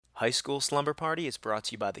High School Slumber Party is brought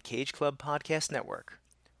to you by the Cage Club Podcast Network.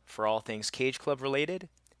 For all things Cage Club related,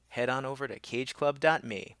 head on over to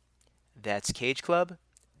cageclub.me. That's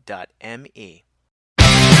cageclub.me.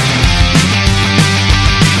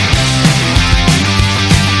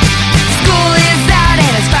 School is out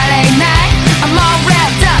and it's Friday night. I'm all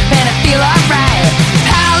wrapped up and I feel alright.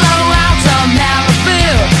 Palo Alto, Malibu.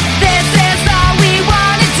 This is all we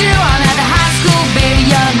wanna do. I'm at the high school, baby,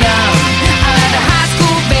 young, young. I'm at the high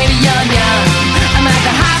school, baby, young, young. I'm at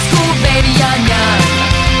the high school, baby, young, young.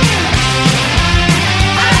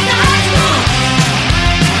 I'm at the high school.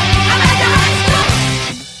 I'm at the high school.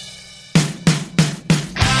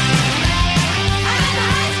 I'm at the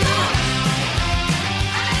high school.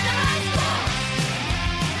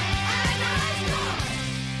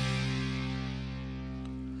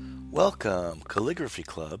 Welcome, Calligraphy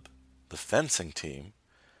Club, the Fencing Team,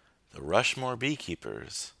 the Rushmore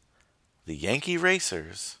Beekeepers, the Yankee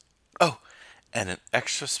Racers, and an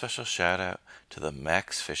extra special shout out to the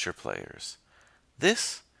Max Fisher Players.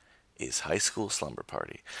 This is High School Slumber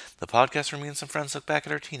Party, the podcast where me and some friends look back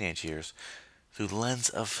at our teenage years through the lens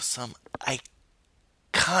of some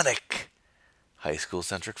iconic high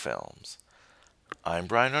school-centric films. I'm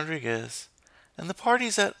Brian Rodriguez, and the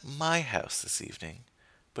party's at my house this evening.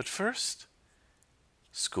 But first,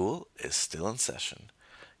 school is still in session.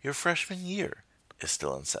 Your freshman year is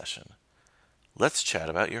still in session. Let's chat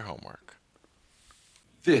about your homework.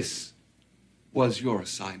 This was your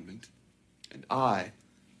assignment, and I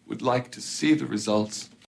would like to see the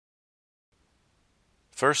results.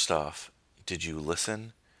 First off, did you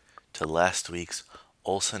listen to last week's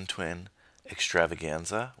Olsen Twin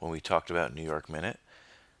extravaganza when we talked about New York Minute?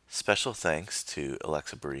 Special thanks to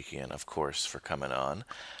Alexa Barikian, of course, for coming on.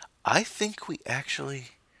 I think we actually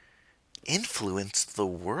influenced the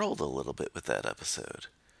world a little bit with that episode.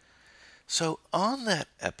 So on that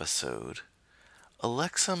episode,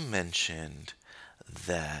 Alexa mentioned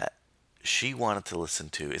that she wanted to listen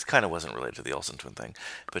to, it kind of wasn't related to the Olsen Twin thing,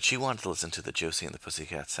 but she wanted to listen to the Josie and the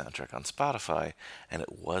Pussycats soundtrack on Spotify, and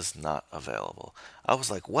it was not available. I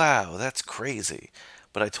was like, wow, that's crazy.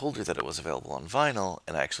 But I told her that it was available on vinyl,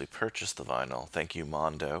 and I actually purchased the vinyl. Thank you,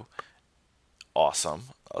 Mondo. Awesome.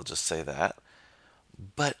 I'll just say that.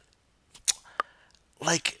 But,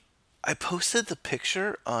 I posted the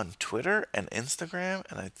picture on Twitter and Instagram,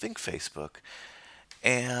 and I think Facebook,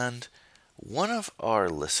 and one of our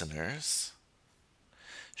listeners,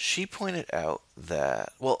 she pointed out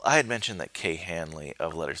that, I had mentioned that Kay Hanley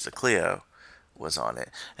of Letters to Cleo was on it,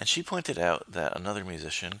 and she pointed out that another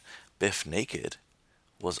musician, Biff Naked,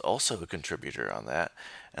 was also a contributor on that,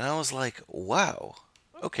 and I was like, wow,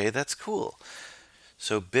 okay, that's cool.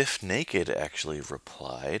 So Biff Naked actually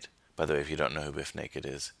replied. By the way, if you don't know who Biff Naked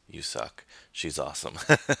is, you suck. She's awesome.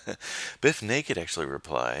 Biff Naked actually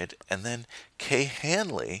replied, and then Kay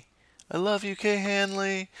Hanley, I love you, Kay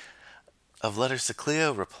Hanley, of Letters to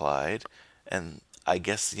Cleo replied, and I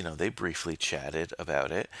guess, they briefly chatted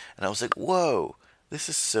about it, and I was like, whoa, this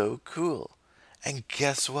is so cool. And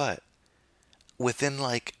guess what? Within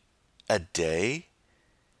a day,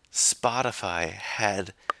 Spotify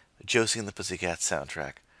had Josie and the Pussycats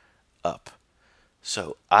soundtrack up.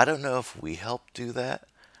 So I don't know if we helped do that.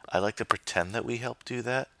 I like to pretend that we helped do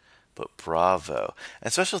that, but bravo.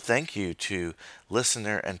 And special thank you to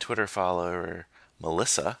listener and Twitter follower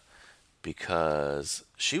Melissa, because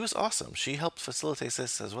she was awesome. She helped facilitate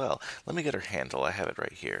this as well. Let me get her handle. I have it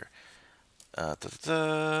right here.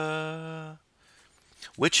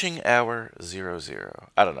 Witching Hour 00.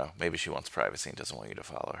 I don't know. Maybe she wants privacy and doesn't want you to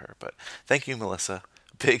follow her. But thank you, Melissa.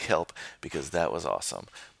 Big help, because that was awesome.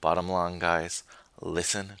 Bottom line, guys,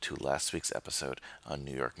 listen to last week's episode on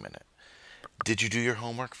New York Minute. Did you do your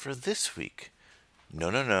homework for this week?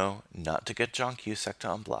 No, not to get John Cusack to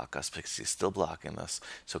unblock us, because he's still blocking us,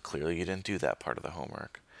 so clearly you didn't do that part of the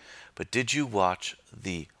homework. But did you watch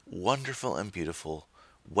the wonderful and beautiful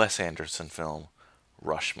Wes Anderson film,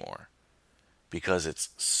 Rushmore? Because it's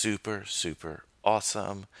super, super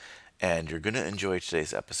awesome, and you're going to enjoy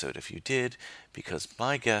today's episode if you did, because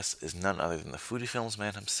my guest is none other than the Foodie Films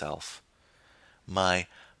man himself, my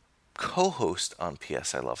co-host on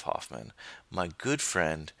P.S. I Love Hoffman, my good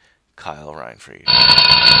friend, Kyle Reinfried.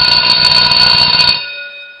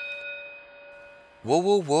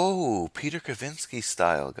 Whoa, Peter Kavinsky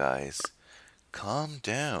style, guys. Calm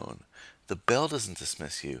down. The bell doesn't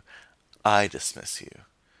dismiss you. I dismiss you.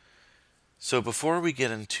 So before we get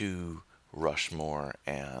into Rushmore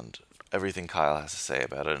and everything Kyle has to say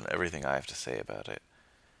about it and everything I have to say about it,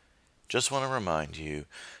 just want to remind you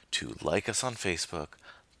to like us on Facebook,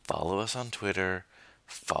 follow us on Twitter,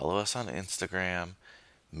 follow us on Instagram,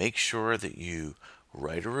 make sure that you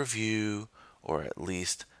write a review or at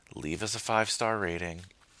least leave us a 5-star rating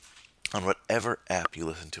on whatever app you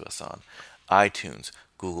listen to us on. iTunes,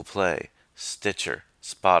 Google Play, Stitcher,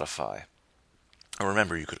 Spotify. And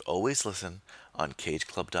remember, you could always listen on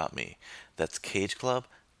cageclub.me. That's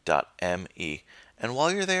cageclub.me. And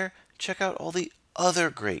while you're there, check out all the other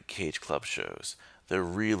great Cage Club shows. They're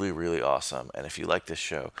really, really awesome. And if you like this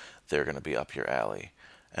show, they're going to be up your alley.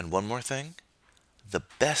 And one more thing, the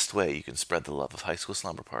best way you can spread the love of High School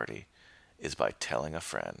Slumber Party is by telling a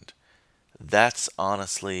friend. That's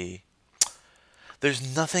honestly,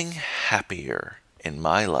 there's nothing happier in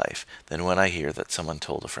my life than when I hear that someone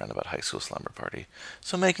told a friend about High School Slumber Party.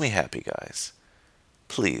 So make me happy, guys.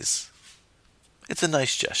 Please. It's a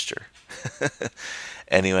nice gesture.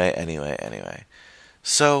 Anyway.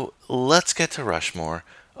 So let's get to Rushmore.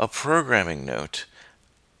 A programming note,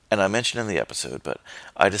 and I mentioned in the episode, but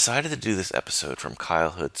I decided to do this episode from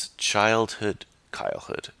Kylehood's childhood.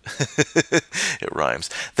 It rhymes.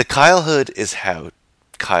 The Kylehood is how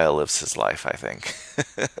Kyle lives his life, I think.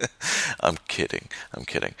 I'm kidding.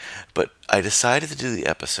 But I decided to do the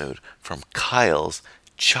episode from Kyle's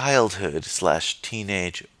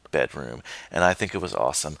childhood/teenage bedroom, and I think it was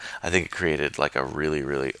awesome. I think it created like a really,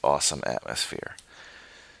 really awesome atmosphere.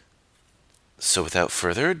 So without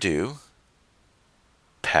further ado,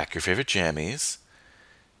 pack your favorite jammies,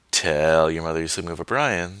 tell your mother you're sleeping over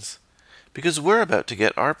Brian's, because we're about to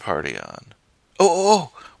get our party on.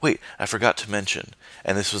 Oh, wait, I forgot to mention,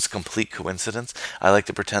 and this was a complete coincidence. I like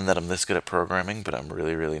to pretend that I'm this good at programming, but I'm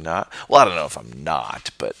really, really not. Well, I don't know if I'm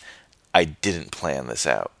not, but I didn't plan this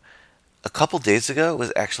out. A couple days ago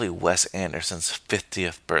was actually Wes Anderson's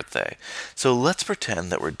 50th birthday. So let's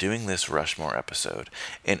pretend that we're doing this Rushmore episode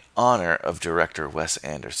in honor of director Wes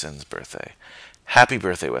Anderson's birthday. Happy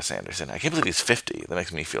birthday, Wes Anderson. I can't believe he's 50. That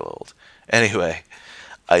makes me feel old. Anyway,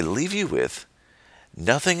 I leave you with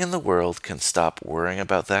Nothing in the World Can Stop Worrying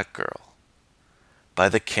About That Girl by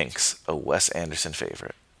The Kinks, a Wes Anderson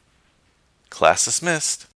favorite. Class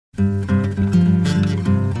dismissed.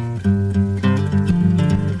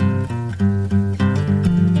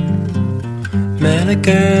 Met a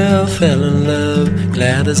girl, fell in love,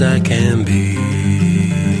 glad as I can be.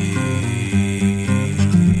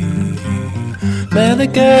 Met a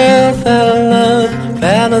girl, fell in love,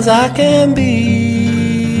 glad as I can be.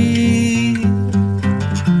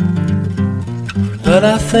 But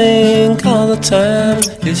I think all the time,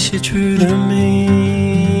 is she true to me?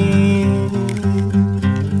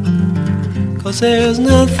 'Cause there's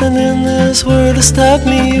nothing in this world to stop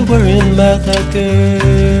me worrying about that girl.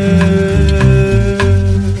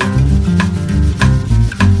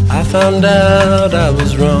 I found out I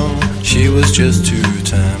was wrong, she was just too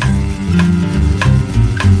timing.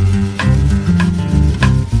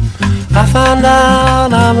 I found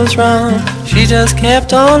out I was wrong, she just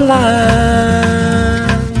kept on lying.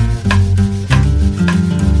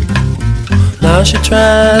 Now she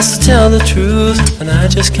tries to tell the truth, and I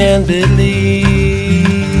just can't believe.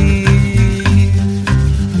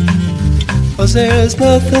 'Cause there's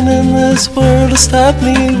nothing in this world to stop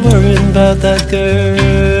me worrying about that girl.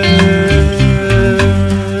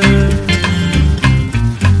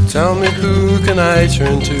 Tell me, who can I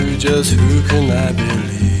turn to, just who can I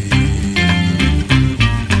believe?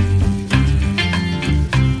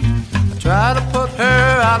 I try to put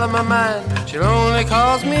her out of my mind, she'll only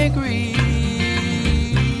cause me grief.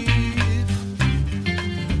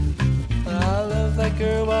 But I love that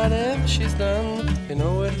girl, whatever she's done, you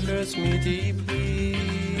know it hurts me deeply.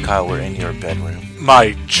 Kyle, we're in your bedroom.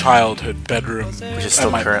 My childhood bedroom. Which is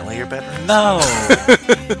still currently your bedroom? No.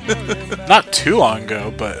 Not too long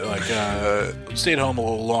ago, but like stayed home a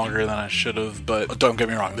little longer than I should have. But don't get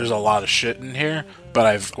me wrong, there's a lot of shit in here. But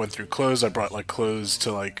I've went through clothes. I brought like clothes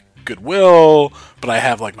to like Goodwill. But I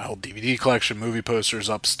have like my whole DVD collection, movie posters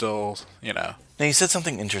up still. You know. Now, you said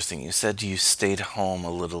something interesting. You said you stayed home a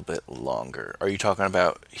little bit longer. Are you talking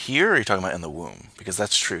about here, or are you talking about in the womb? Because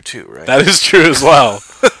that's true, too, right? That is true as well.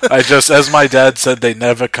 I just, as my dad said, they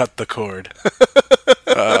never cut the cord.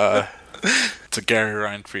 It's a Gary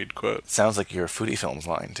Reinfried quote. Sounds like your Foodie Films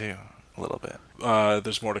line, too, a little bit.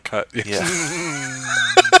 There's more to cut. Yeah.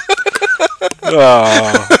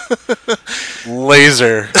 Oh.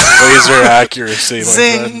 Laser accuracy.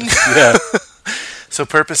 Zing! Yeah. So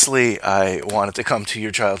purposely, I wanted to come to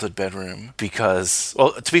your childhood bedroom because,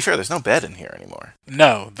 well, to be fair, there's no bed in here anymore.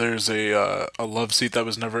 No, there's a love seat that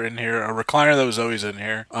was never in here, a recliner that was always in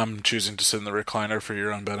here. I'm choosing to sit in the recliner for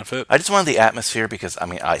your own benefit. I just wanted the atmosphere because, I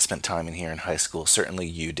mean, I spent time in here in high school. Certainly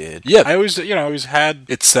you did. Yeah, I always had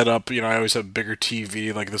it set up, I always had a bigger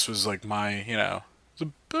TV. Like, this was like my, it's a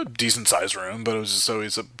a decent sized room, but it was just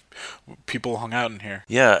always people hung out in here.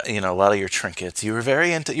 Yeah, a lot of your trinkets. You were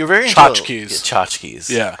very into Tchotchkes. Tchotchkes.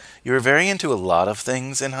 Yeah. You were very into a lot of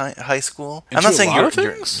things in high school. I'm Into not a saying lot you're of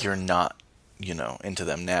things? you're not into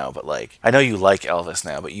them now, but like I know you like Elvis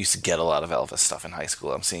now, but you used to get a lot of Elvis stuff in high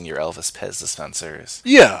school. I'm seeing your Elvis Pez dispensers.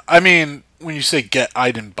 Yeah, I mean, when you say get,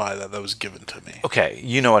 I didn't buy that. That was given to me. Okay,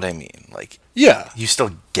 you know what I mean. Like, Yeah. you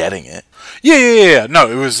still getting it. Yeah.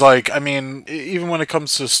 No, it was like, I mean, even when it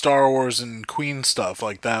comes to Star Wars and Queen stuff,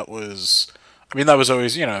 like that was, I mean, that was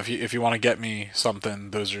always, if you want to get me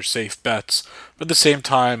something, those are safe bets. But at the same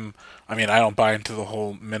time, I mean, I don't buy into the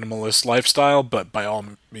whole minimalist lifestyle, but by all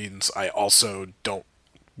means, I also don't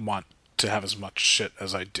want to have as much shit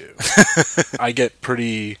as I do. I get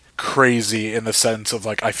pretty crazy in the sense of,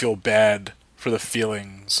 like, I feel bad for the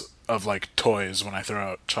feelings of, like, toys when I throw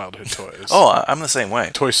out childhood toys. Oh, I'm the same way.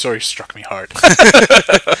 Toy Story struck me hard.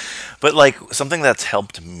 But like something that's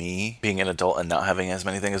helped me being an adult and not having as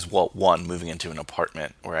many things is one, moving into an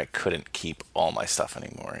apartment where I couldn't keep all my stuff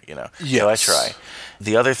anymore, So I Yes. try.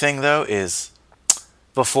 The other thing though is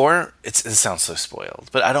before it sounds so spoiled,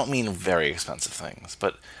 but I don't mean very expensive things.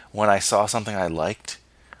 But when I saw something I liked,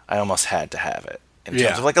 I almost had to have it. In terms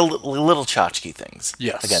Yeah. of like little tchotchke things.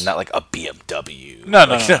 Yes. Again, not like a BMW.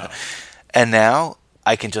 No. And now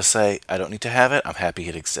I can just say, I don't need to have it. I'm happy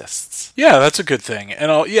it exists. Yeah, that's a good thing.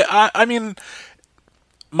 And I mean,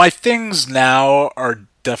 my things now are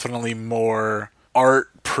definitely more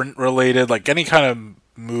art, print related, like any kind of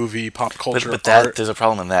movie, pop culture But art. there's a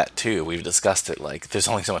problem in that too. We've discussed it. Like, there's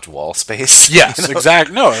only so much wall space. Yes,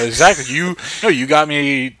 exactly. No, exactly. You got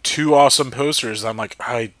me 2 awesome posters. I'm like,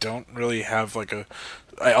 I don't really have like a.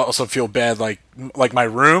 I also feel bad, like my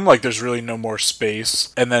room, like there's really no more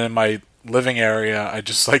space, and then in my living area, I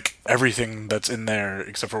just like everything that's in there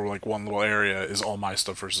except for like one little area is all my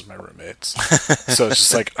stuff versus my roommates. So it's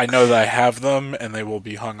just like I know that I have them and they will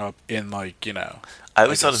be hung up in like I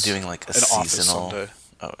always thought of doing like a an office seasonal. someday.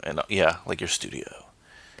 Oh, and yeah, like your studio.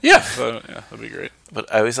 Yeah, that'd be great.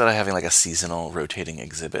 But I always thought of having like a seasonal rotating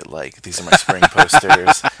exhibit. Like, these are my spring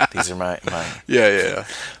posters. These are my. Yeah.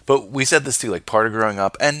 But we said this too. Like, part of growing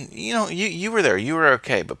up, and you were there. You were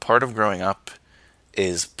okay. But part of growing up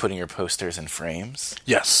is putting your posters in frames.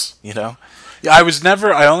 Yes. Yeah,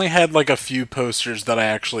 I only had like a few posters that I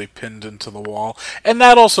actually pinned into the wall. And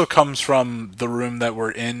that also comes from the room that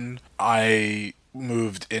we're in. I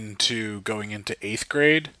moved into going into 8th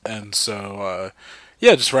grade. And so,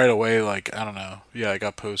 just right away, like, I don't know. Yeah, I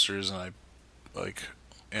got posters and I,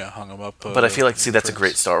 hung them up. but I feel like, that's a frames.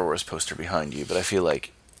 great Star Wars poster behind you. But I feel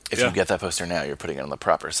like if Yeah. you get that poster now, you're putting it in the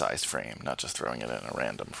proper sized frame, not just throwing it in a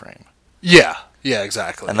random frame. Yeah,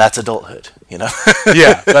 exactly. And that's adulthood,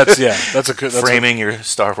 that's a good Framing your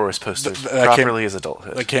Star Wars posters that properly is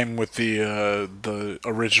adulthood. That came with the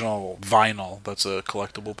original vinyl. That's a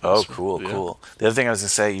collectible Oh, poster. cool. The other thing I was going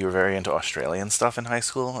to say, you were very into Australian stuff in high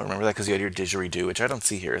school. I remember that because you had your didgeridoo, which I don't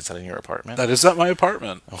see here. Is that in your apartment? That is at my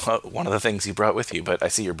apartment. One of the things you brought with you, but I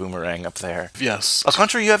see your boomerang up there. Yes. A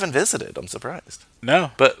country you haven't visited. I'm surprised.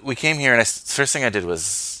 No. But we came here, and first thing I did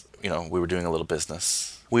was, we were doing a little business.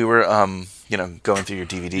 We were, going through your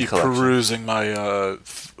DVD collection. Perusing my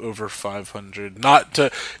over 500.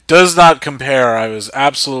 Does not compare. I was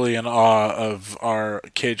absolutely in awe of our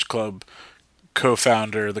Cage Club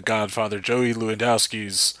co-founder, the Godfather, Joey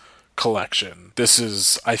Lewandowski's collection. This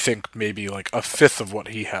is, I think, maybe like a fifth of what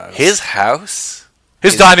he has. His house,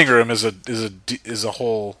 His dining room is a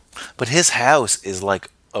whole. but his house is like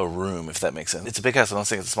a room, if that makes sense. It's a big house. I don't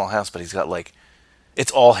think it's a small house, but he's got like. It's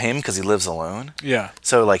all him because he lives alone. Yeah.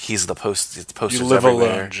 So like he's the posters You live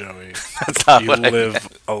everywhere. alone, Joey. That's not You what I live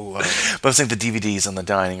meant. alone. But I'm saying the DVDs in the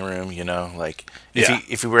dining room. Like Yeah.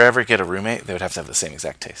 if we were ever get a roommate, they would have to have the same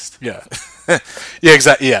exact taste. Yeah. Yeah,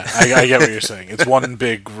 exactly. Yeah, I get what you're saying. It's one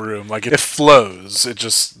big room. Like it flows. It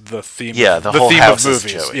just the theme. Yeah, of, the whole theme house of is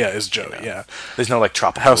movies. Joey, Yeah, is Joey. Yeah. There's no like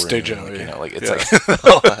tropical House room, Day Joey. it's Yeah.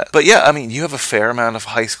 like. But yeah, I mean, you have a fair amount of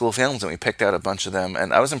high school films, and we picked out a bunch of them,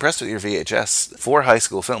 and I was impressed with your VHS for high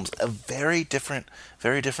school films. A very different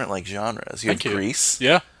like genres. You Thank had you. Grease,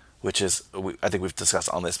 Yeah. which is I think we've discussed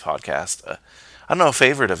on this podcast. I don't know a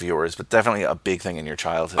favorite of yours, but definitely a big thing in your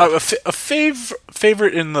childhood. A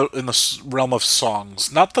favorite in the realm of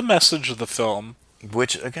songs, not the message of the film.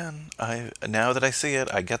 Which again, now that I see it,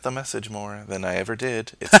 I get the message more than I ever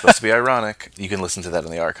did. It's supposed to be ironic. You can listen to that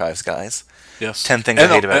in the archives, guys. Yes. 10 Things I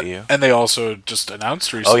Hate About You. And they also just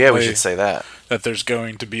announced Oh recently. yeah, we should say that. that there's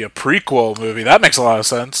going to be a prequel movie. That makes a lot of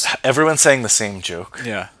sense. Everyone's saying the same joke.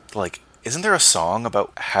 Yeah. Like, isn't there a song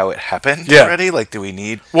about how it happened Yeah. already? Like, do we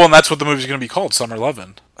need? Well, and that's what the movie's going to be called, Summer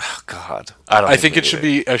Lovin'. Oh, God, I don't. I think we it should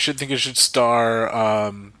need be. I should think it should star.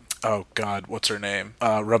 Oh God, what's her name?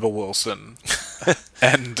 Rebel Wilson,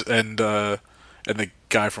 and the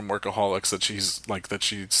guy from Workaholics that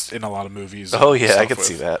she's in a lot of movies. Oh and yeah, I stuff could with.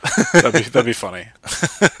 see that. That'd be funny.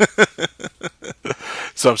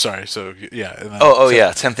 So I'm sorry. So yeah. And then, Oh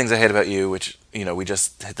yeah, 10 Things I Hate About You, which we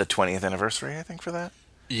just hit the 20th anniversary, I think, for that.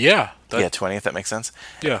 Yeah. Yeah, 20th. That makes sense.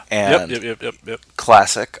 Yeah. And Yep.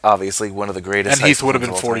 classic, obviously one of the greatest. And high Heath school would have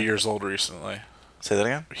films been of all 40 time. years old recently. Say that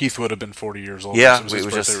again. Heath would have been 40 years old. Yeah, It it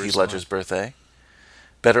was just his Heath birthday Ledger's birthday.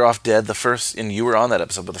 Better Off Dead, the first, and you were on that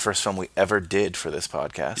episode, but the first film we ever did for this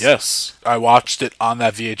podcast. Yes, I watched it on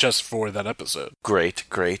that VHS for that episode. Great.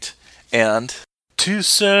 And To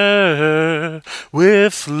Serve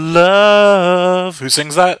with Love. Who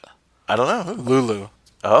sings that? I don't know who. Lulu.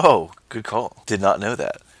 Oh, good call. Did not know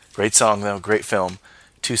that. Great song, though. Great film.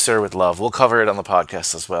 To Sir with Love. We'll cover it on the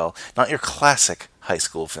podcast as well. Not your classic high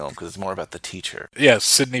school film, because it's more about the teacher. Yeah,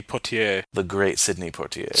 Sidney Poitier. The great Sidney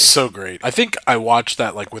Poitier. So great. I think I watched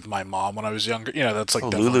that with my mom when I was younger. That's like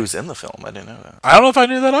definitely- Lulu's in the film. I didn't know that. I don't know if I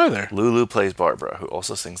knew that either. Lulu plays Barbara, who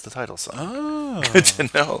also sings the title song. Oh. Good to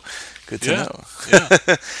know. Good to know.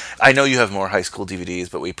 Yeah. I know you have more high school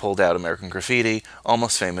DVDs, but we pulled out American Graffiti,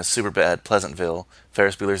 Almost Famous, Superbad, Pleasantville,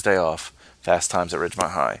 Ferris Bueller's Day Off, Fast Times at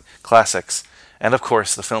Ridgemont High, classics, and of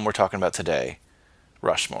course the film we're talking about today,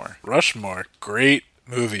 Rushmore. Rushmore. Great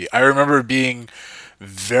movie. I remember being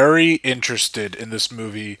very interested in this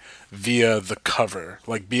movie via the cover.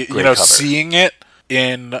 Cover. Seeing it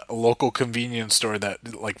in a local convenience store that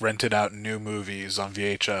rented out new movies on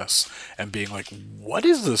VHS and being like, what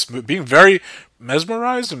is this movie? Being very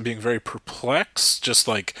mesmerized and being very perplexed. Just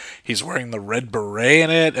he's wearing the red beret in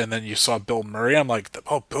it, and then you saw Bill Murray. I'm like,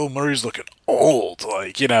 oh, Bill Murray's looking old.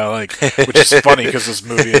 Which is funny because this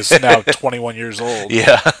movie is now 21 years old.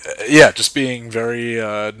 Yeah. Yeah, just being very,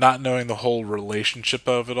 not knowing the whole relationship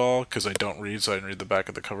of it all, because I don't read, so I didn't read the back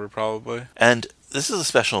of the cover probably. And this is a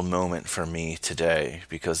special moment for me today,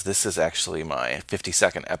 because this is actually my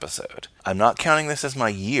 52nd episode. I'm not counting this as my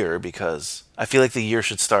year, because I feel like the year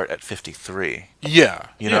should start at 53. Yeah.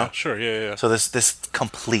 You know? Sure, yeah. So this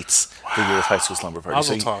completes the year of High School Slumber Party.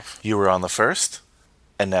 Mazel So tov. you were on the first,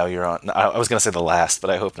 and now you're on... I was going to say the last, but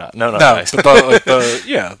I hope not. No, No, guys. but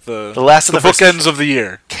The last of the first bookends of the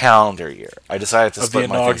year. calendar year. I decided to Of the split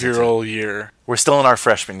my things into- inaugural year. We're still in our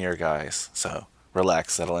freshman year, guys, so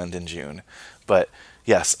relax. That'll end in June. But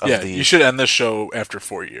yes, You should end this show after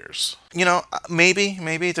 4 years. Maybe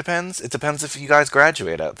it depends. It depends if you guys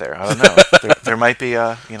graduate out there. I don't know. there might be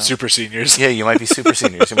Super seniors. Yeah, you might be super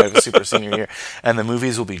seniors. You might have a super senior year, and the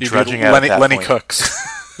movies will be You'd be drudging out at that Lenny point. Cooks.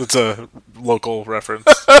 It's a local reference.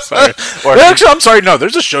 Sorry. Or Well, actually, I'm sorry. No,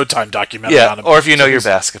 there's a Showtime documentary on him. or if you know your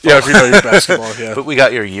basketball. Yeah, if you know your basketball. Yeah. But we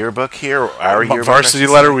got your yearbook here, or our yearbook. Varsity I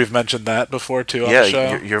should letter. say. We've mentioned that before too on Yeah, the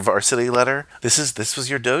show. your varsity letter. This was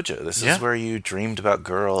your dojo. This Yeah. is where you dreamed about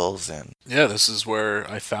girls and. Yeah, this is where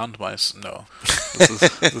I found my no.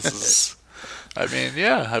 This is. I mean,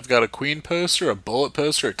 yeah, I've got a Queen poster, a Bullet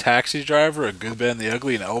poster, a Taxi Driver, a Good, Bad, and the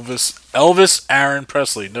Ugly, and Elvis Aaron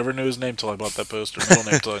Presley. Never knew his name till I bought that poster. Middle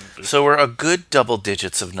name till I... So we're a good double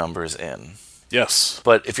digits of numbers in. Yes.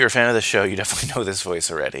 But if you're a fan of the show, you definitely know this voice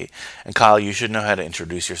already. And Kyle, you should know how to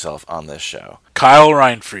introduce yourself on this show. Kyle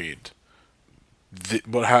Reinfried.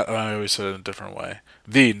 I always said it in a different way.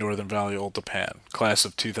 The Northern Valley Old Japan, class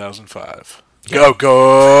of 2005.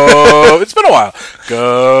 Go! It's been a while.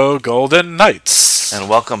 Go Golden Knights. And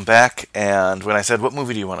welcome back. And when I said, what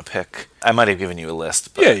movie do you want to pick? I might have given you a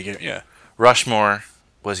list. But Yeah. Rushmore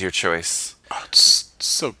was your choice. Oh, it's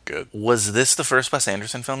so good. Was this the first Wes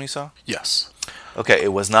Anderson film you saw? Yes. Okay,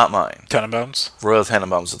 it was not mine. Tenenbaums. Royal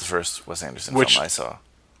Tenenbaums was the first Wes Anderson Which- film I saw.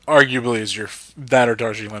 Arguably is that or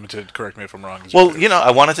Darjeeling Limited. Correct me if I'm wrong. Well, I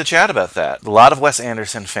wanted to chat about that. A lot of Wes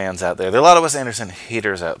Anderson fans out there. There are a lot of Wes Anderson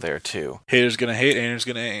haters out there, too. Haters gonna hate, haters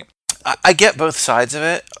gonna hate. I get both sides of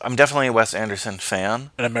it. I'm definitely a Wes Anderson fan.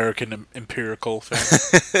 An American empirical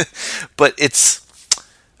fan. But it's...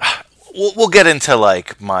 We'll get into,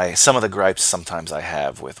 some of the gripes sometimes I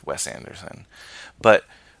have with Wes Anderson. But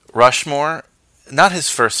Rushmore, not his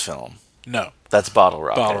first film. No. That's Bottle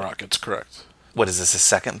Rocket. Bottle Rocket's correct. What, is this his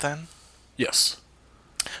second, then? Yes.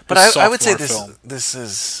 But His I would say sophomore this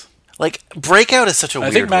is... Breakout is such a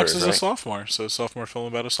weird I think Max word, is right? a sophomore, so a sophomore film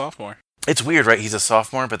about a sophomore. It's weird, right? He's a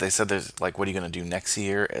sophomore, but they said there's, what are you going to do next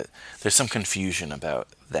year? There's some confusion about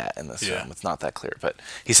that in this film. It's not that clear, but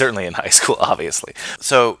he's certainly in high school, obviously.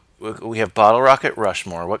 So, we have Bottle Rocket,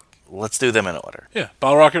 Rushmore. Let's do them in order. Yeah.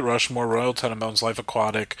 Bottle Rocket, Rushmore, Royal Tenenbaums, Life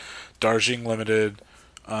Aquatic, Darjeeling Limited,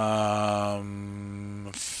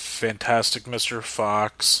 Fantastic Mr.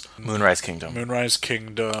 Fox, Moonrise Kingdom. Moonrise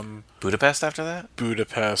Kingdom, Budapest after that?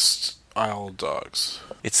 Budapest, Isle of Dogs.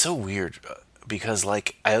 It's so weird because,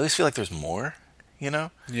 like, I always feel like there's more, you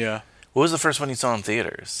know? Yeah. What was the first one you saw in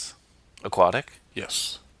theaters? Aquatic?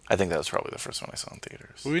 Yes. I think that was probably the first one I saw in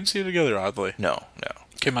theaters. We didn't see it together, oddly. No.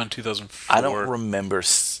 Came out in 2004. I don't remember,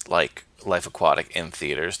 like, Life Aquatic in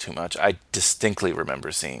theaters too much. I distinctly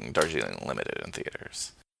remember seeing Darjeeling Limited in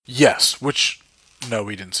theaters. Yes, which... No,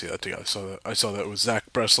 we didn't see that together. I saw that with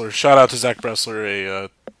Zach Bressler. Shout out to Zach Bressler,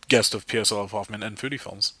 a guest of PSL of Hoffman and Foodie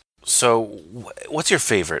Films. So, what's your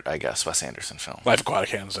favorite, I guess, Wes Anderson film? Life Aquatic,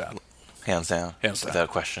 hands down. Hands down? Hands down. Without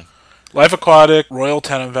question. Life Aquatic, Royal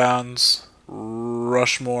Tenenbaums,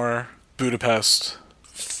 Rushmore, Budapest,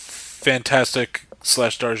 Fantastic /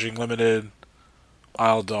 Darjeeling Limited,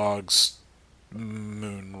 Isle Dogs,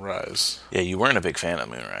 Moonrise. Yeah, you weren't a big fan of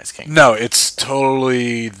Moonrise Kingdom. No, it's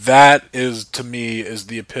totally... That is, to me, is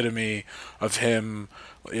the epitome of him...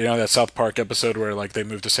 You know that South Park episode where like they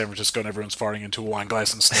moved to San Francisco and everyone's farting into a wine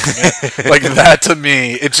glass and sniffing it? Like that to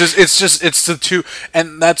me, it's the two,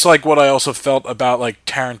 and that's like what I also felt about like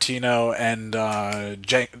Tarantino and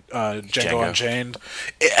Django Unchained.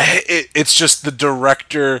 It's just the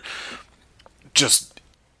director just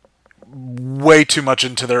way too much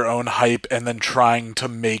into their own hype and then trying to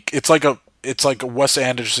make it's like Wes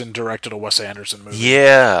Anderson directed a Wes Anderson movie.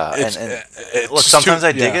 Yeah, It's look, sometimes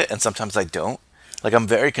I dig yeah. it and sometimes I don't. Like, I'm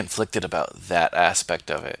very conflicted about that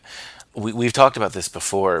aspect of it. We've talked about this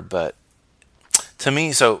before, but to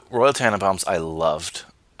me, so Royal Tenenbaums I loved.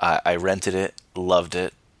 I rented it, loved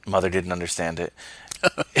it. Mother didn't understand it.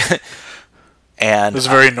 And It was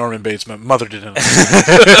very Norman Bates. Mother didn't.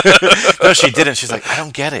 no, she didn't. She's like, I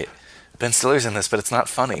don't get it. Ben Stiller's in this, but it's not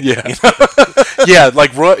funny. Yeah. You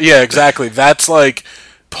know? Yeah, exactly. That's like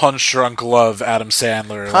Punch Drunk Love Adam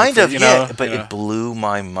Sandler. Kind like, of, you yeah. know? But Yeah. it blew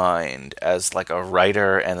my mind as like a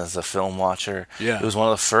writer and as a film watcher. Yeah. It was one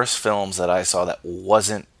of the first films that I saw that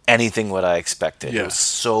wasn't anything what I expected. Yeah. It was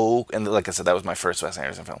so, and like I said, that was my first Wes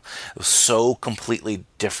Anderson film. It was so completely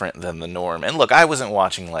different than the norm. And look, I wasn't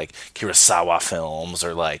watching like Kurosawa films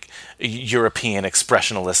or like European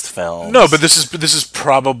expressionist films. No, but this is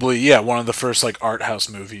probably one of the first like art house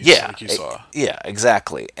movies like you saw. Yeah,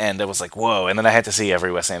 exactly. And it was like, whoa. And then I had to see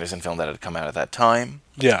every Wes Anderson film that had come out at that time.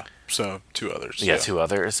 Yeah. So 2 others. Yeah, 2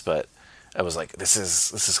 others, but I was like, this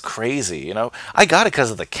is crazy, you know? I got it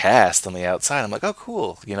because of the cast on the outside. I'm like, oh,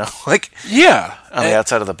 cool, you know? Like, Yeah. on the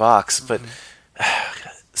outside of the box. But,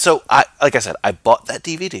 so, like I said, I bought that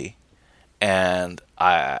DVD, and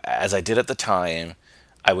as I did at the time,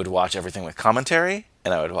 I would watch everything with commentary,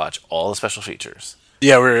 and I would watch all the special features.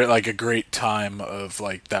 Yeah, we were at like a great time of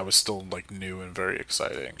like that was still like new and very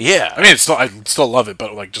exciting. Yeah. I mean, I still love it,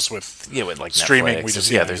 but like just with With like streaming, Netflix, we just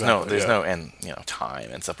there's exactly, no and time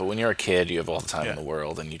and stuff. But when you're a kid, you have all the time in the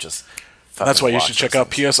world, and you just. That's why you watch should check those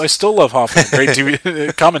out things. PS. I still love Hoffman. Great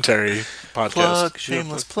TV commentary podcast. Plug,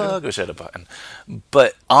 shameless plug. Wish I had a button.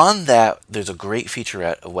 But on that, there's a great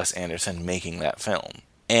featurette of Wes Anderson making that film,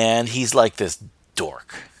 and he's like this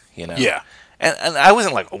dork, you know. Yeah. And I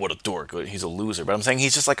wasn't like, oh, what a dork, he's a loser. But I'm saying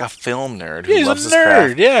he's just like a film nerd who Yeah, he's loves a his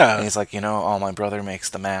craft. nerd, yeah. And he's like, oh, my brother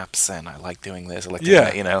makes the maps, and I like doing this, I like doing Yeah.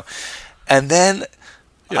 that, you know. And then,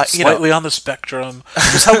 Slightly on the spectrum.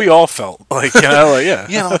 Just how we all felt. Like, like, yeah.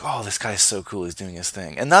 Yeah, I'm like, oh, this guy's so cool. He's doing his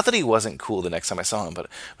thing. And not that he wasn't cool the next time I saw him, but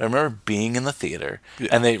I remember being in the theater,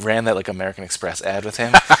 and they ran that, like, American Express ad with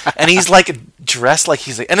him, and he's, like, dressed like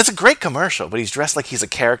he's and it's a great commercial, but he's dressed like he's a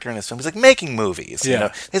character in his film. He's, like, making movies, you Yeah.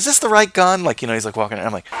 know. Is this the right gun? Like, he's, like, walking around.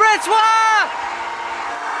 I'm like, Francois!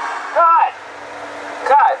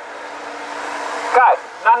 Cut!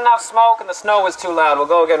 Not enough smoke and the snow was too loud. We'll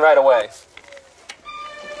go again right away.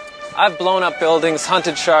 I've blown up buildings,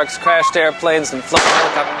 hunted sharks, crashed airplanes, and flown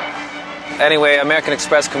helicopters. Anyway, American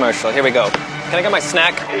Express commercial. Here we go. Can I get my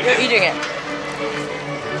snack? You're eating it.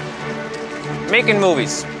 Making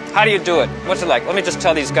movies. How do you do it? What's it like? Let me just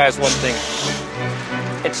tell these guys one thing.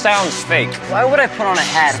 It sounds fake. Why would I put on a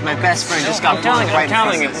hat if my best friend just got blown right in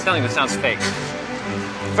front of I'm us? telling you, it sounds fake.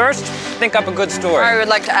 First, think up a good story. I would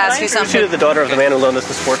like to ask you something. the daughter of the man who loaned us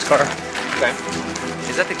the sports car. Okay.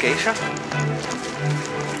 Is that the geisha?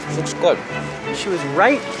 Looks good. She was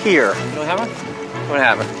right here. You don't have her? What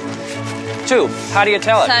happened? 2, how do you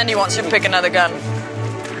tell it? Sandy wants you to pick another gun.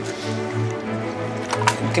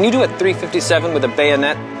 Can you do a 357 with a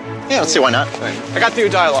bayonet? Yeah, let's see why not. I got through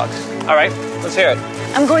your dialogue. All right, let's hear it.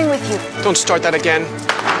 I'm going with you. Don't start that again.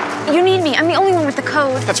 You need me. I'm the only one with the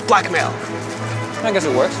code. That's blackmail. I guess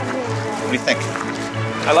it works. What do you think?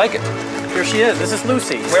 I like it. Here she is. This is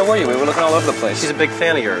Lucy. Where were you? We were looking all over the place. She's a big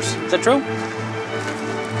fan of yours. Is that true?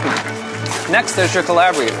 Next, there's your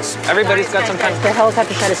collaborators. Everybody's got some kind of... The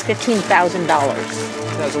helicopter shot is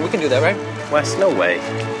 $15,000. So we can do that, right? Wes, no way.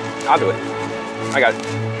 I'll do it. I got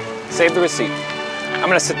it. Save the receipt. I'm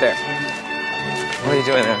gonna sit there. What are you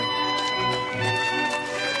doing there?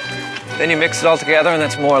 Then you mix it all together, and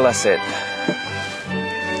that's more or less it.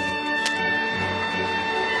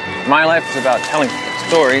 My life is about telling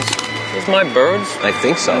stories. Those my birds? I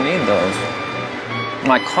think so. I need those.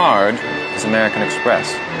 My card is American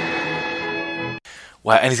Express.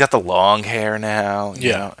 Wow, and he's got the long hair now. You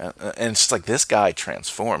Yeah. know, and it's just like this guy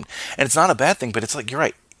transformed. And it's not a bad thing, but it's like, you're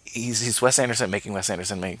right. He's Wes Anderson making Wes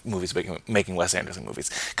Anderson movies, making Wes Anderson movies.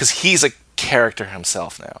 Because he's a character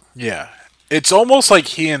himself now. Yeah. It's almost like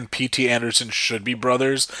he and P.T. Anderson should be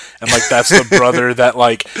brothers, and like that's the brother that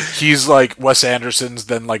like he's like Wes Anderson's,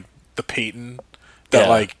 then like the Peyton that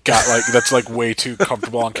like got like that's like way too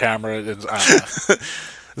comfortable on camera. And, I don't know.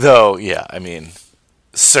 Though, yeah, I mean,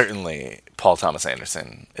 certainly Paul Thomas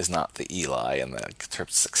Anderson is not the Eli in the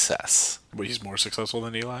terms of success. But he's more successful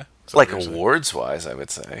than Eli. Like awards-wise, I would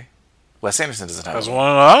say. Wes Anderson doesn't have Has won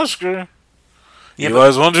an Oscar. Yeah,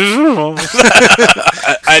 Eli's won 2 Super Bowls.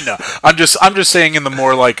 I know. I'm just saying in the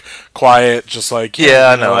more like quiet, just like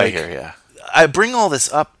yeah, no, like, I hear ya. I bring all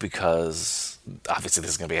this up because obviously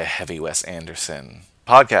this is going to be a heavy Wes Anderson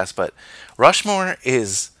podcast, but Rushmore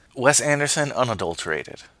is Wes Anderson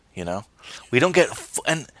unadulterated. You know, we don't get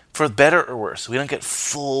and for better or worse, we don't get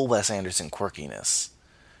full Wes Anderson quirkiness.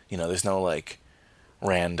 You know, there's no like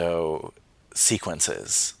rando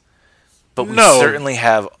sequences. But we certainly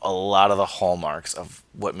have a lot of the hallmarks of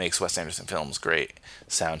what makes Wes Anderson films great.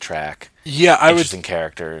 Soundtrack, interesting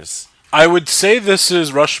characters. I would say this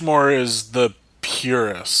is Rushmore is the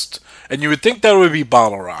purest. And you would think that would be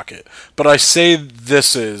Bottle Rocket. But I say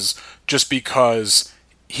this is just because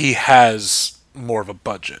he has more of a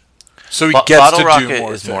budget. So he gets Bottle to Rocket do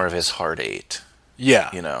more is things. more of his Hard Eight. Yeah.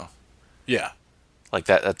 You know? Yeah. Like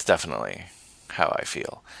that's definitely how I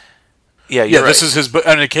feel. Yeah, you're right. This is his,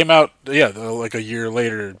 and it came out, like a year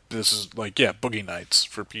later. This is like, Boogie Nights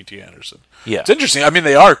for P.T. Anderson. Yeah, it's interesting. I mean,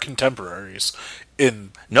 they are contemporaries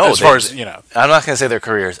in as far as you know. I'm not going to say their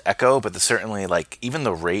careers echo, but certainly like even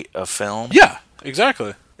the rate of film. Yeah,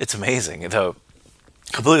 exactly. It's amazing, though.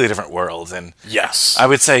 Completely different worlds, and yes, I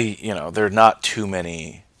would say there are not too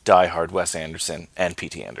many diehard Wes Anderson and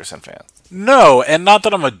P.T. Anderson fans. No, and not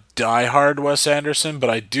that I'm a diehard Wes Anderson, but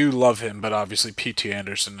I do love him. But obviously, P.T.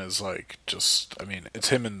 Anderson is like I mean, it's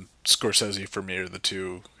him and Scorsese for me are the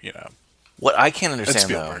two, What I can't understand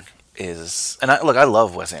though is, and I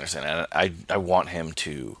love Wes Anderson, and I want him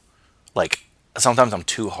to, like, sometimes I'm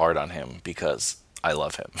too hard on him because I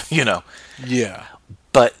love him, Yeah.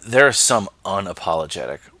 But there are some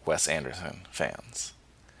unapologetic Wes Anderson fans.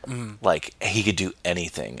 Like, he could do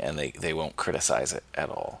anything, and they won't criticize it at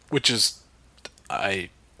all. Which is, I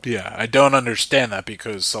don't understand that,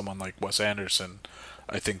 because someone like Wes Anderson,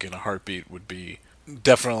 I think in a heartbeat would be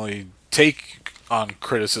definitely take on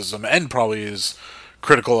criticism, and probably is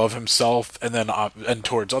critical of himself, and then and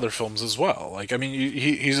towards other films as well. Like, I mean,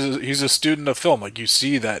 he's a student of film. Like, you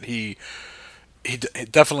see that he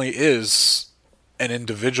definitely is an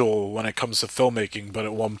individual when it comes to filmmaking, but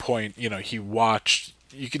at one point, he watched.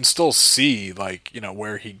 You can still see, like,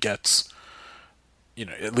 where he gets,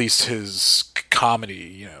 at least his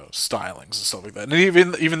comedy, stylings and stuff like that. And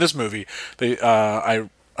even this movie, I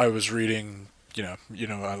was reading,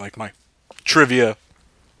 I like my trivia,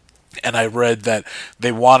 and I read that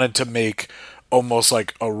they wanted to make almost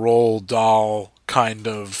like a Roald Dahl kind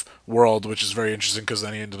of world, which is very interesting, because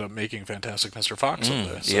then he ended up making Fantastic Mr. Fox on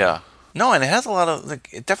this. So. Yeah. No, and it has a lot of,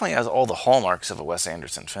 it definitely has all the hallmarks of a Wes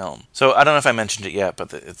Anderson film. So, I don't know if I mentioned it yet,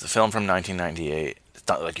 but it's a film from 1998. It's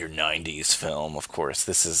not like your 90s film, of course.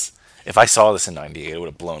 This is, if I saw this in 98, it would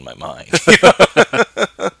have blown my mind.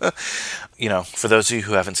 For those of you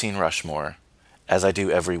who haven't seen Rushmore, as I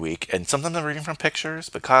do every week, and sometimes I'm reading from pictures,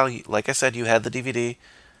 but Kyle, like I said, you had the DVD.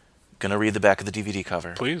 Gonna read the back of the DVD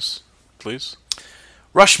cover. Please.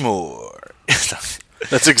 Rushmore.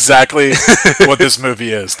 That's exactly what this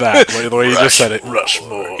movie is. The way you just said it.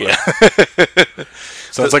 Rushmore. Yeah.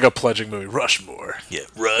 So it's like a pledging movie. Rushmore. Yeah,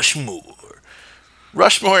 Rushmore.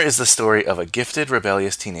 Rushmore is the story of a gifted,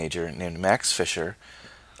 rebellious teenager named Max Fisher,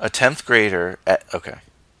 a 10th grader at... Okay.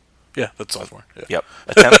 Yeah, that's sophomore. Yeah. Yep.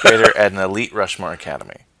 A 10th grader at an elite Rushmore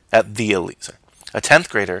Academy. A 10th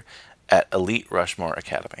grader at Elite Rushmore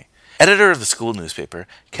Academy. Editor of the school newspaper,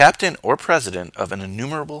 captain or president of an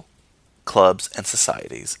innumerable clubs and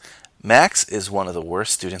societies, Max is one of the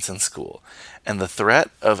worst students in school, and the threat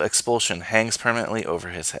of expulsion hangs permanently over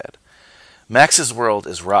his head. Max's world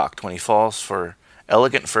is rocked when he falls for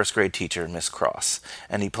elegant first-grade teacher, Miss Cross,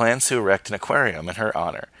 and he plans to erect an aquarium in her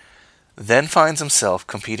honor. Then finds himself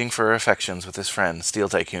competing for affections with his friend, steel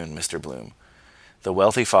tycoon Mr. Bloom, the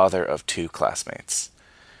wealthy father of 2 classmates.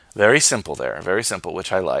 Very simple there, very simple,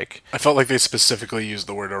 which I like. I felt like they specifically used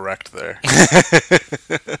the word erect there.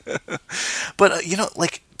 But,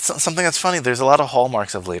 something that's funny, there's a lot of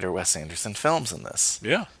hallmarks of later Wes Anderson films in this.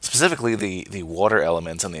 Yeah. Specifically the water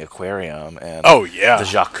elements in the aquarium and the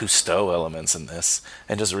Jacques Cousteau elements in this.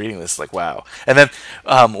 And just reading this, like, wow. And then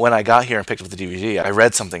when I got here and picked up the DVD, I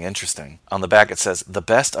read something interesting. On the back it says, the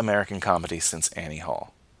best American comedy since Annie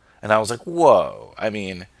Hall. And I was like, whoa. I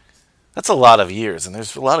mean, that's a lot of years, and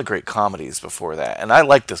there's a lot of great comedies before that. And I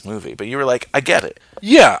like this movie, but you were like, I get it.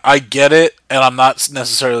 Yeah, I get it, and I'm not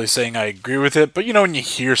necessarily saying I agree with it, but when you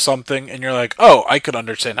hear something and you're like, oh, I could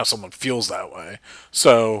understand how someone feels that way.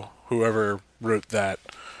 So whoever wrote that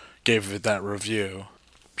gave it that review.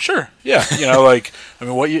 Sure, yeah.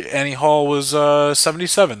 Annie Hall was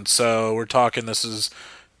 77, so we're talking this is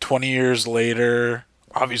 20 years later.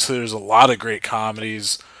 Obviously, there's a lot of great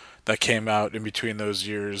comedies that came out in between those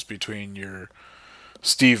years, between your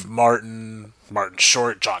Steve Martin, Martin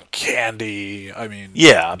Short, John Candy. I mean,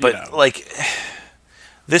 yeah, but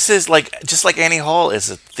this is just like Annie Hall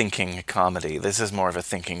is a thinking comedy. This is more of a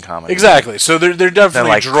thinking comedy. Exactly. So they're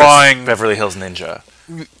definitely drawing Beverly Hills Ninja.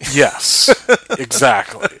 Yes,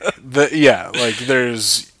 exactly.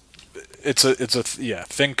 It's a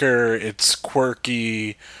thinker. It's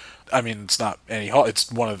quirky. I mean, it's not Annie Hall.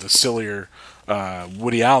 It's one of the sillier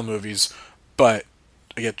Woody Allen movies, but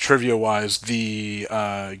again, trivia-wise, the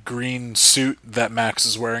green suit that Max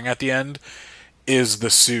is wearing at the end is the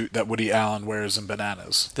suit that Woody Allen wears in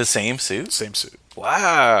Bananas. The same suit? Same suit.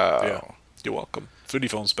 Wow. Yeah. You're welcome. Foodie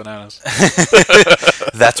Films Bananas.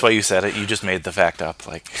 That's why you said it. You just made the fact up.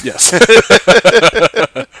 Yes.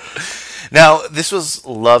 Now, this was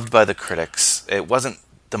loved by the critics. It wasn't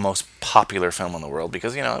the most popular film in the world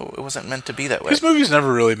because, it wasn't meant to be that way. His movies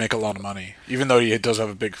never really make a lot of money, even though he does have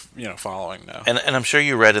a big, following now. And I'm sure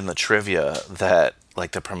you read in the trivia that,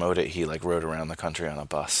 to promote it, he, rode around the country on a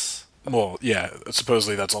bus. Well, yeah,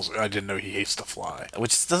 supposedly that's also... I didn't know he hates to fly.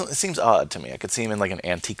 Which it seems odd to me. I could see him in, an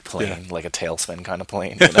antique plane, like a tailspin kind of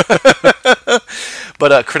plane.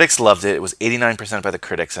 But critics loved it. It was 89% by the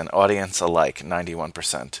critics, and audience alike,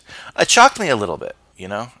 91%. It shocked me a little bit.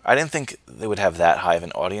 I didn't think they would have that high of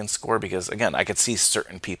an audience score because, again, I could see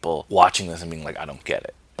certain people watching this and being like, I don't get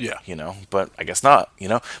it. Yeah. But I guess not,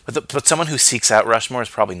 But someone who seeks out Rushmore is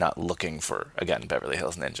probably not looking for, again, Beverly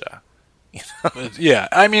Hills Ninja. Yeah.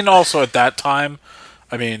 I mean, also at that time,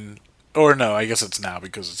 or no, I guess it's now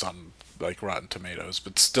because it's on, Rotten Tomatoes,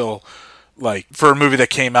 but still, for a movie that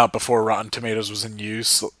came out before Rotten Tomatoes was in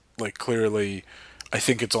use, clearly, I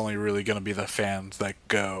think it's only really going to be the fans that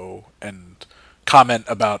go and comment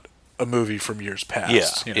about a movie from years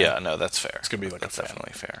past. Yeah, no, that's fair. It's gonna be that's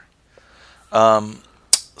definitely fair.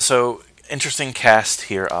 So interesting cast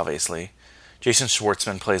here, obviously. Jason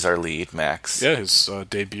Schwartzman plays our lead, Max. Yeah, his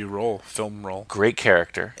debut film role. Great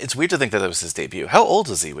character. It's weird to think that was his debut. How old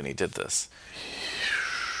was he when he did this?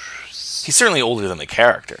 He's certainly older than the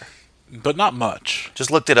character, but not much.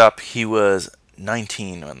 Just looked it up. He was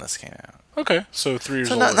 19 when this came out. Okay, so 3 years.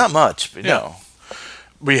 So not much, but no.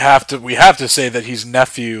 We have to say that he's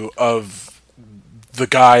nephew of the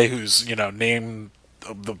guy who's named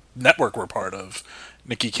the network we're part of,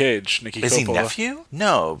 Nicky Cage. Is he nephew?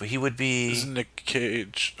 No, but he would be. Isn't Nick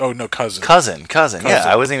Cage? Oh no, cousin. Cousin. Yeah,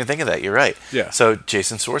 I wasn't even thinking of that. You're right. Yeah. So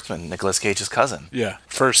Jason Schwartzman, Nicolas Cage's cousin. Yeah,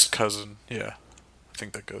 first cousin. Yeah, I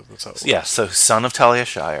think that goes. That's how. It works. Yeah. So son of Talia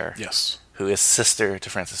Shire. Yes. Who is sister to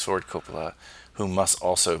Francis Ford Coppola, who must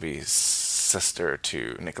also be sister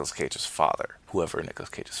to Nicolas Cage's father, whoever Nicolas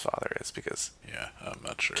Cage's father is, because I'm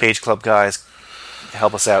not sure. Cage Club guys,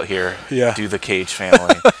 help us out here. Yeah. Do the Cage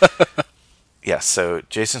family. Yes, so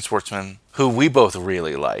Jason Schwartzman, who we both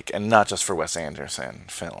really like, and not just for Wes Anderson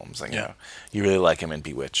films. You really like him in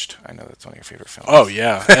Bewitched. I know that's one of your favorite films. Oh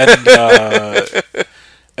yeah,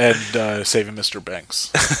 and Saving Mr.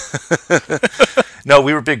 Banks. No,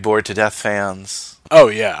 we were big Bored to Death fans. Oh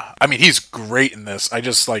yeah, he's great in this. I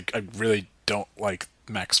just I really don't like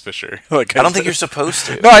Max Fisher. I don't think you're supposed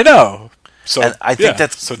to. No, I know. So and I think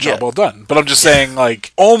that's so job well done. But I'm just saying,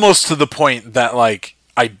 almost to the point that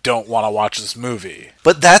I don't want to watch this movie.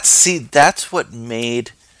 But that's what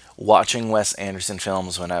made watching Wes Anderson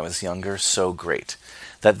films when I was younger so great.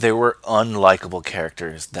 That there were unlikable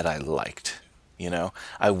characters that I liked.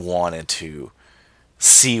 I wanted to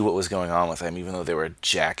see what was going on with them, even though they were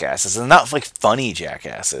jackasses, and not funny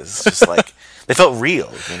jackasses. Just they felt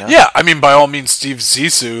real. Yeah, by all means, Steve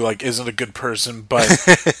Zissou isn't a good person, but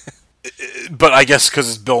But I guess because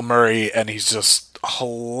it's Bill Murray and he's just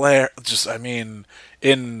hilarious. Just, I mean,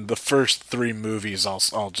 in the first 3 movies,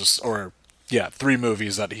 three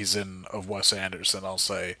movies that he's in of Wes Anderson, I'll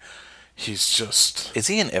say he's just... Is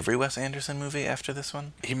he in every Wes Anderson movie after this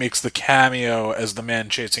one? He makes the cameo as the man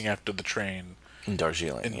chasing after the train. In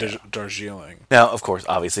Darjeeling. Darjeeling. Now, of course,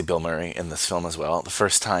 obviously Bill Murray in this film as well. The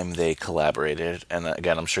first time they collaborated, and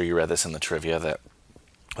again, I'm sure you read this in the trivia, that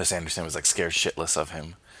Wes Anderson was like scared shitless of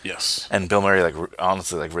him. Yes. And Bill Murray, like,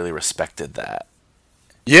 honestly, like, really respected that.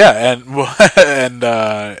 Yeah,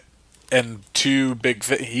 and two big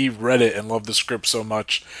he read it and loved the script so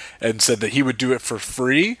much and said that he would do it for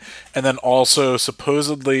free, and then also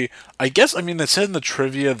supposedly, I guess, I mean, they said in the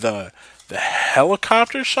trivia the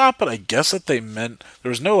helicopter shot, but I guess that they meant there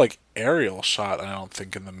was no like aerial shot, I don't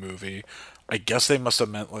think, in the movie. I guess they must have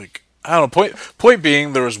meant like, I don't know, point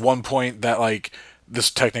being, there was one point that like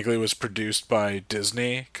this technically was produced by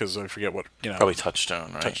Disney, because I forget what, probably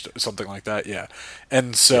Touchstone, right? Something like that, yeah.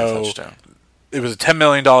 And so Touchstone. It was a $10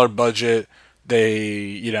 million budget.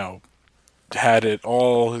 They, had it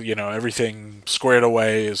all, everything squared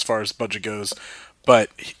away as far as budget goes. But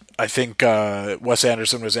I think Wes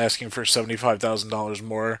Anderson was asking for $75,000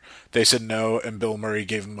 more. They said no, and Bill Murray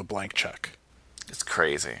gave him a blank check. It's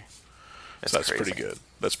crazy. So that's pretty good.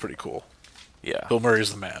 That's pretty cool. Yeah. Bill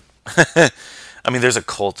Murray's the man. I mean, there's a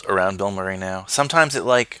cult around Bill Murray now. Sometimes it,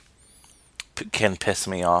 like, can piss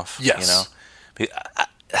me off. Yes.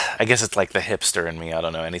 I guess it's like the hipster in me. I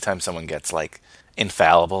don't know. Anytime someone gets, like,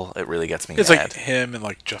 infallible, it really gets me It's mad. like him and,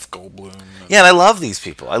 like, Jeff Goldblum. Yeah, and I love these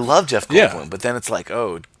people. I love Jeff Goldblum. Yeah. But then it's like,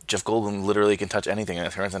 oh, Jeff Goldblum literally can touch anything and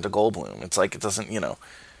it turns into Goldblum. It's like, it doesn't,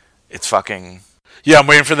 it's fucking... Yeah, I'm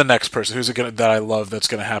waiting for the next person. Who's it gonna that I love that's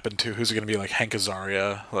gonna happen to? Who's it gonna be, like Hank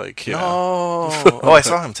Azaria? Like, No. Oh, I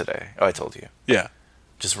saw him today. Oh, I told you. Yeah.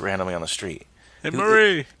 Just randomly on the street. Hey,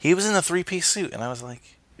 Murray. He was in a 3-piece suit, and I was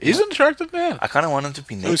like... He's an attractive man. I kind of want him to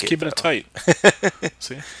be naked. He was keeping it tight.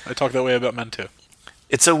 See? I talk that way about men, too.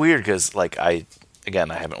 It's so weird, because, like, I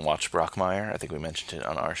haven't watched Brockmire. I think we mentioned it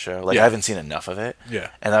on our show. Like, Yeah. I haven't seen enough of it. Yeah.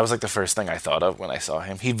 And that was, like, the first thing I thought of when I saw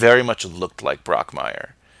him. He very much looked like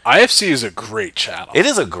Brockmire. IFC is a great channel. It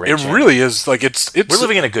is a great channel. It really is. Like, it's We're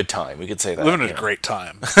living in a good time. We could say that. living in a great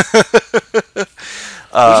time.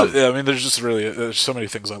 There's just really... There's so many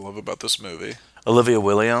things I love about this movie. Olivia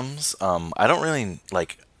Williams. I don't really,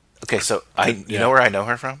 like... Okay, so you know where I know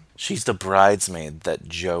her from? She's the bridesmaid that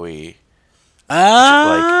Joey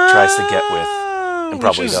tries to get with, and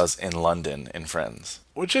probably does in London in Friends.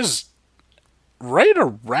 Which is right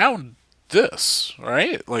around this,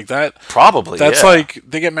 right? Like that. Probably. That's yeah. like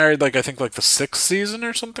they get married. Like I think like the 6th season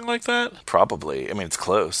or something like that. Probably. I mean, it's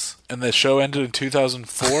close. And the show ended in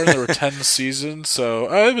 2004. And there were 10 seasons,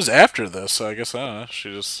 so it was after this. So I guess I don't know.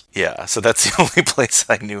 She just So that's the only place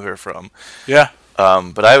I knew her from. Yeah.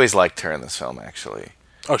 But I always liked her in this film, actually.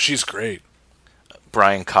 Oh, she's great.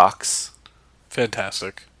 Brian Cox.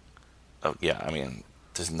 Fantastic. Oh, yeah, I mean,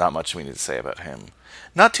 there's not much we need to say about him.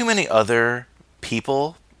 Not too many other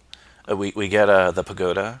people. We get the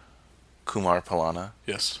Pagoda, Kumar Palana.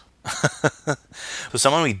 Yes. So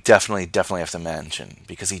someone we definitely have to mention,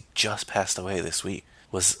 because he just passed away this week,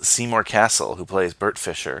 was Seymour Cassel, who plays Bert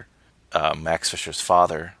Fisher. Max Fisher's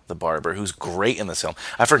father, the barber, who's great in this film.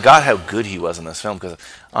 I forgot how good he was in this film, because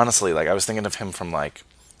honestly, like, I was thinking of him from, like,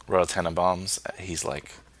 Royal Tenenbaums. He's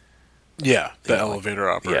like... Yeah, the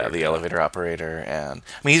elevator operator. Yeah, the elevator operator, and...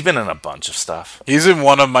 I mean, he's been in a bunch of stuff. He's in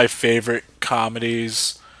one of my favorite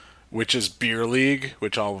comedies, which is Beer League,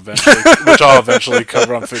 which I'll eventually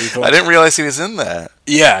cover on Foodie Films. I didn't realize he was in that.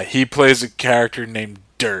 Yeah, he plays a character named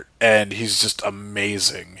Dirt, and he's just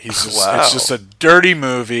amazing. He's just, Wow. It's just a dirty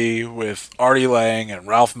movie with Artie Lang and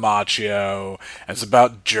Ralph Macchio, and it's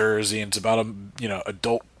about Jersey, and it's about a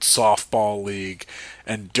adult softball league,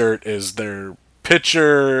 and Dirt is their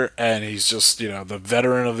pitcher, and he's just the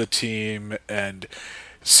veteran of the team, and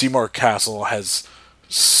Seymour Cassel has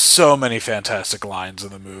so many fantastic lines in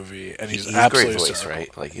the movie, and he's absolutely great voice, hysterical.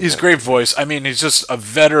 right? Like, he's great voice. I mean, he's just a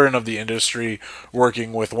veteran of the industry,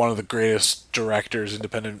 working with one of the greatest directors,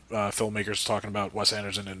 independent filmmakers. Talking about Wes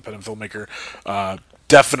Anderson, independent filmmaker,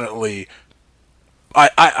 definitely.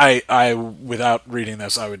 I without reading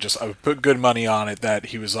this, I would put good money on it that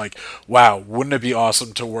he was like, wow, wouldn't it be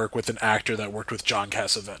awesome to work with an actor that worked with John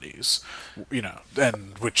Cassavetes,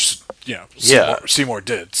 and which Seymour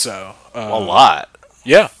did. So a lot.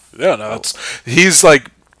 Yeah, no, he's like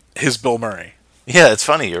his Bill Murray. Yeah, it's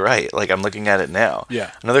funny. You're right. Like, I'm looking at it now. Yeah.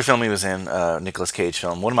 Another film he was in, Nicolas Cage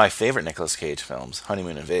film. One of my favorite Nicolas Cage films,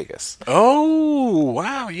 Honeymoon in Vegas. Oh,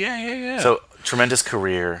 wow. Yeah. So, tremendous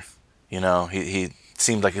career. He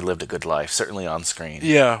seemed like he lived a good life, certainly on screen.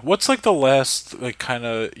 Yeah, what's like the last like kind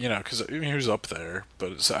of because I mean, he was up there,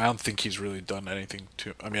 but I don't think he's really done anything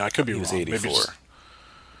to. I mean, I could be wrong. He was 84. Maybe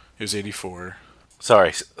he was 84.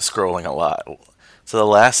 Sorry, scrolling a lot. So the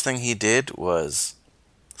last thing he did was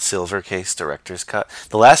Silver Case Director's Cut.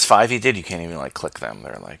 The last 5 he did, you can't even like click them.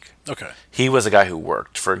 They're like Okay. He was a guy who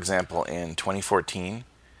worked. For example, in 2014,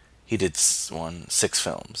 he did 6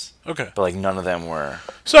 films. Okay. But like none of them were.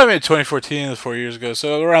 So I mean, 2014 was 4 years ago.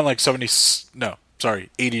 So around like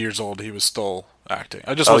 80 years old, he was still acting.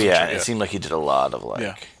 I just wasn't sure. It seemed like he did a lot of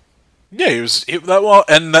like. Yeah, he was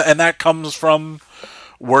and that comes from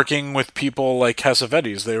working with people like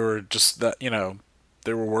Cassavetes. They were just that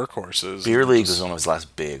they were workhorses. Beer League was one of his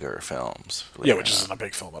last bigger films. Yeah, which isn't a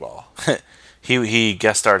big film at all. He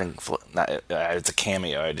guest starred in it's a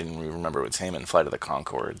cameo. I didn't even remember it was him in Flight of the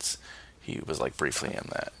Conchords. He was like briefly in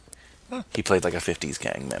that. He played like a 50s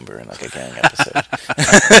gang member in like a gang episode.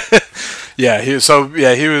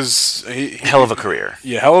 He was hell of a career.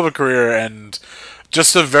 Yeah, hell of a career, and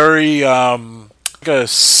just a very like a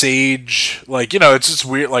sage. Like it's just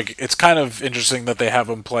weird. Like it's kind of interesting that they have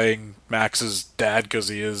him playing Max's dad because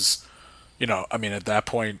he is, I mean at that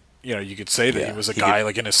point. You could say that he was a guy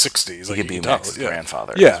like in his 60s. He like could be Max's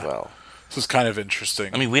grandfather as well. So it's kind of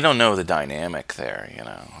interesting. I mean, we don't know the dynamic there,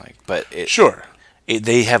 but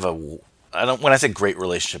they have when I say great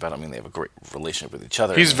relationship, I don't mean they have a great relationship with each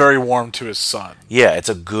other. He's very warm to his son. Yeah, it's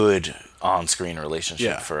a good on-screen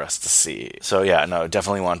relationship for us to see. So yeah, no,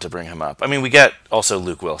 definitely want to bring him up. I mean, we get also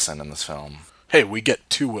Luke Wilson in this film. Hey, we get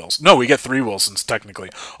 2 Wilsons. No, we get 3 Wilsons, technically.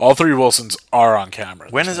 All 3 Wilsons are on camera.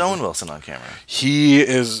 When is Owen Wilson on camera? He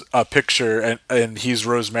is a picture, and he's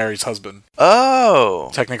Rosemary's husband. Oh!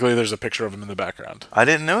 Technically, there's a picture of him in the background. I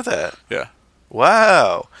didn't know that. Yeah.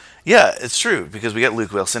 Wow. Yeah, it's true, because we get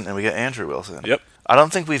Luke Wilson and we get Andrew Wilson. Yep. I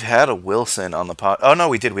don't think we've had a Wilson on the pod. Oh, no,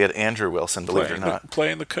 we did. We had Andrew Wilson, believe it or not.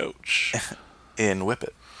 Playing the coach. In Whip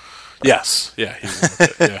It. Yes. Yeah, he's in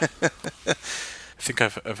Whip It, yeah. I think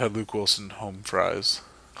I've had Luke Wilson home fries.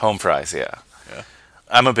 Home fries, yeah. Yeah.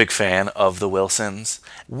 I'm a big fan of the Wilsons.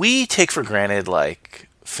 We take for granted like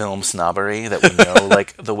film snobbery that we know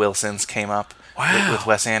like the Wilsons came up with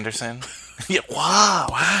Wes Anderson. Yeah,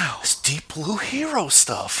 wow. It's deep blue hero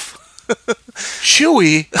stuff.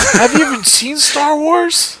 Chewie, have you even seen Star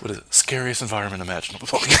Wars? What is it? Scariest environment imaginable.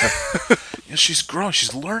 She's growing.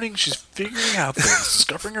 She's learning. She's figuring out things.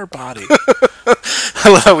 Discovering her body. I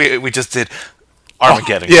love how we just did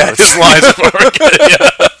Armageddon. His lines of Armageddon.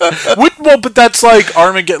 Yeah. But that's like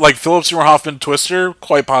Armageddon, like Philip Seymour Hoffman, Twister,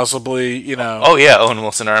 quite possibly. Oh yeah, Owen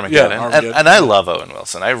Wilson, Armageddon. Yeah, Armageddon. And I love Owen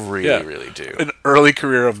Wilson. I really do. An early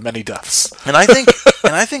career of many deaths. And I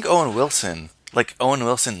think Owen Wilson, like Owen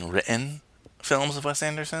Wilson written films of Wes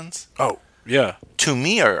Anderson's. Oh yeah. To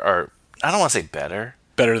me, are I don't want to say better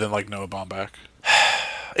than like Noah Baumbach.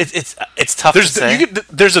 It's tough to say.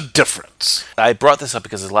 There's a difference. I brought this up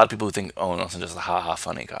because there's a lot of people who think Owen Wilson's just a ha-ha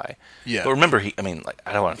funny guy. Yeah. But remember, I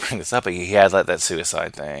don't want to bring this up, but he had like that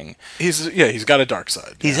suicide thing. He's got a dark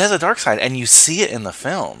side. He has a dark side, and you see it in the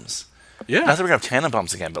films. Yeah. Not to bring up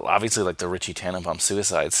Tannenbaums again, but obviously like the Richie Tannenbaum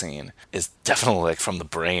suicide scene is definitely like from the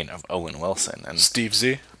brain of Owen Wilson. And Steve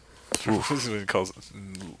Z. This is what he calls it.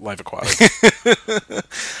 Live Aquatic.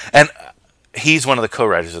 And he's one of the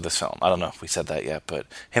co-writers of this film. I don't know if we said that yet, but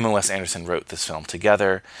him and Wes Anderson wrote this film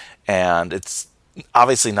together, and it's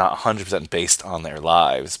obviously not 100% based on their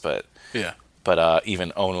lives, but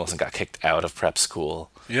even Owen Wilson got kicked out of prep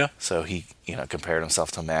school. Yeah. So he, compared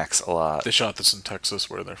himself to Max a lot. They shot this in Texas,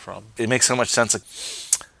 where they're from. It makes so much sense. Like,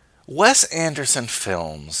 Wes Anderson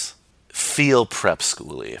films feel prep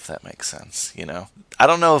schooly, if that makes sense. I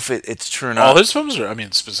don't know if it's true or not. All his films are,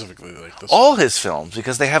 specifically like this. All his films,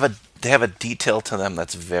 because they have a detail to them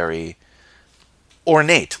that's very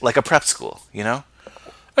ornate, like a prep school.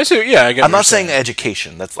 I see. Yeah, I get. I'm not saying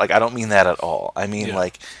education. That's like I don't mean that at all. I mean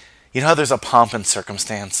like, how there's a pomp and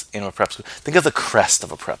circumstance in a prep school. Think of the crest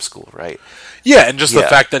of a prep school, right? Yeah, and just the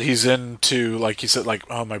fact that he's into, like he said, like,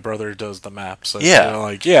 oh, my brother does the maps. Like,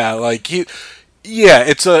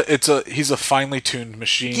 he's a finely tuned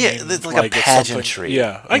machine. Yeah, it's like a pageantry.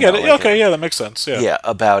 Yeah, I get it. Okay, that makes sense. Yeah,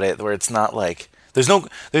 about it, where it's not like there's no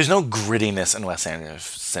grittiness in Wes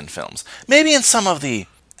Anderson films. Maybe in some of the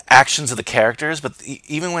actions of the characters, but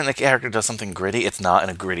even when the character does something gritty, it's not in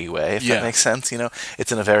a gritty way. If that makes sense,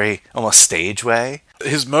 it's in a very almost stage way.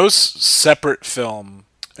 His most separate film.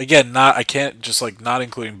 Again, I can't just like not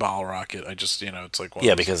including Bottle Rocket. I just it's like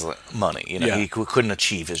because money. He couldn't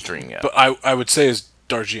achieve his dream yet. But I would say is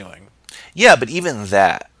Darjeeling. Yeah, but even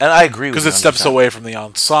that, and I agree with you because it steps 100%. away from the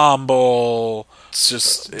ensemble. It's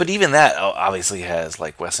just, But even that obviously has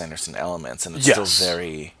like Wes Anderson elements, and it's Yes. still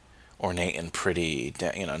very ornate and pretty.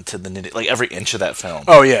 To the nitty, like every inch of that film.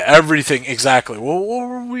 oh yeah, everything exactly. Well, what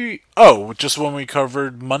were we? Oh, just when we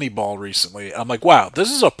covered Moneyball recently, I'm like, wow, this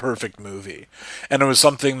is a perfect movie, and it was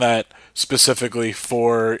something that specifically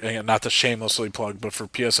for, not to shamelessly plug, but for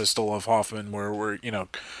P.S. I Still Love Hoffman, where we're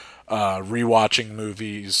rewatching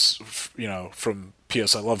movies, from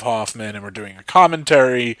P.S. I Love Hoffman, and we're doing a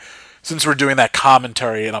commentary. Since we're doing that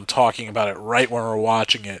commentary and I'm talking about it right when we're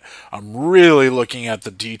watching it, I'm really looking at the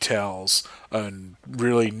details and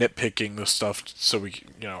really nitpicking the stuff so we,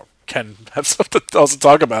 can have something else to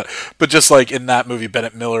talk about. But just like in that movie,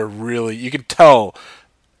 Bennett Miller really, you can tell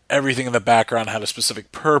everything in the background had a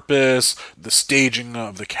specific purpose, the staging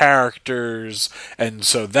of the characters, and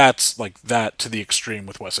so that's like that to the extreme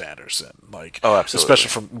with Wes Anderson. Like, Oh, absolutely.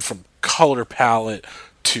 especially from color palette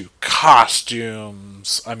to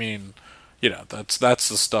costumes. I mean, that's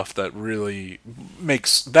the stuff that really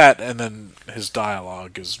makes that, and then his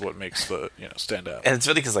dialogue is what makes the stand out. And it's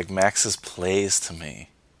funny because like Max's plays to me,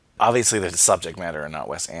 obviously the subject matter are not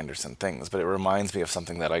Wes Anderson things, but it reminds me of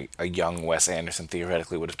something that a young Wes Anderson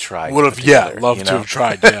theoretically would have tried. Would have, to put together, loved to have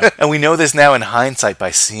tried, yeah. And we know this now in hindsight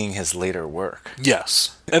by seeing his later work.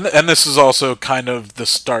 Yes, and this is also kind of the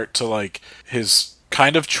start to like his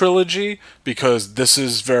kind of trilogy, because this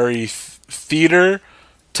is very theater,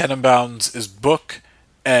 Tenenbaums is book,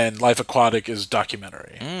 and Life Aquatic is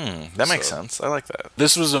documentary. That makes sense. I like that.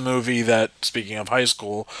 This was a movie that, speaking of high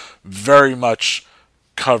school, very much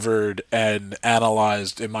covered and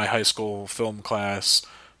analyzed in my high school film class.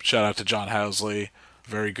 Shout out to John Housley,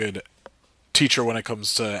 very good teacher when it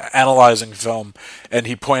comes to analyzing film, and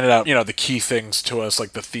he pointed out the key things to us,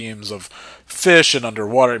 like the themes of fish and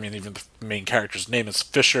underwater. I mean, even the main character's name is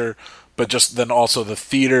Fisher, but just then also the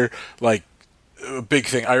theater, like a big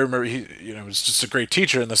thing. I remember he was just a great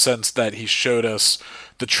teacher in the sense that he showed us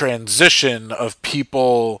the transition of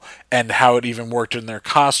people and how it even worked in their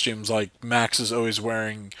costumes. Like Max is always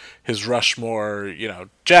wearing his Rushmore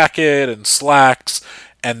jacket and slacks,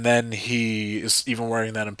 and then he is even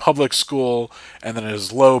wearing that in public school, and then at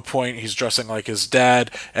his low point he's dressing like his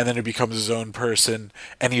dad, and then he becomes his own person,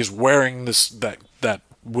 and he's wearing that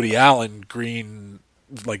Woody Allen green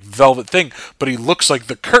like velvet thing, but he looks like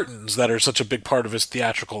the curtains that are such a big part of his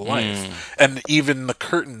theatrical life. And even the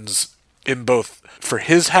curtains in both for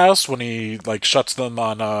his house when he like shuts them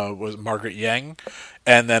on was Margaret Yang,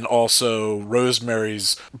 and then also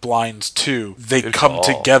Rosemary's Blinds 2, they Good come call.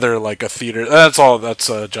 together like a theater. That's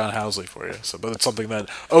John Housley for you. So, but it's something that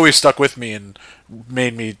always stuck with me and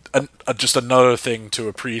made me just another thing to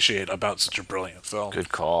appreciate about such a brilliant film. Good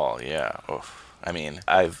call. Yeah. Oof. I mean,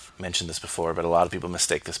 I've mentioned this before, but a lot of people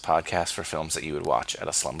mistake this podcast for films that you would watch at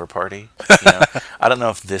a slumber party. I don't know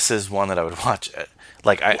if this is one that I would watch at,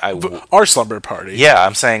 like our slumber party. Yeah,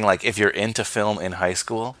 I'm saying like if you're into film in high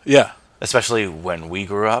school. Yeah. Especially when we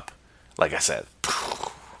grew up, like I said,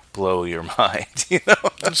 blow your mind.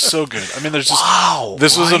 It's so good. I mean, there's just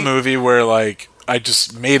this was a movie where like I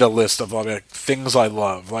just made a list of like things I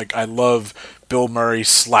love. Like I love Bill Murray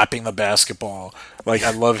slapping the basketball. Like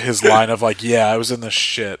I love his line of like, yeah, I was in this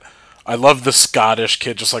shit. I love the Scottish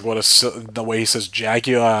kid, just like the way he says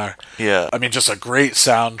Jaguar. Yeah. I mean, just a great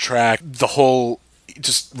soundtrack. The whole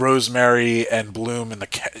just Rosemary and Bloom and the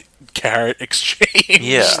carrot exchange.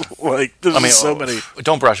 Yeah. Like there's so many.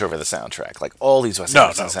 Don't brush over the soundtrack. Like all these Wes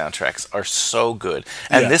Anderson soundtracks are so good,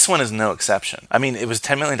 and this one is no exception. I mean, it was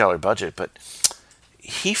 $10 million budget, but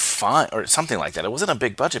or something like that. It wasn't a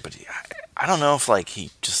big budget, but I don't know if like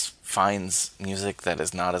he just finds music that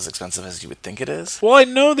is not as expensive as you would think it is. Well, I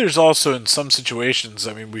know there's also in some situations,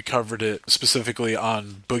 I mean, we covered it specifically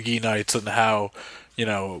on Boogie Nights and how,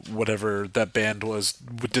 whatever that band was,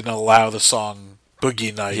 didn't allow the song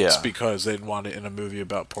Boogie Nights because they didn't want it in a movie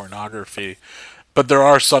about pornography. But there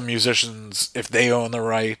are some musicians, if they own the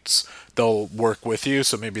rights, they'll work with you.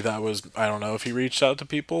 So maybe that was, I don't know if he reached out to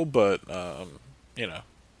people, but,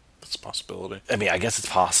 it's a possibility. I mean, I guess it's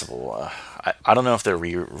possible. I don't know if they're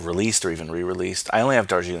released or even re-released. I only have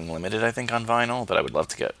Darjeeling Limited, I think, on vinyl, but I would love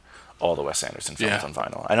to get all the Wes Anderson films on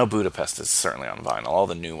vinyl. I know Budapest is certainly on vinyl. All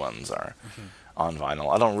the new ones are on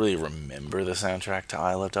vinyl. I don't really remember the soundtrack to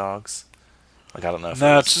Isle of Dogs. Like, I don't know if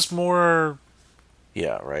it's just more...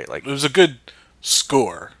 Yeah, right? Like it was a good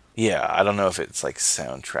score. Yeah, I don't know if it's like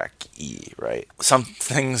soundtrack-y, right? Some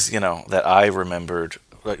things, that I remembered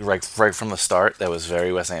right from the start that was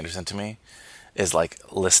very Wes Anderson to me. is like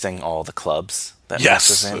listing all the clubs that Yes,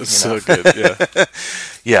 Max is in. it's You know? so good. Yeah.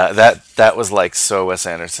 Yeah, that was like so Wes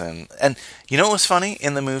Anderson. And you know what was funny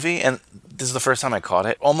in the movie? And this is the first time I caught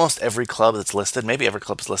it. Almost every club that's listed, maybe every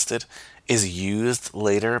club is listed, is used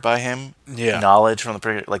later by him. Yeah. Knowledge from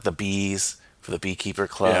like the bees for the beekeeper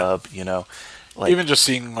club. You know, like Even just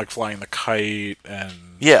seeing like flying the kite and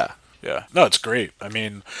yeah. yeah, no, it's great. I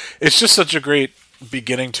mean, it's just such a great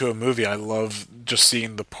beginning to a movie. I love just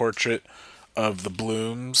seeing the portrait of the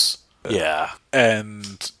blooms. Yeah.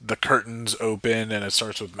 And the curtains open, and it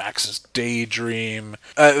starts with Max's daydream.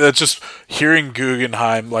 That's just hearing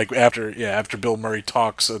Guggenheim, like after Bill Murray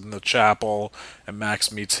talks in the chapel, and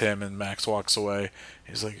Max meets him, and Max walks away.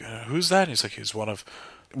 He's like, "Who's that?" And he's like, "He's one of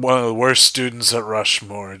the worst students at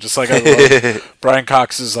Rushmore." Just like I love Brian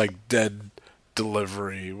Cox's like dead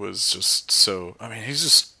delivery was just so. I mean, he's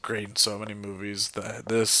just great in so many movies.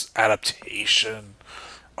 This adaptation.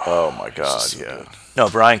 Oh my God, so yeah. good. No,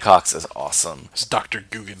 Brian Cox is awesome. It's Dr.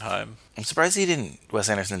 Guggenheim. I'm surprised Wes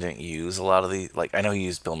Anderson didn't use a lot of the, like, I know he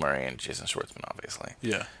used Bill Murray and Jason Schwartzman, obviously.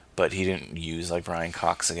 Yeah. But he didn't use, like, Brian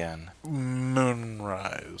Cox again.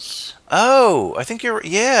 Moonrise. Oh, I think you're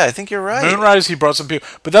right. Moonrise, he brought some people.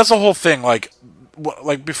 But that's the whole thing, like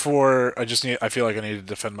before, I feel like I need to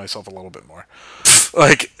defend myself a little bit more.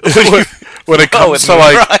 Like, when it comes to,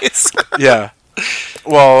 Moonrise. like, yeah.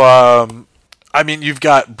 Well, I mean, you've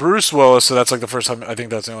got Bruce Willis, so that's like the first time, I think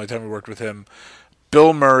that's the only time we worked with him.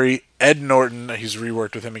 Bill Murray, Ed Norton, he's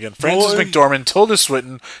reworked with him again. Frances McDormand, Tilda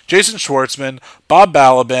Swinton, Jason Schwartzman, Bob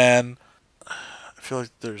Balaban. I feel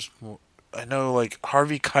like there's more. I know, like,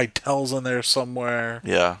 Harvey Keitel's in there somewhere.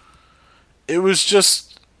 Yeah. It was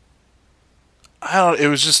just, I don't know, it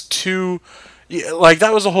was just too, like,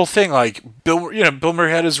 that was the whole thing. Like, Bill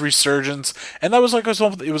Murray had his resurgence, and that was like,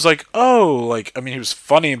 it was like, oh, like, I mean, he was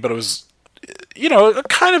funny, but it was,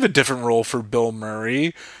 kind of a different role for Bill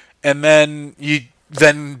Murray. And then you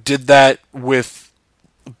did that with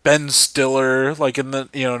Ben Stiller, like in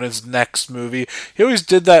in his next movie. He always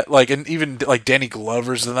did that, like, and even like Danny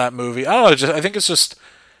Glover's in that movie. I don't know. I think it's just,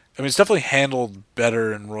 I mean, it's definitely handled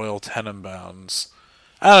better in Royal Tenenbaums.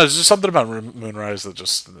 I don't know. There's just something about Moonrise that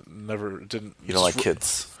just never didn't. You don't like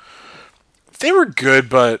kids? They were good,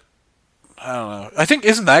 but I don't know. I think,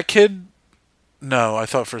 isn't that kid? No, I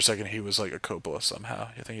thought for a second he was like a Coppola somehow.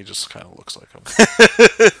 I think he just kind of looks like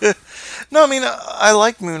him. No, I mean, I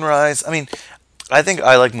like Moonrise. I mean, I think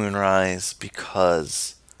I like Moonrise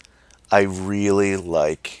because I really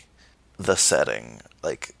like the setting.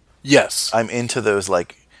 Like, yes, I'm into those,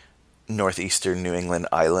 like, northeastern New England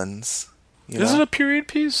islands. Is it a period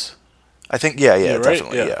piece? I think, yeah, right?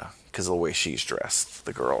 definitely, Yeah. yeah. Because of the way she's dressed,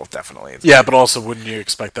 the girl definitely is. Yeah, but also, wouldn't you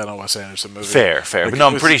expect that in a Wes Anderson movie? Fair. Like, But no,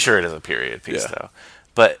 I'm pretty sure it is a period piece, though.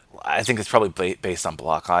 But I think it's probably based on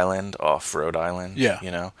Block Island off Rhode Island.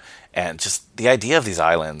 Yeah. And just the idea of these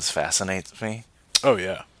islands fascinates me. Oh,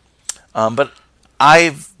 yeah. But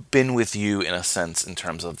I've been with you in a sense in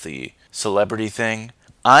terms of the celebrity thing.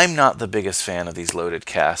 I'm not the biggest fan of these loaded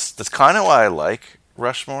casts. That's kind of why I like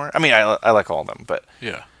Rushmore. I mean, I like all of them, but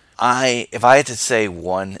yeah. If I had to say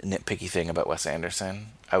one nitpicky thing about Wes Anderson,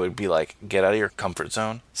 I would be like, get out of your comfort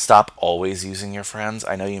zone. Stop always using your friends.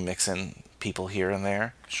 I know you mix in people here and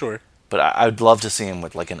there. Sure. But I'd love to see him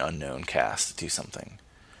with, like, an unknown cast do something.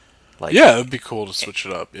 Like, yeah, it'd be cool to switch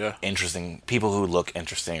it up, yeah. Interesting people who look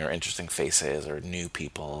interesting, or interesting faces, or new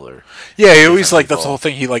people, or... Yeah, he always, like, that's the whole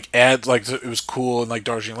thing. He, like, adds, like, it was cool in, like,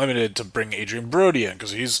 Darjeeling Limited to bring Adrian Brody in,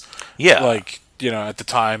 because he's, like, at the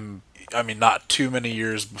time... I mean, not too many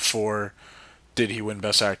years before did he win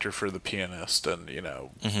Best Actor for The Pianist, and,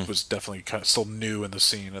 was definitely kind of still new in the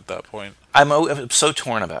scene at that point. I'm so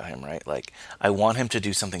torn about him, right? Like, I want him to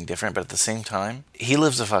do something different, but at the same time, he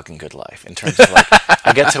lives a fucking good life in terms of, like,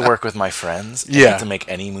 I get to work with my friends. I get to make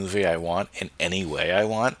any movie I want in any way I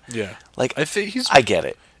want. Yeah. Like, I think I get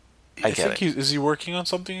it. I think is he working on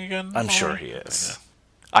something again? I'm sure he is.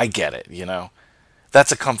 I get it,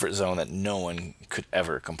 That's a comfort zone that no one could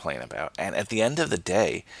ever complain about. And at the end of the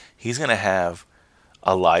day, he's going to have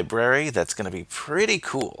a library that's going to be pretty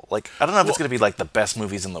cool. Like, I don't know if it's going to be like the best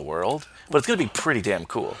movies in the world, but it's going to be pretty damn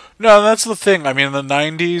cool. No, that's the thing. I mean, in the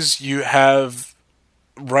 90s, you have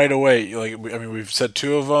right away, like, I mean, we've said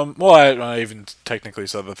two of them. Well, I even technically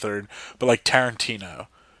said the third, but like Tarantino.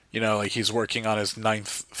 Like, he's working on his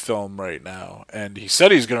 9th film right now, and he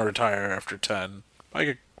said he's going to retire after 10.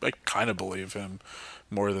 I kind of believe him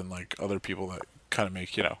more than, like, other people that kind of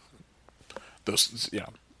make, those,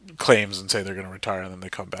 claims and say they're going to retire and then they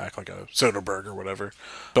come back, like a Soderbergh or whatever.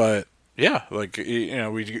 But yeah, like,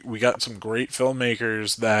 we got some great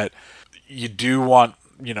filmmakers that you do want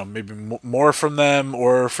maybe more from them,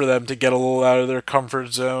 or for them to get a little out of their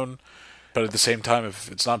comfort zone. But at the same time,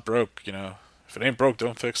 if it's not broke, if it ain't broke,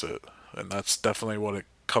 don't fix it. And that's definitely what it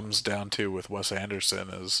comes down to with Wes Anderson.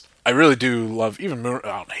 Is I really do love even I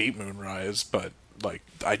don't hate Moonrise, but like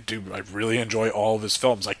I really enjoy all of his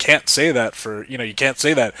films. I can't say that for you can't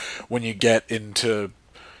say that when you get into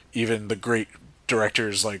even the great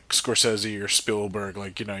directors like Scorsese or Spielberg.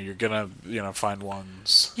 Like you're gonna find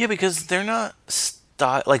ones. Yeah, because they're not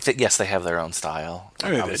yes, they have their own style.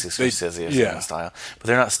 I mean, obviously, Scorsese has their own style, but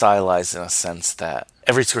they're not stylized in a sense that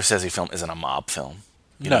every Scorsese film isn't a mob film.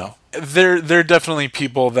 No, they're definitely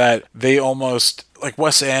people that they almost like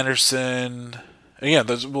Wes Anderson. And yeah,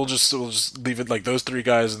 we'll just leave it like those three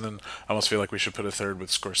guys, and then I almost feel like we should put a third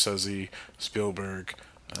with Scorsese, Spielberg.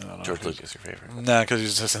 George Lucas, your favorite? Nah, because he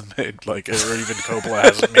just hasn't made or even Coppola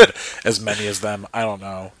hasn't made as many as them. I don't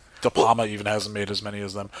know. De Palma even hasn't made as many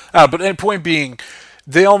as them. But point being,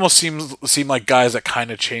 they almost seem like guys that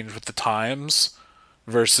kind of change with the times.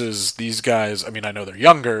 Versus these guys, I mean, I know they're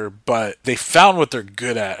younger, but they found what they're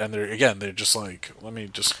good at, and they're just like, let me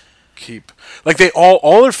just keep like they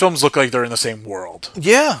all their films look like they're in the same world.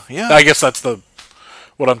 Yeah. I guess that's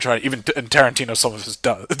what I'm trying. Even in Tarantino, some of his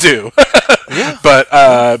do. Yeah. But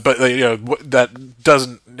that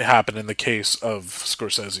doesn't happen in the case of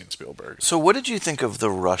Scorsese and Spielberg. So, what did you think of the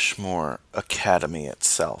Rushmore Academy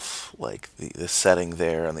itself? Like the setting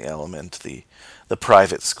there and the element, the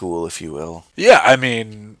private school, if you will. Yeah, I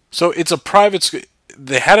mean, so it's a private school.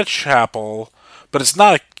 They had a chapel, but it's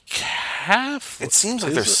not a Catholic. It seems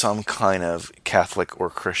like there's some kind of Catholic or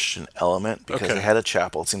Christian element because they had a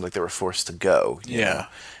chapel. It seemed like they were forced to go. You know?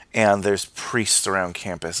 And there's priests around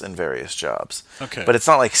campus in various jobs. Okay. But it's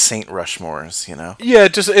not like Saint Rushmore's, Yeah,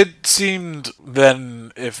 it seemed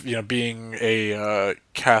then, if, being a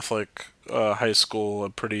Catholic high school,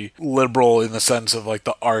 pretty liberal in the sense of, like,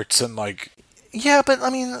 the arts and, like... Yeah, but, I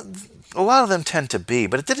mean, a lot of them tend to be,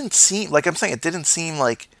 but it didn't seem, like I'm saying, it seemed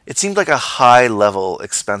like a high-level,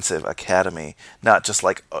 expensive academy, not just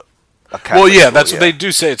like a Catholic well, yeah, school, that's what they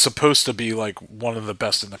do say. It's supposed to be like one of the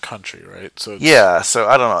best in the country, right? So so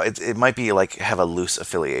I don't know. It might be like have a loose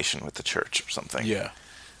affiliation with the church or something. Yeah,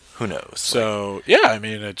 who knows? So yeah, I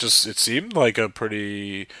mean, it seemed like a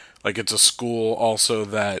pretty it's a school also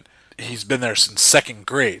that he's been there since second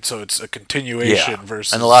grade, so it's a continuation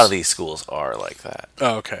versus. And a lot of these schools are like that.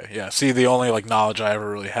 Oh, okay, yeah. See, the only knowledge I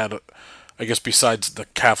ever really had, I guess, besides the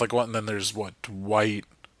Catholic one, and then there's Dwight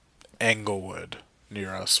Englewood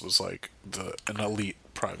near us was like an elite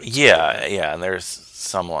private school. Yeah, and there's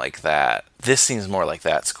some like that. This seems more like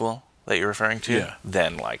that school that you're referring to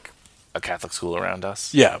than like a Catholic school around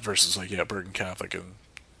us. Yeah, versus Bergen Catholic and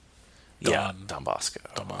Don Bosco.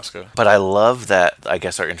 Don Bosco. But I love that, I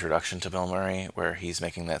guess, our introduction to Bill Murray, where he's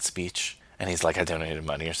making that speech. And he's like, I donated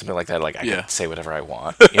money or something like that. Like, I can say whatever I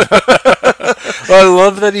want. Well, I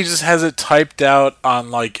love that he just has it typed out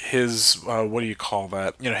on, his, what do you call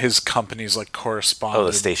that? His company's, correspondence. Oh,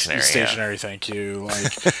 the stationery. Stationery, thank you.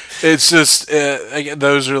 It's just,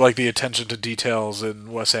 those are, the attention to details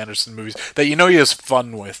in Wes Anderson movies that he has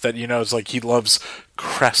fun with. That, it's he loves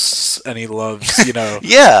crests and he loves,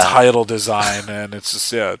 title design. And it's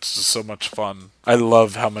just so much fun. I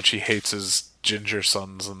love how much he hates his ginger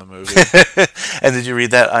sons in the movie. And did you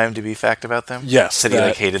read that IMDb fact about them? Yes. Said he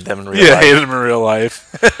hated them in real life. Yeah, hated them in real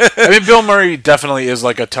life. I mean, Bill Murray definitely is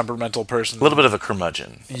a temperamental person. A little bit of a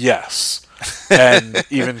curmudgeon. Yes. And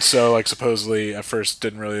even so, supposedly at first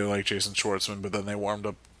didn't really like Jason Schwartzman, but then they warmed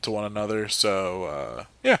up to one another. So,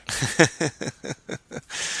 yeah.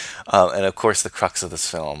 And of course, the crux of this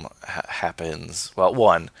film happens. Well,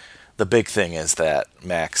 one, the big thing is that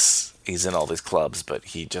Max, he's in all these clubs, but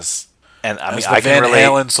he just. And I mean, the Van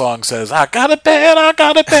Halen song says, I got a bed, I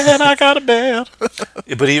got a bed, I got a bed.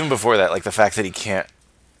 But even before that, the fact that he can't,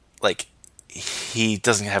 he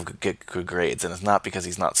doesn't have good grades, and it's not because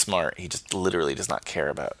he's not smart. He just literally does not care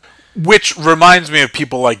about. Which reminds me of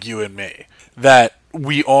people like you and me, that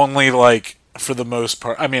we only for the most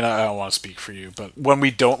part. I mean, I don't want to speak for you, but when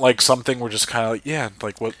we don't like something, we're just kind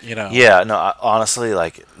of what. Yeah, no, honestly,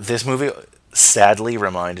 this movie sadly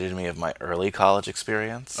reminded me of my early college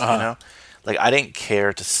experience. I didn't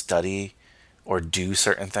care to study or do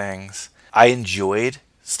certain things. I enjoyed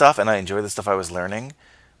stuff and I enjoyed the stuff I was learning,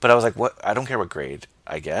 but I was like, what? I don't care what grade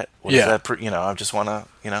I get. What does that I just want to,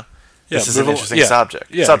 this is an interesting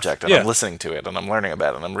subject, and I'm listening to it and I'm learning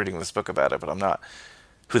about it and I'm reading this book about it, but I'm not.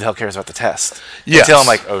 Who the hell cares about the test? Yes. Until I'm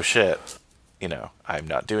like, oh shit, I'm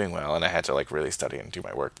not doing well, and I had to really study and do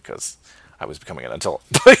my work because I was becoming an adult.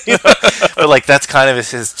 But that's kind of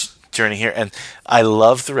his journey here. And I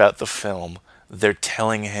love throughout the film, they're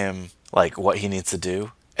telling him like what he needs to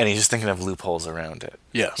do, and he's just thinking of loopholes around it.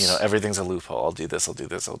 Yes. You know, everything's a loophole. I'll do this, I'll do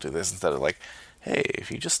this, I'll do this, instead of like, hey, if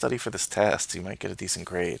you just study for this test, you might get a decent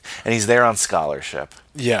grade. And he's there on scholarship.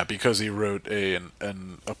 Yeah, because he wrote a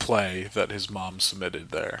play that his mom submitted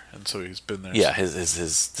there, and so he's been there. Yeah, his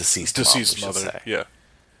deceased mom, we should mother. say. Yeah.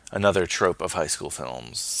 Another trope of high school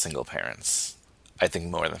films, single parents. I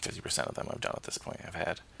think more than 50% of them I've done at this point have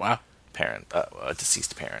had. Wow. A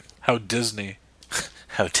deceased parent. How Disney.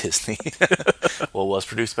 How Disney. Well, it was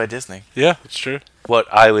produced by Disney. Yeah, that's true.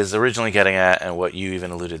 What I was originally getting at, and what you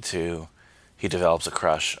even alluded to, he develops a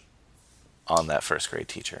crush on that first grade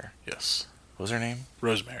teacher. Yes. What was her name?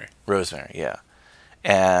 Rosemary. Rosemary, yeah.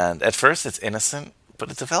 And at first it's innocent,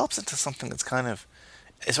 but it develops into something that's kind of,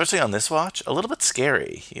 especially on this watch, a little bit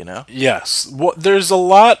scary, you know? Yes. Well, there's a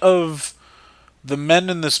lot of the men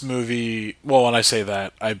in this movie. Well, when I say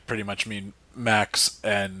that, I pretty much mean Max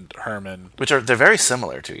and Herman. They're very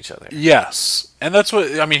similar to each other. Yes. And that's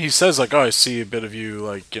what, I mean, he says, like, oh, I see a bit of you,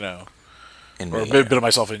 like, you know, in or me, a bit of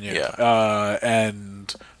myself in you. Yeah.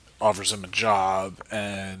 And offers him a job.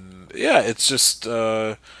 And, yeah, it's just,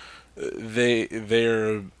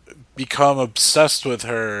 they're become obsessed with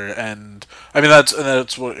her. And, I mean,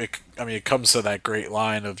 that's what, it comes to that great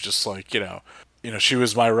line of just, like, you know, she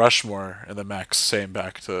was my Rushmore, and then Max saying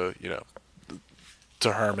back to,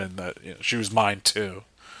 to Herman that she was mine too.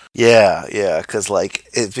 Yeah, because like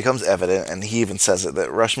it becomes evident, and he even says it,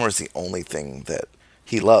 that Rushmore is the only thing that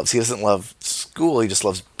he loves. He doesn't love school; he just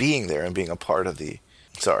loves being there and being a part of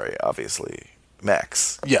obviously,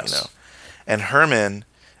 Max. Yes. And Herman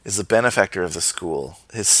is the benefactor of the school.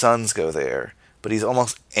 His sons go there, but he's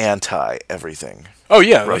almost anti everything. Oh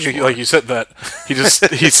yeah, like you said that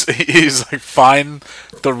he's like find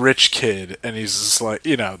the rich kid, and he's just like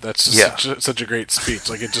that's just such a great speech.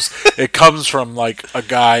 Like it comes from like a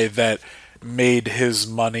guy that made his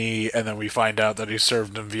money, and then we find out that he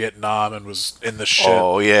served in Vietnam and was in the shit.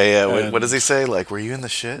 Oh yeah. Wait, what does he say? Like, were you in the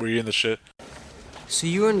shit? Were you in the shit? So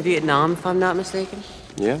you were in Vietnam, if I'm not mistaken?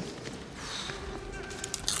 Yeah.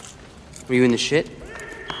 Were you in the shit?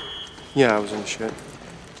 Yeah, I was in the shit.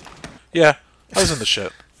 Yeah, I was in the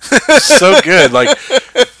shit. So good. Like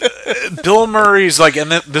Bill Murray's like,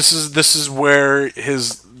 and this is where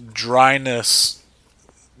his dryness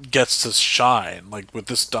gets to shine. Like with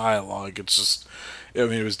this dialogue, it's just, I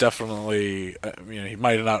mean, it was definitely, he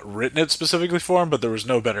might have not written it specifically for him, but there was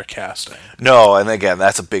no better casting. No, and again,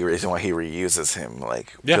 that's a big reason why he reuses him.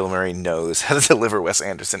 Like Bill Murray knows how to deliver Wes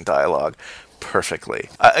Anderson dialogue perfectly.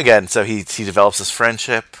 Again, so he develops this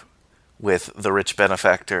friendship with the rich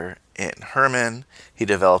benefactor in Herman. He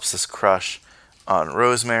develops this crush on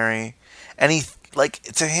Rosemary, and he, like,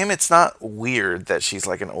 to him it's not weird that she's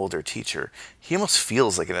like an older teacher. He almost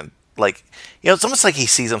feels like it's almost like he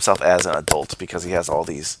sees himself as an adult because he has all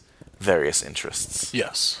these various interests.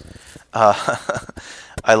 Yes.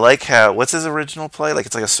 I like how, what's his original play? Like,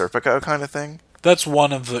 it's like a Serpico kind of thing? That's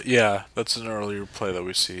one of the, that's an earlier play that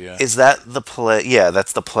we see, yeah. Is that the play? Yeah,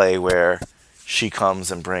 that's the play where she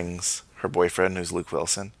comes and brings her boyfriend, who's Luke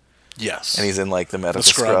Wilson. Yes. And he's in, like, the medical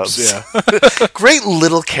scrubs. Yeah. Great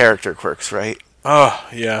little character quirks, right? Oh,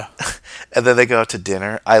 yeah. And then they go out to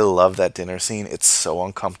dinner. I love that dinner scene. It's so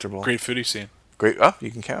uncomfortable. Great foodie scene. Great. Oh, you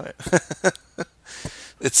can count it.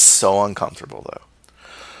 It's so uncomfortable,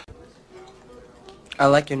 though. I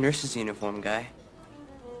like your nurse's uniform, guy.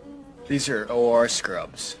 These are OR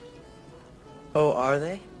scrubs. Oh, are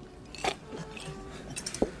they?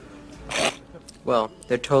 Well,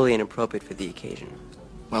 they're totally inappropriate for the occasion.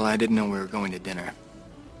 Well, I didn't know we were going to dinner.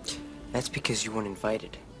 That's because you weren't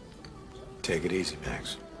invited. Take it easy,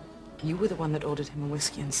 Max. You were the one that ordered him a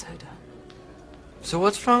whiskey and soda. So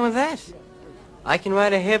what's wrong with that? I can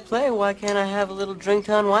write a hit play. Why can't I have a little drink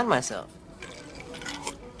to unwind myself?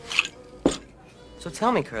 So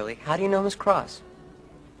tell me, Curly, how do you know Miss Cross?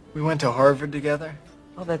 We went to Harvard together.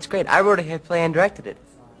 Oh, that's great. I wrote a hit play and directed it.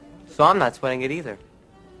 So I'm not sweating it either.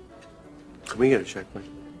 Can we get a check, please?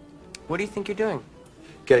 What do you think you're doing?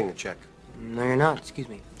 Getting a check. No, you're not. Excuse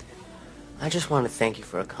me. I just want to thank you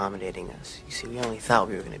for accommodating us. You see, we only thought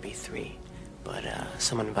we were going to be 3, but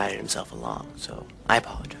someone invited himself along, so I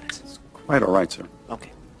apologize. Quite all right, sir.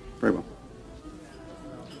 Okay. Very well.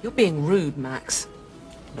 You're being rude, Max.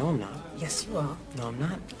 No, I'm not. Yes, you are. No, I'm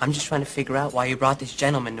not. I'm just trying to figure out why you brought this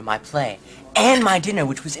gentleman to my play and my dinner,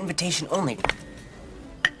 which was invitation only.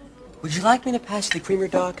 Would you like me to pass you the creamer,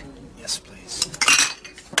 dog? Yes, please.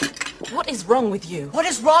 What is wrong with you? What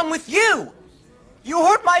is wrong with you? You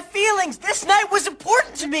hurt my feelings. This night was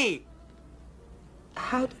important to me.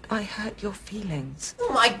 How did I hurt your feelings?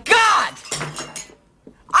 Oh, my God!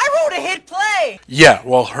 I wrote a hit play! Yeah,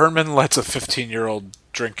 well, Herman lets a 15-year-old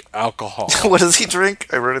drink alcohol. What does he drink?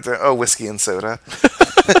 I wrote it down. Oh, whiskey and soda.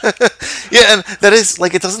 Yeah, and that is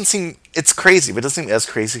like, it doesn't seem, it's crazy, but it doesn't seem as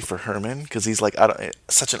crazy for Herman because he's like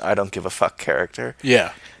such an I don't give a fuck character.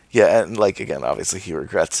 Yeah. Yeah, and like again, obviously he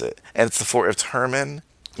regrets it, and it's Herman,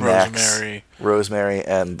 Max, Rosemary,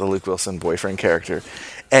 and the Luke Wilson boyfriend character,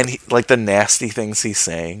 and like the nasty things he's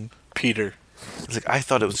saying. Peter. He's like, I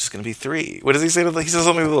thought it was just gonna be 3. What does he say to he says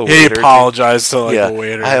something to the waiter? He apologized to the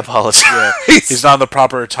waiter. I apologize. Yeah. He's not in the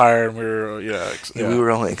proper attire, and we were we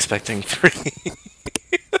were only expecting 3.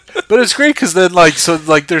 But it's great because then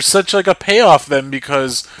there's such like a payoff then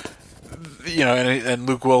because and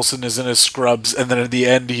Luke Wilson is in his scrubs, and then at the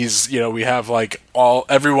end he's we have like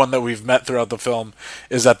everyone that we've met throughout the film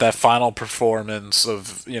is at that final performance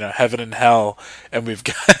of Heaven and Hell, and we've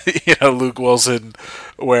got Luke Wilson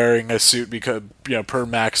wearing a suit because per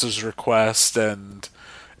Max's request, and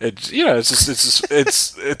it's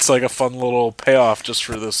it's like a fun little payoff just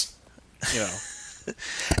for this.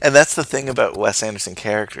 And that's the thing about Wes Anderson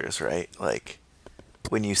characters, right? Like,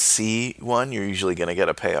 when you see one, you're usually going to get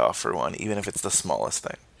a payoff for one, even if it's the smallest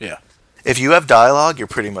thing. Yeah. If you have dialogue, you're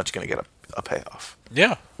pretty much going to get a payoff.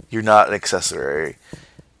 Yeah. You're not an accessory.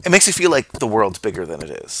 It makes you feel like the world's bigger than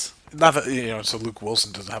it is. Not that, so Luke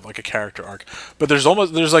Wilson doesn't have like a character arc, but there's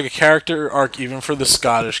like a character arc even for the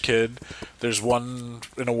Scottish kid. There's one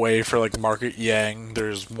in a way for like Margaret Yang.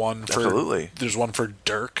 There's one for Absolutely. There's one for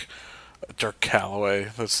Dirk Calloway.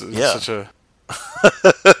 That's such a.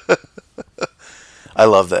 I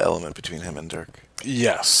love the element between him and Dirk.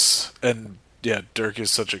 Yes, and yeah, Dirk is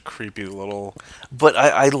such a creepy little. But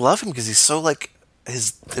I love him because he's so like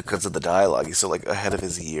because of the dialogue. He's so like ahead of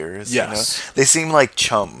his years. Yes, they seem like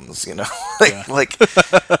chums.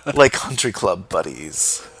 like country club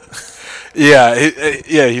buddies. Yeah,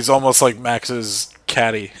 he's almost like Max's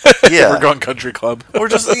caddy. Yeah, we're going country club. Or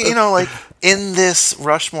just like in this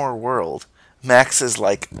Rushmore world, Max is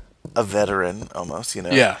like a veteran almost,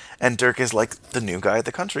 Yeah. And Dirk is like the new guy at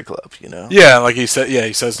the country club, Yeah, like he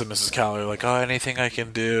says to Mrs. Calloway, like, oh, anything I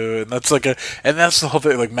can do, and that's the whole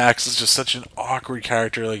thing. Like Max is just such an awkward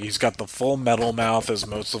character. Like he's got the full metal mouth, as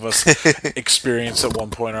most of us experience at one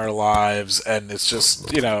point in our lives, and it's just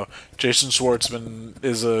Jason Schwartzman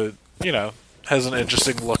is has an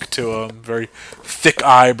interesting look to him, very thick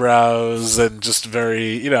eyebrows, and just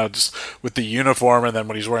very, just with the uniform, and then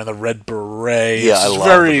when he's wearing the red beret, yeah, I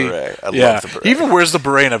love the beret. I love the beret. He even wears the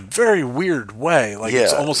beret in a very weird way. Like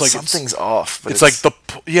it's almost like something's off. But it's like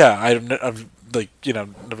I've like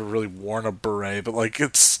never really worn a beret, but like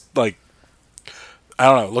it's like I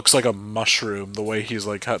don't know, it looks like a mushroom the way he's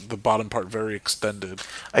like had the bottom part very extended.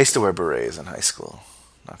 I used to wear berets in high school.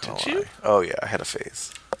 Not gonna lie. You? Oh yeah, I had a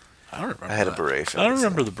phase. I don't remember. I had a beret phase. I don't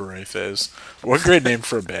remember the beret phase. What a great name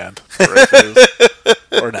for a band. Beret phase.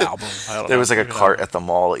 Or an album. I don't know. There was like a cart at the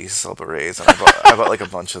mall that used to sell berets, and I bought like a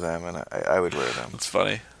bunch of them, and I would wear them. It's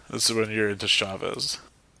funny. This is when you're into Chavez.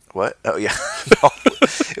 What? Oh yeah. No,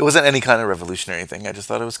 it wasn't any kind of revolutionary thing. I just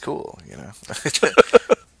thought it was cool,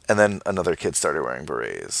 And then another kid started wearing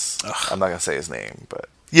berets. Ugh. I'm not gonna say his name, but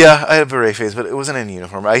yeah, I had a beret phase, but it wasn't in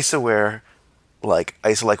uniform. I used to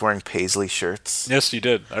like wearing paisley shirts. Yes, you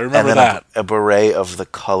did. I remember that. A beret of the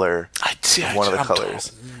color of one of the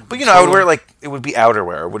colors. But I would wear it would be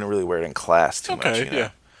outerwear. I wouldn't really wear it in class too much. Yeah.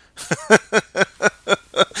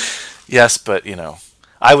 Yes, but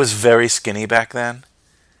I was very skinny back then,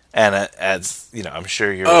 and as I'm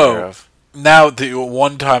sure you're aware of. Now, the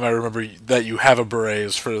one time I remember that you have a beret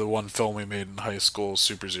is for the one film we made in high school,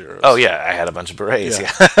 Super Zeros. Oh, yeah, I had a bunch of berets,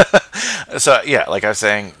 yeah. So, yeah, like I was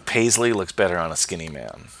saying, paisley looks better on a skinny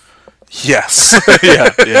man. Yes.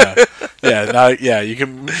 Yeah, you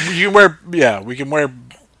can wear, we can wear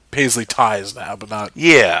paisley ties now, but not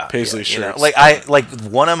paisley shirts.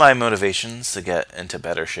 One of my motivations to get into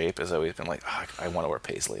better shape has always been like, I want to wear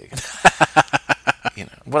paisley again.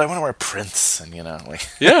 But I want to wear prints, and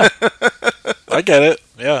yeah, I get it.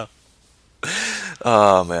 Yeah.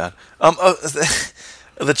 Oh man.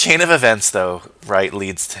 The chain of events, though, right,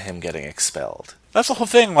 leads to him getting expelled. That's the whole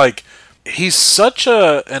thing. Like, he's such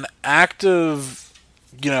an active,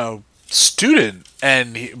 student,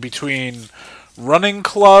 and between running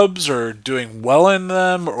clubs or doing well in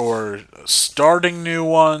them or starting new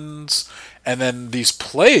ones, and then these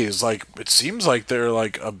plays, like it seems like they're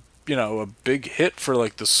like a big hit for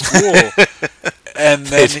like the school. And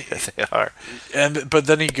then they are. But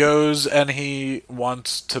then he goes and he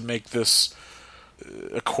wants to make this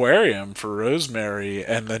aquarium for Rosemary,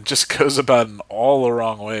 and then just goes about in all the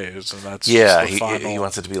wrong ways, and that's he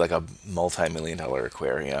wants it to be like a multi-million-dollar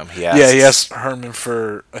aquarium. He asked Herman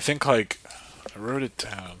for, I think, like, I wrote it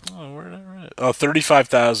down. Oh, where did I write it? Oh,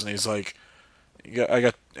 $35,000. He's like, I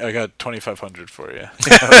got 2,500 for you.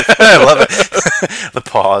 I love it. The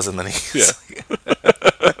pause, and then he's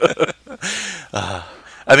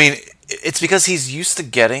I mean, it's because he's used to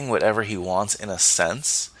getting whatever he wants in a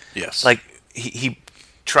sense. Yes. Like, he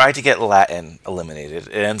tried to get Latin eliminated.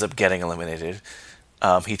 It ends up getting eliminated.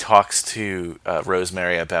 He talks to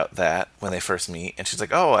Rosemary about that when they first meet, and she's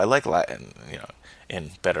like, "Oh, I like Latin,"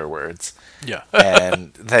 in better words. Yeah.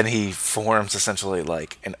 And then he forms essentially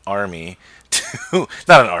like an army to,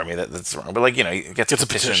 not an army, that's wrong, but like, he gets a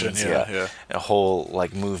petitions, petition, yeah. a whole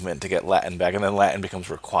like movement to get Latin back, and then Latin becomes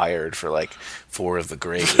required for like 4 of the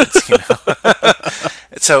grades.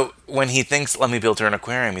 So when he thinks, "Let me build her an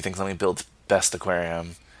aquarium," he thinks, "Let me build best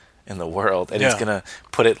aquarium in the world," and he's gonna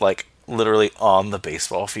put it like literally on the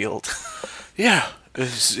baseball field. Yeah.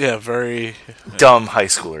 It's very dumb high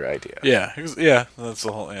schooler idea. Yeah, that's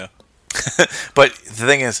the whole, But the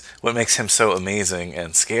thing is, what makes him so amazing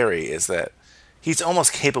and scary is that he's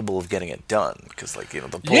almost capable of getting it done, because the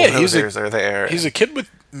bulldozers are there. He's a kid with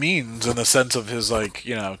means in the sense of his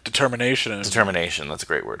determination. Determination, that's a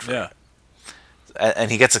great word for it.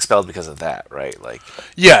 And he gets expelled because of that, right?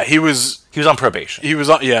 He was on probation. He was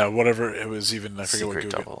on whatever it was, even I forget Secret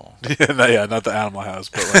what double. Not the Animal House,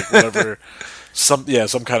 but whatever. Some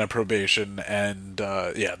kind of probation, and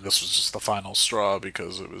this was just the final straw,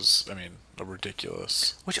 because it was,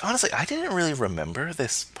 ridiculous. Which honestly, I didn't really remember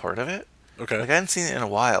this part of it. Okay. I hadn't seen it in a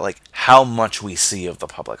while. How much we see of the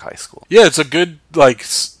public high school. Yeah, it's a good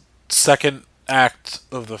second act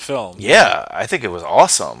of the film. Yeah, I think it was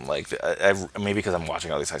awesome. Maybe because I'm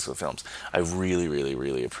watching all these high school films, I really, really,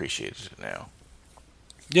 really appreciated it now.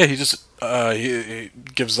 Yeah, he just he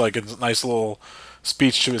gives a nice little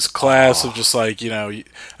speech to his class of just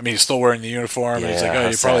he's still wearing the uniform, and he's like, "Oh,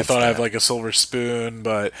 you probably thought I have a silver spoon,"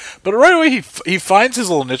 but right away he finds his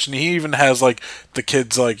little niche, and he even has the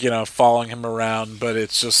kids following him around, but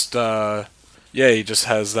it's just he just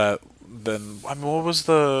has that. Then what was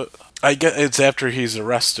the? I get it's after he's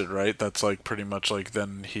arrested, right? That's pretty much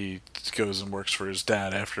then he goes and works for his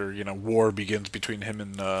dad after war begins between him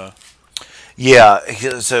and. Yeah,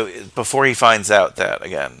 so before he finds out that,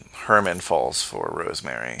 again, Herman falls for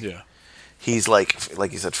Rosemary. Yeah. He's like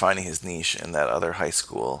you said, finding his niche in that other high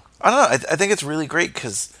school. I don't know. I think it's really great,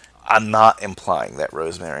 because I'm not implying that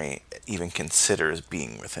Rosemary even considers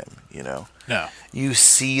being with him. No. You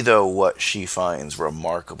see, though, what she finds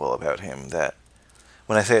remarkable about him. That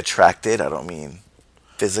when I say attracted, I don't mean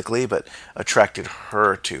physically, but attracted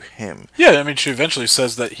her to him. Yeah, she eventually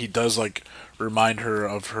says that he does remind her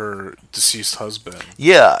of her deceased husband.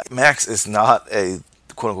 Yeah, Max is not a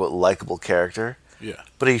quote-unquote likable character. Yeah.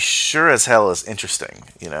 But he sure as hell is interesting,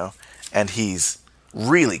 and he's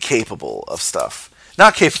really capable of stuff.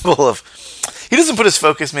 Not capable of... He doesn't put his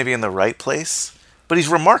focus maybe in the right place, but he's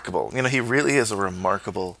remarkable. He really is a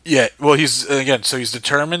remarkable... Yeah, well, he's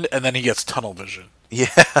determined, and then he gets tunnel vision.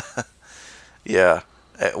 Yeah. Yeah.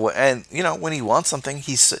 And, when he wants something,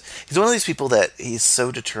 he's one of these people that he's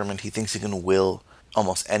so determined, he thinks he can will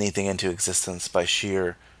almost anything into existence by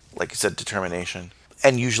sheer, like you said, determination.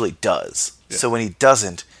 And usually does. Yeah. So when he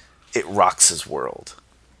doesn't, it rocks his world,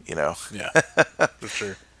 Yeah, for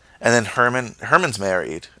sure. And then Herman's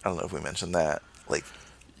married. I don't know if we mentioned that.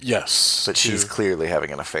 Yes. But she's clearly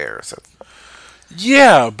having an affair, so...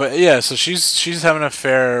 Yeah, so she's having an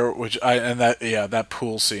affair, that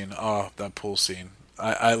pool scene. Oh, that pool scene.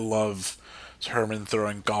 I love Herman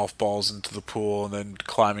throwing golf balls into the pool and then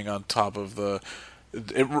climbing on top of the.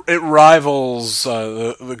 It rivals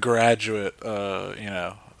the Graduate,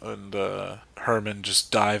 and Herman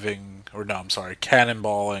just diving,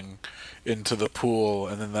 cannonballing into the pool,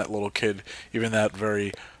 and then that little kid, even that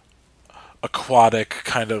very aquatic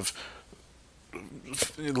kind of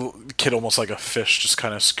kid, almost like a fish, just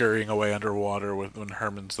kind of scurrying away underwater when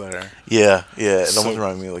Herman's there. Yeah, it almost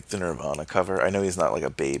reminded me of the Nirvana cover. I know he's not a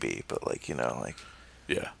baby, but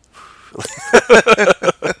yeah.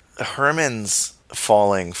 Herman's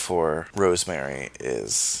falling for Rosemary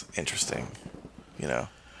is interesting,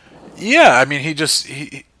 Yeah,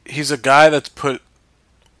 he's a guy that's put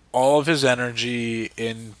all of his energy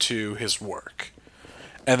into his work.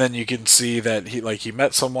 And then you can see that he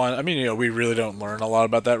met someone. We really don't learn a lot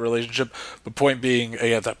about that relationship. The point being,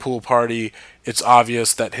 at that pool party, it's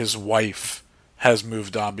obvious that his wife has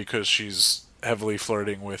moved on because she's heavily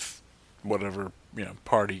flirting with whatever,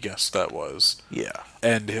 party guest that was. Yeah.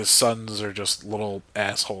 And his sons are just little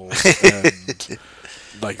assholes. And,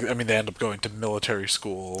 they end up going to military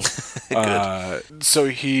school. So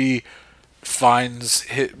he finds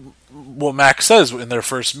Max says in their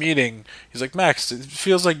first meeting, he's like, "Max, it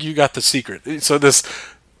feels like you got the secret." So this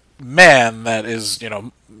man that is,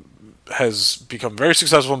 has become very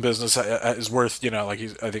successful in business, is worth,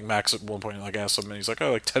 I think Max at one point like asked him, and he's like,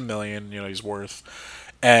 oh, like 10 million, he's worth,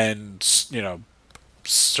 and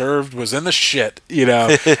served was in the shit,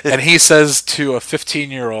 and he says to a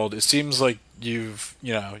 15-year-old, it seems like you've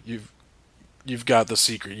got the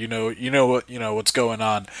secret, what's going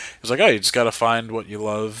on. He's like, oh, you just got to find what you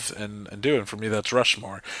love and do, and for me that's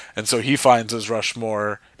Rushmore. And so he finds his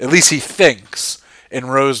Rushmore, at least he thinks, in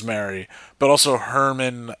Rosemary, but also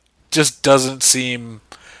Herman just doesn't seem,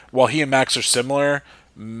 while he and Max are similar,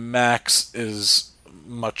 Max is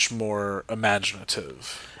much more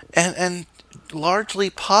imaginative. And largely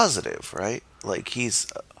positive, right? Like he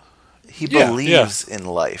believes in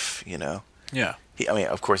life, Yeah.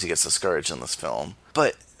 Of course he gets discouraged in this film,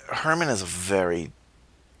 but Herman is a very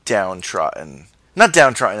downtrodden, not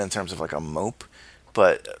downtrodden in terms of like a mope,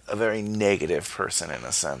 but a very negative person in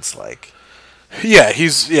a sense, like. Yeah,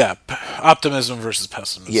 he's optimism versus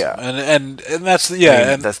pessimism. Yeah, and that's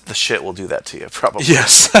and that's the shit will do that to you probably.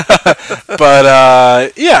 Yes,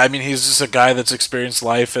 but he's just a guy that's experienced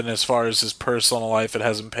life, and as far as his personal life, it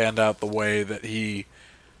hasn't panned out the way that he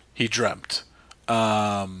dreamt.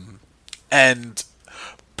 And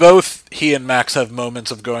both he and Max have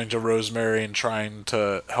moments of going to Rosemary and trying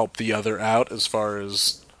to help the other out as far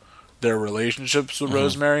as their relationships with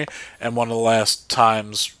Rosemary, and one of the last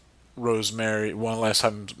times Max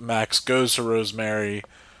goes to Rosemary,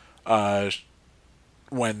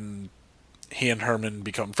 when he and Herman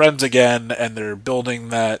become friends again, and they're building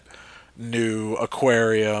that new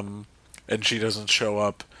aquarium, and she doesn't show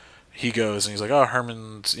up. He goes and he's like, "Oh,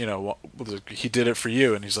 Herman's, he did it for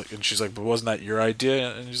you." And she's like, "But wasn't that your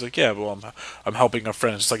idea?" And he's like, "Yeah, well, I'm helping a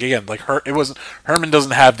friend." It's like, again, like Herman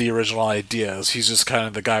doesn't have the original ideas. He's just kind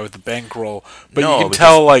of the guy with the bankroll. But you can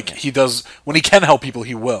tell, like, he does, when he can help people,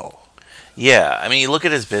 he will. Yeah, you look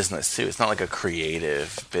at his business too. It's not like a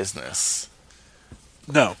creative business.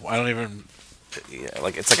 No, I don't even. Yeah,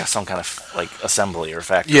 like it's like some kind of like assembly or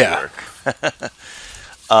factory work.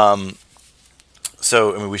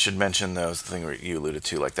 So, we should mention those thing you alluded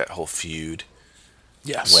to, like that whole feud.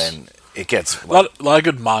 Yes. When it gets... A lot of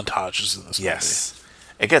good montages in this movie. Yes.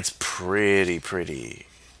 It gets pretty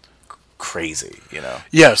crazy,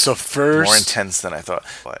 Yeah, so first... More intense than I thought.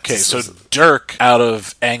 Okay, so Dirk, out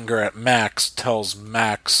of anger at Max, tells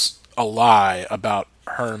Max a lie about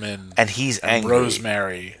Herman and he's angry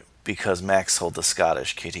Rosemary. Because Max told the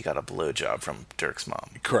Scottish kid he got a blowjob from Dirk's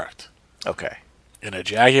mom. Correct. Okay. In a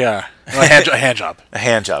Jaguar. No, a hand job. A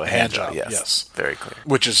hand job, yes. Very clear.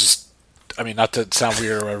 Which is just, not to sound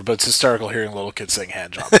weird or whatever, but it's hysterical hearing little kids saying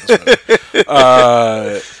hand job in this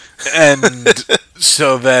movie. And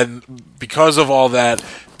so then, because of all that,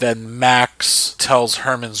 then Max tells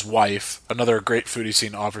Herman's wife, another great foodie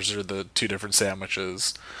scene, offers her the 2 different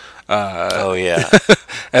sandwiches. Oh, yeah.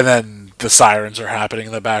 And then the sirens are happening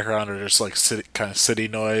in the background, or just like city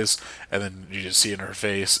noise, and then you just see in her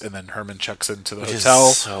face, and then Herman checks into the hotel.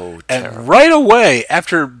 So terrible. And right away,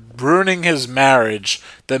 after ruining his marriage,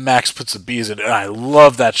 then Max puts the bees in. And I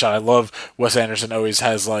love that shot. I love Wes Anderson always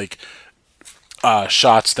has like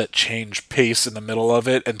shots that change pace in the middle of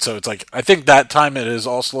it, and so it's like, I think that time it is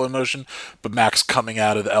all slow motion, but Max coming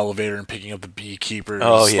out of the elevator and picking up the beekeepers,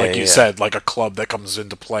 you said, like a club that comes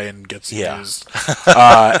into play and gets used.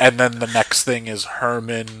 And then the next thing is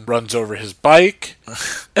Herman runs over his bike,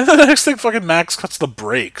 and then the next thing, fucking Max cuts the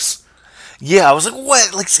brakes. Yeah, I was like,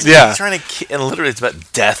 what? Like, he's trying to and literally it's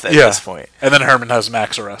about death at this point. And then Herman has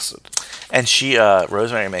Max arrested. And she,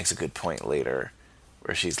 Rosemary makes a good point later,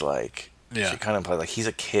 where she's like, yeah. She kind of implies, like, he's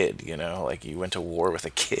a kid, like, you went to war with a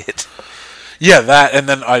kid. Yeah, that, and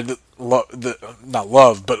then I not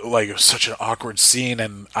love, but, like, it was such an awkward scene,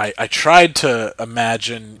 and I tried to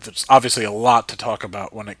imagine, there's obviously a lot to talk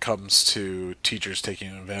about when it comes to teachers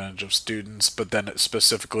taking advantage of students, but then it's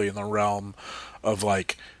specifically in the realm of,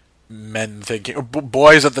 like, men thinking, or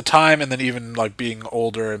boys at the time, and then even, like, being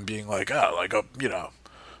older and being like, oh, like, a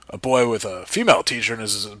boy with a female teacher and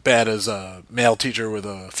is as bad as a male teacher with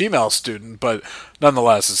a female student, but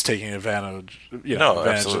nonetheless it's taking advantage,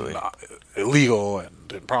 absolutely. And, illegal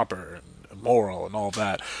and improper and immoral and all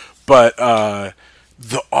that. But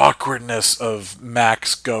the awkwardness of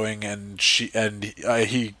Max going and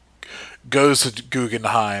he goes to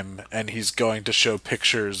Guggenheim and he's going to show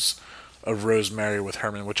pictures of Rosemary with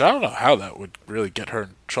Herman, which I don't know how that would really get her in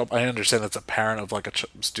trouble. I understand that's a parent of like a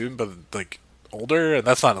student, but like older, and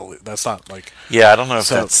that's not like, yeah, I don't know if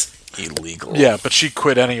that's illegal. Yeah, but she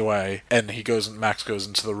quit anyway, and Max goes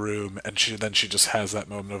into the room, and she just has that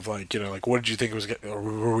moment of like, like, what did you think it was?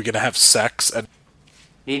 Were we gonna have sex? And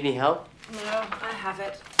need any help? No, I have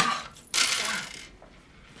it.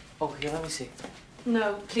 Oh, here, let me see.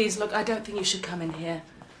 No, please, look, I don't think you should come in here.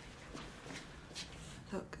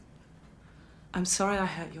 Look, I'm sorry I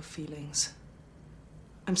hurt your feelings.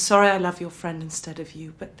 I'm sorry I love your friend instead of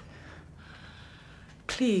you, but...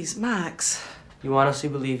 Please, Max. You honestly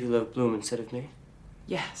believe you love Bloom instead of me?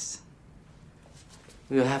 Yes.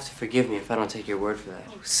 You'll have to forgive me if I don't take your word for that.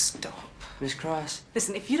 Oh, stop. Miss Cross.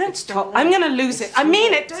 Listen, if you don't stop, I'm gonna lose it. I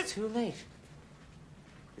mean it. It's too late.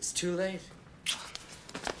 It's too late.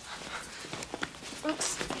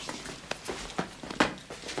 Oops.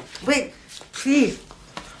 Wait, please.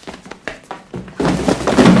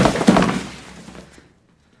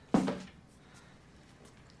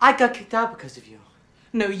 I got kicked out because of you.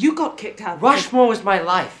 No, you got kicked out. Rushmore was my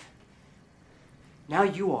life. Now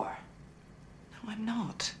you are. No, I'm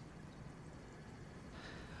not.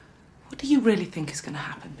 What do you really think is going to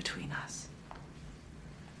happen between us?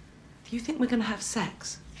 Do you think we're going to have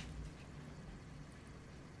sex?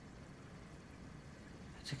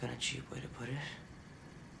 That's a kind of cheap way to put it.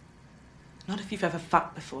 Not if you've ever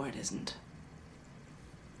fucked before, it isn't.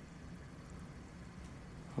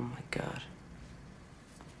 Oh my God.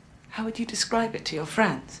 How would you describe it to your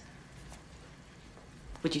friends?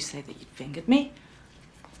 Would you say that you'd fingered me?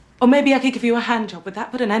 Or maybe I could give you a hand job. Would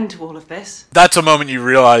that put an end to all of this? That's a moment you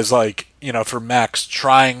realize, like, you know, for Max,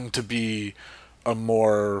 trying to be a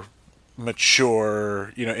more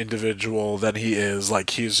mature, you know, individual than he is,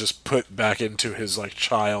 like, he's just put back into his, like,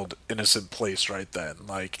 child innocent place right then.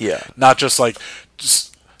 Like, yeah. Not just, like,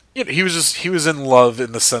 just, you know, he was in love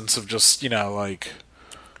in the sense of just, you know, like,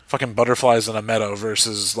 fucking butterflies in a meadow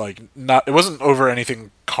versus, like, not, it wasn't over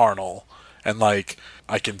anything carnal. And, like,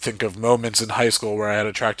 I can think of moments in high school where I had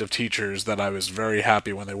attractive teachers that I was very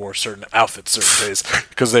happy when they wore certain outfits certain days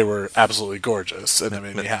because they were absolutely gorgeous and it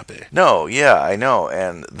made me happy. No, yeah, I know.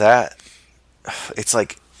 And that, it's,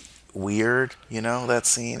 like, weird, you know, that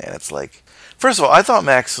scene. And it's like, first of all, I thought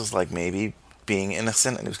Max was, like, maybe being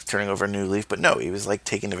innocent and he was turning over a new leaf. But no, he was, like,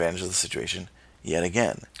 taking advantage of the situation yet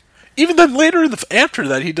again. Even then later, after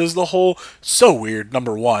that, he does the whole, so weird,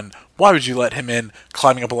 number one, why would you let him in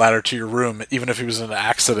climbing up a ladder to your room, even if he was in an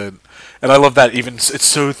accident? And I love that, even, it's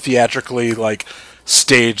so theatrically, like,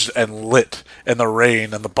 staged and lit, and the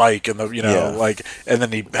rain, and the bike, and the, you know, like, and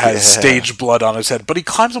then he has stage blood on his head, but he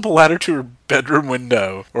climbs up a ladder to her bedroom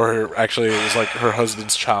window, or actually, it was, like, her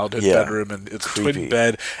husband's childhood bedroom, and it's a twin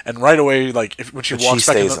bed, and right away, like, when she walks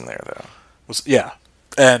back stays in there, though.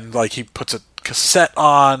 And, like, he puts a cassette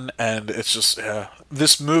on, and it's just,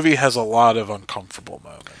 this movie has a lot of uncomfortable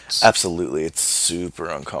moments. Absolutely, it's super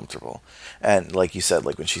uncomfortable. And like you said,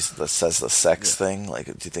 like when she says the sex thing, like,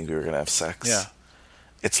 do you think we were gonna have sex? Yeah.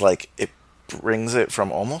 It's like, it brings it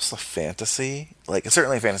from almost a fantasy, like,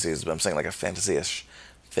 certainly a fantasy, but I'm saying like a fantasy-ish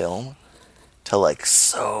film, to like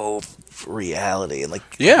so reality. And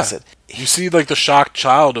like I said, you see like the shocked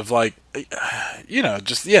child of like, you know,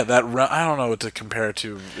 just, that, I don't know what to compare it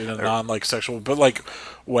to in a non-like sexual, but like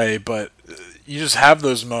way, but you just have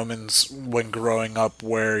those moments when growing up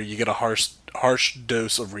where you get a harsh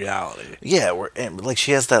dose of reality. Yeah, like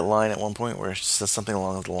she has that line at one point where she says something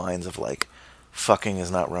along the lines of like, fucking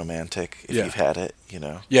is not romantic if you've had it, you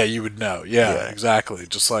know? Yeah, you would know. Yeah, exactly.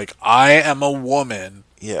 Just like, I am a woman.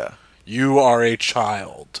 Yeah. You are a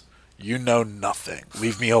child. You know nothing.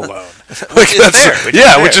 Leave me alone. Which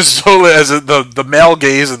is totally, as the male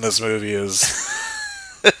gaze in this movie is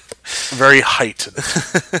very heightened.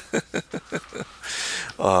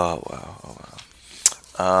 Oh wow!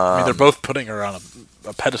 I mean, they're both putting her on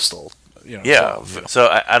a pedestal. You know, yeah. So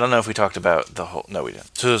I don't know if we talked about the whole. No, we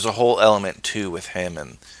didn't. So there's a whole element too with him,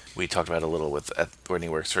 and we talked about it a little with when he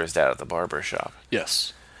works for his dad at the barber shop.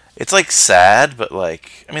 Yes. It's like sad, but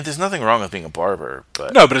like, I mean, there's nothing wrong with being a barber,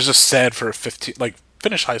 but no, but it's just sad for a 15, like,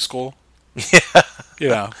 finish high school. Yeah. You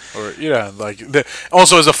know, or like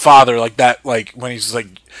also as a father, like that, like when he's like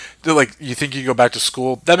you think you go back to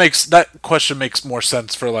school, that question makes more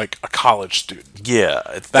sense for like a college student. Yeah,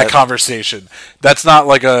 that conversation. That's not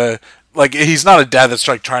like he's not a dad that's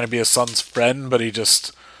like trying to be his son's friend, but he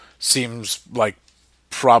just seems like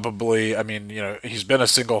probably. I mean, you know, he's been a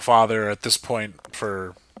single father at this point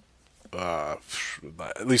for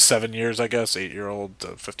at least 7 years, I guess, 8-year-old to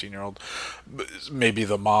 15-year-old. Maybe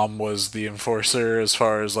the mom was the enforcer as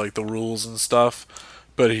far as like the rules and stuff,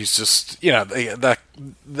 but he's just, you know,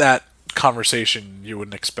 that conversation you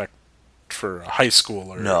wouldn't expect for a high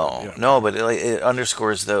schooler. No, but it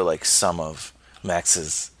underscores though like some of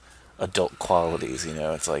Max's adult qualities. You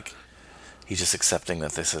know, it's like he's just accepting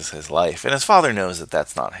that this is his life, and his father knows that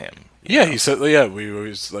that's not him. Yeah, he said. Yeah, we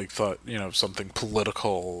always like thought, you know, something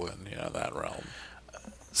political and, you know, that realm.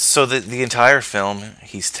 So the entire film,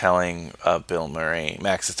 he's telling Bill Murray.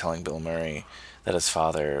 Max is telling Bill Murray that his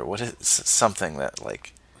father, what is something that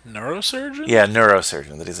like neurosurgeon? Yeah,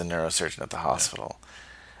 neurosurgeon. That he's a neurosurgeon at the hospital.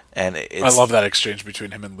 And it's, I love that exchange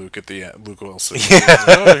between him and Luke at the end. Luke Wilson. Yeah.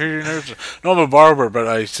 Like, oh, you're a neurosurgeon. No, I'm a barber, but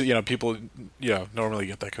I, people, normally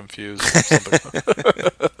get that confused.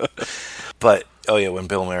 But when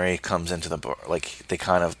Bill Murray comes into the bar, like they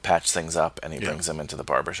kind of patch things up, and he brings him into the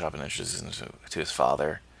barbershop and introduces him to his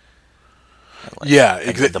father. And,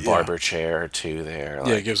 and the barber chair too. There,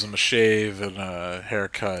 gives him a shave and a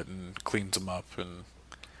haircut and cleans him up, and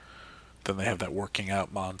then they have that working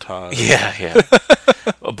out montage. Yeah.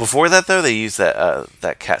 Well, before that though, they use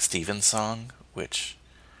that Cat Stevens song, which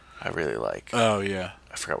I really like. Oh yeah.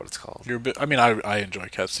 I forgot what it's called. I enjoy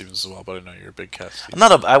Cat Stevens as well, but I know you're a big Cat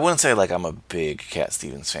Stevens. I wouldn't say like I'm a big Cat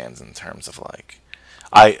Stevens fan in terms of like,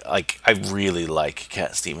 I really like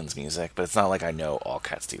Cat Stevens music, but it's not like I know all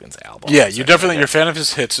Cat Stevens albums. Yeah, you're a fan of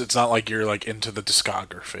his hits. It's not like you're like into the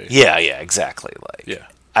discography. Yeah, exactly. Like,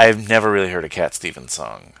 I've never really heard a Cat Stevens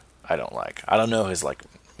song I don't like. I don't know his like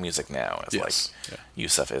music now as like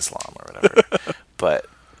Yusuf Islam or whatever, but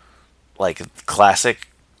like classic.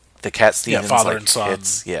 The Cat Stevens, Father and Son.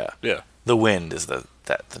 Hits, The Wind is the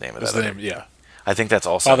name of that. Yeah. I think that's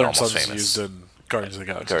also Father and Almost Son Famous. is used in Guardians of the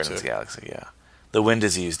Galaxy. Guardians of the Galaxy, yeah. The Wind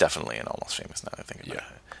is used definitely in Almost Famous now. I think about it.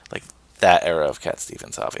 Like that era of Cat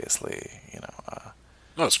Stevens, obviously,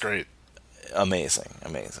 it's great. Amazing.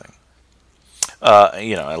 Like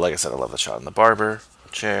I said, I love the shot in the barber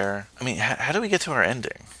chair. I mean, how do we get to our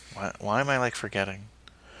ending? Why am I like forgetting?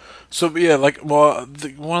 So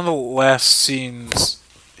one of the last scenes.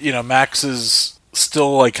 Max is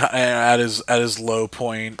still like at his low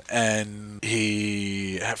point, and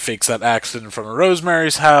he fakes that accident in front of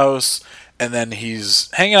Rosemary's house, and then he's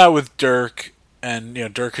hanging out with Dirk, and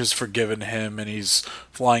Dirk has forgiven him, and he's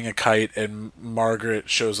flying a kite, and Margaret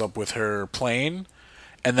shows up with her plane,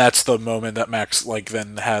 and that's the moment that Max like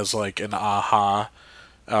then has like an aha.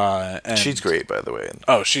 And she's great, by the way.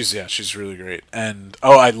 Oh, she's really great, and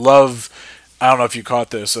I don't know if you caught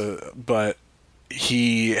this, but.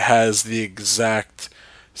 He has the exact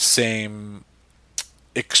same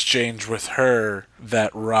exchange with her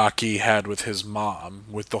that Rocky had with his mom,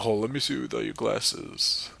 with the whole "let me see without your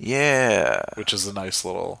glasses." Yeah, which is a nice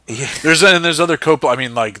little. Yeah. There's other Coppola. I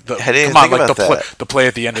mean, like the the play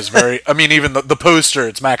at the end is very. I mean, even the poster,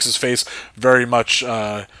 it's Max's face, very much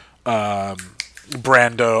Brando,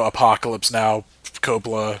 Apocalypse Now.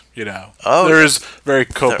 Coppola, Oh, there is very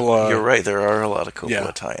Coppola. You're right. There are a lot of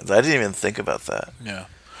Coppola tie-ins. I didn't even think about that. Yeah,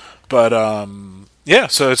 but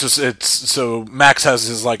So so Max has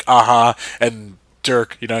his like aha, and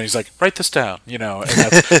Dirk, he's like, write this down, and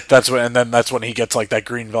that's that's when he gets like that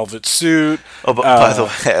green velvet suit. Oh, but by the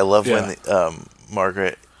way, I love when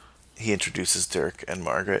Margaret. He introduces Dirk and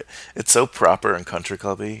Margaret. It's so proper and country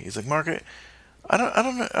clubby. He's like, Margaret. I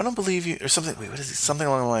don't believe you, or something. Wait, what is it? Something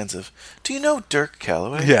along the lines of, do you know Dirk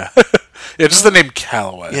Calloway? Yeah, just the name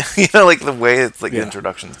Calloway. Yeah, like the way it's like the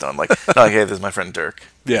introduction's done. Like, hey, this is my friend Dirk.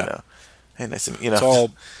 Yeah. Hey, nice to meet you. It's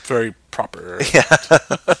all very proper. Yeah.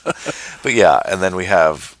 But and then we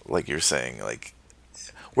have, like you're saying, like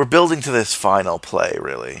we're building to this final play,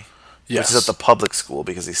 really. Yes. Which is at the public school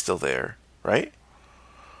because he's still there, right?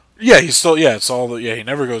 Yeah, he's still. Yeah, it's all. He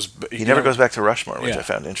never goes. He never goes back to Rushmore, which I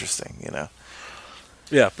found interesting.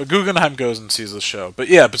 Yeah, but Guggenheim goes and sees the show. But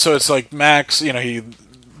so it's like Max, he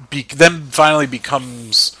then finally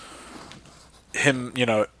becomes him,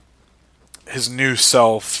 his new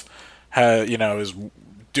self, is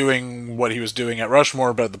doing what he was doing at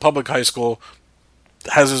Rushmore, but at the public high school,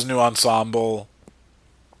 has his new ensemble,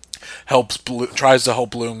 tries to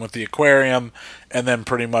help Bloom with the aquarium, and then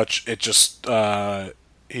pretty much it just...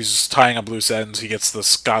 he's tying up loose ends. He gets the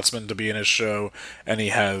Scotsman to be in his show, and he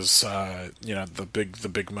has, the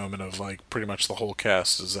big moment of like pretty much the whole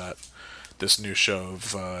cast is at this new show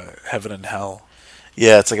of Heaven and Hell.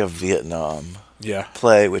 Yeah, it's like a Vietnam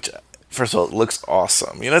play, which first of all it looks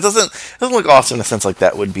awesome. It doesn't look awesome in the sense like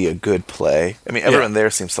that would be a good play. I mean, everyone there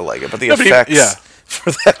seems to like it, but the effects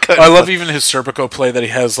for that kind I love even his Serpico play that he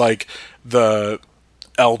has like the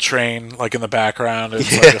L train like in the background.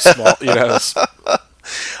 It's like a small,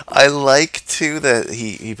 I like too that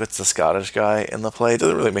he puts the Scottish guy in the play. It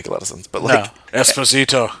doesn't really make a lot of sense, but like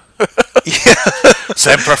Esposito,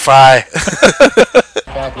 Semper Fi.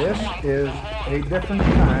 This is a different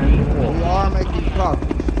kind of war. We are making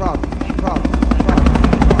progress.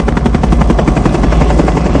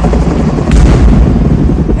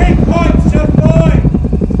 Take point, Chef Boy!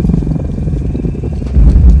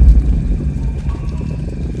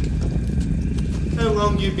 How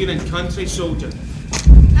long you been in country, soldier?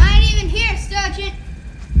 I ain't even here, Sergeant.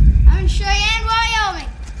 I'm in Cheyenne, Wyoming.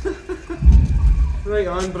 Right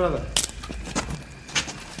on, brother.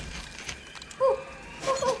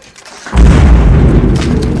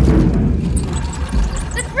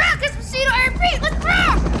 Let's rock, Esposito, I repeat, let's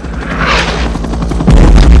rock!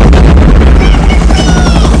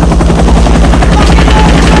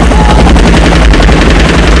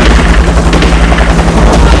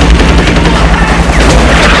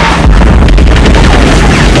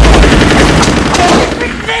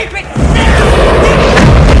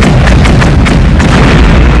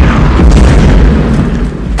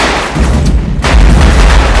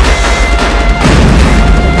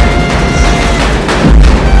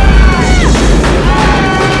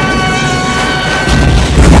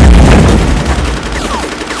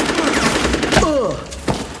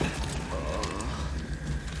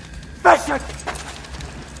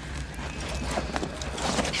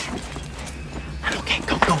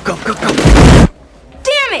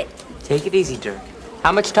 Take it easy, Dirk.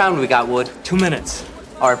 How much time do we got, Wood? 2 minutes.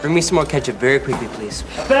 All right, bring me some more ketchup very quickly, please.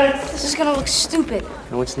 This is gonna look stupid.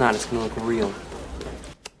 No, it's not. It's gonna look real.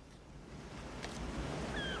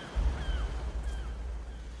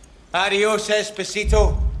 Adios,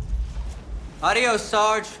 Esposito. Adios,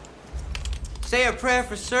 Sarge. Say a prayer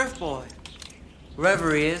for Surf Boy.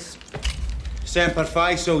 Wherever he is. Semper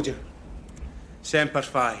Fi, soldier. Semper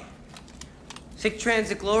Fi. Sic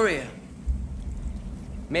transit Gloria.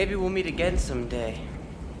 Maybe we'll meet again someday.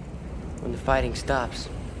 When the fighting stops.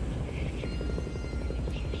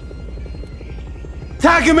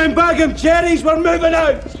 Tag him and bag him, cherries, we're moving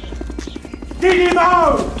out! Dig him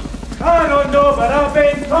out! I don't know, but I've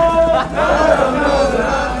been told! I don't know, but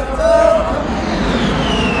I've been told!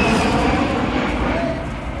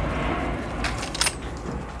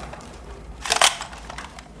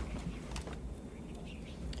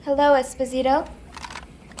 Hello, Esposito.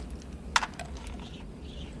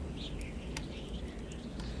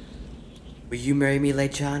 Will you marry me,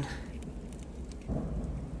 Late John?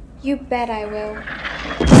 You bet I will.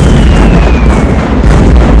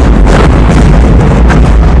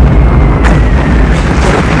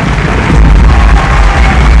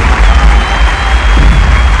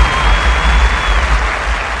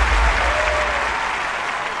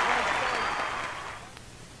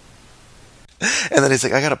 And then he's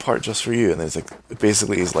like, I got a part just for you. And then he's like,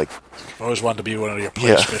 basically, he's like, I always wanted to be one of your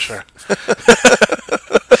place, Fisher.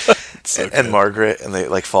 So and Margaret, and they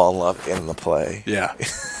like fall in love in the play. Yeah.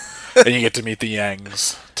 And you get to meet the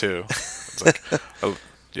Yangs, too. It's like, oh,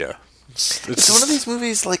 yeah. It's one of these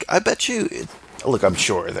movies, like, I bet you, look, I'm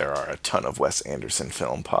sure there are a ton of Wes Anderson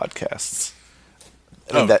film podcasts.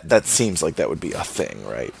 I mean, that seems like that would be a thing,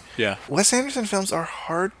 right? Yeah. Wes Anderson films are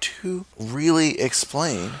hard to really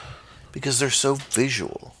explain because they're so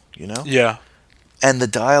visual, you know? Yeah. And the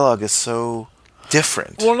dialogue is so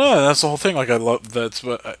different. Well, no, that's the whole thing. Like, I love, that's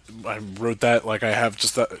what, I wrote that, like, I have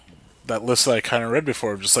just that list that I kind of read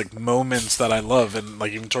before of just, like, moments that I love, and,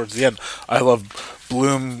 like, even towards the end, I love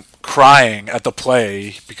Bloom crying at the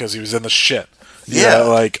play because he was in the shit. Yeah.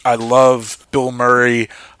 Like, I love Bill Murray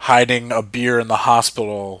hiding a beer in the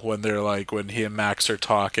hospital when they're, like, when he and Max are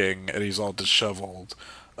talking and he's all disheveled.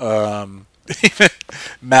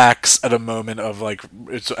 Max at a moment of like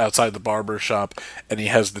it's outside the barber shop and he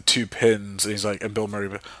has the 2 pins and he's like, and Bill Murray,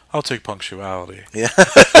 I'll take punctuality. Yeah.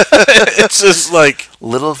 It's just like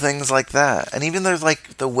little things like that. And even there's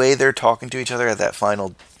like the way they're talking to each other at that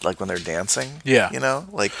final, like when they're dancing. Yeah. You know,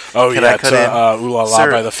 like oh can yeah, I cut in? Ooh La La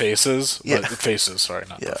by the Faces. Yeah. The Faces, sorry,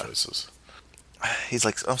 not the Faces. He's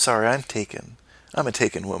like, I'm sorry, I'm a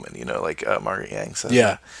taken woman, you know, like Margaret Yang says.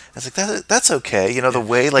 Yeah. It's like that's okay, you know, the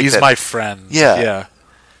way like he's my friend. Yeah.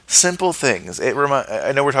 Simple things. I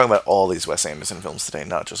know we're talking about all these Wes Anderson films today,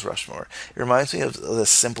 not just Rushmore. It reminds me of the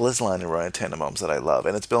simplest line in Royal Tenenbaums that I love,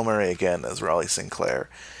 and it's Bill Murray again as Raleigh Sinclair,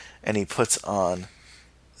 and he puts on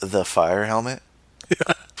the fire helmet.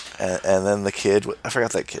 Yeah. And then the kid, I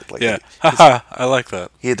forgot that kid. Like, yeah, haha, I like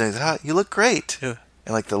that. He does, you look great. Yeah.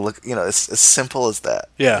 And like the look, you know, it's as simple as that.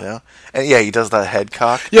 Yeah. You know? And yeah, he does that head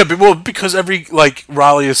cock. Yeah, but well, because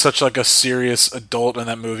Raleigh is such like a serious adult in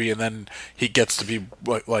that movie, and then he gets to be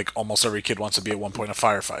like almost every kid wants to be at one point a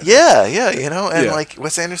firefighter. Yeah, you know, and like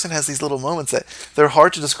Wes Anderson has these little moments that they're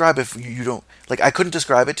hard to describe if you don't like. I couldn't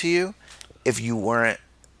describe it to you if you weren't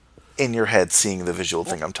in your head seeing the visual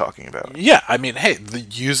thing I'm talking about. Yeah, I mean, hey,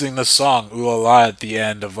 using the song "Ooh La La" at the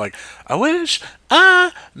end of like, I wish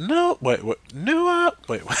I know. Wait, what?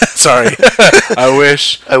 Wait. Sorry. I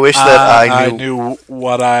wish that I knew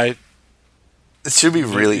what I. It should be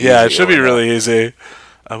really easy. Yeah, it should be really easy.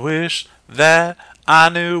 I wish that I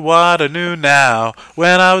knew what I knew now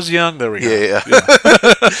when I was young. There we go. Yeah.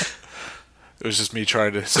 It was just me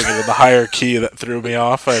trying to sing it in the higher key that threw me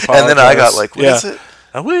off. I apologize. And then I got like, what is it?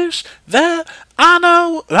 I wish that I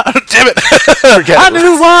know. Damn it! I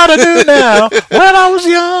knew what I knew now when I was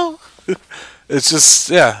young. It's just,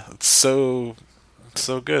 yeah, it's so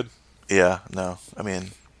good. Yeah, no, I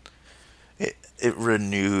mean, it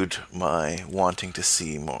renewed my wanting to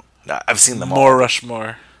see more. No, I've seen them all. More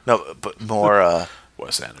Rushmore. No, but more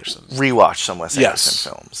Wes Anderson. Rewatch some Wes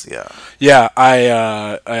Anderson films. Yeah. Yeah,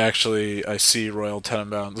 I see Royal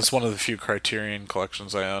Tenenbaums. It's one of the few Criterion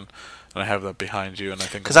collections I own, and I have that behind you. And I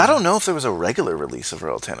think because I don't know if there was a regular release of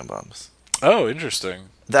Royal Tenenbaums. Oh, interesting.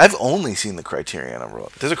 I've only seen the Criterion on Royal.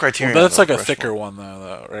 There's a Criterion. But that's like a thicker one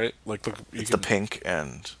though, right? Like it's the pink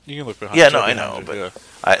and. You can look behind. Yeah, no, I know, but yeah.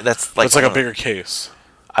 That's like it's like a bigger case.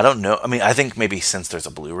 I don't know. I mean, I think maybe since there's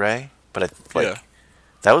a Blu-ray, but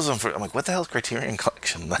that was I'm like, what the hell is Criterion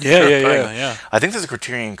Collection? Yeah. I think there's a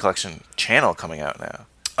Criterion Collection channel coming out now.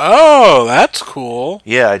 Oh, that's cool.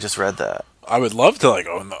 Yeah, I just read that. I would love to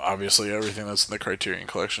own obviously everything that's in the Criterion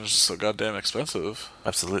Collection is just so goddamn expensive.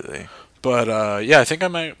 Absolutely. But I think I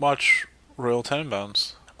might watch Royal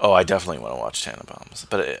Tenenbaums. Oh, I definitely want to watch Tenenbaums.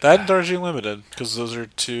 But that and Darjeeling Limited, because those are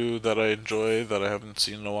two that I enjoy that I haven't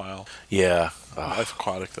seen in a while. Yeah. Life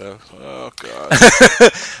Aquatic though. Oh god.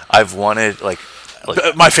 I've wanted like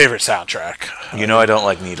my favorite soundtrack. You know I don't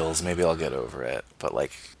like needles. Maybe I'll get over it. But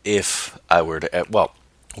if I were to,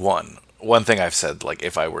 one thing I've said,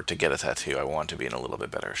 if I were to get a tattoo, I want to be in a little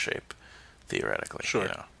bit better shape, theoretically. Sure.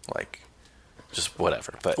 Just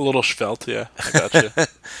whatever. But a little svelte, yeah. I gotcha.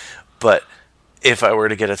 But if I were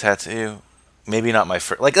to get a tattoo, maybe not my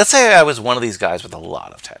first. Let's say I was one of these guys with a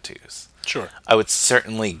lot of tattoos. Sure. I would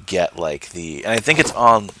certainly get and I think it's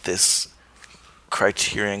on this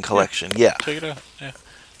Criterion Collection. Yeah. Check it out. Yeah.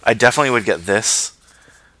 I definitely would get this.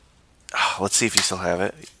 Let's see if you still have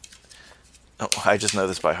it. Oh, I just know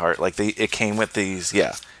this by heart. It came with these.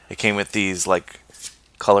 Yeah, it came with these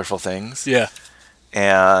colorful things. Yeah.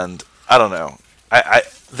 And I don't know.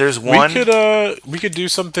 There's one. We could do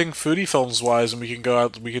something foodie films wise, and we can go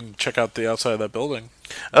out. We can check out the outside of that building.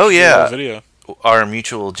 Oh yeah. Video. Our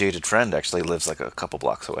mutual jaded friend actually lives a couple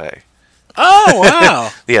blocks away. Oh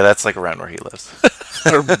wow! Yeah, that's around where he lives.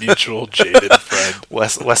 Our mutual jaded friend,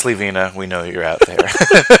 Wesley Vina. We know you're out there.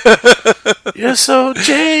 You're so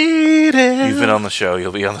jaded. You've been on the show.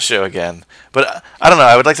 You'll be on the show again. But I don't know.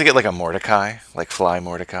 I would like to get a Mordecai, Fly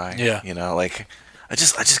Mordecai. Yeah. I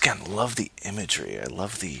just kind of love the imagery. I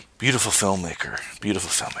love the beautiful filmmaker.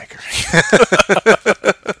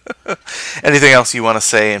 Anything else you want to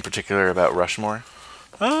say in particular about Rushmore?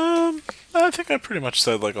 I think I pretty much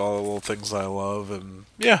said all the little things I love, and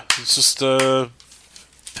yeah, it's a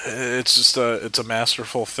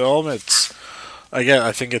masterful film. I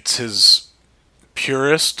think it's his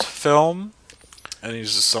purest film, and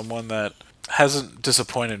he's just someone that hasn't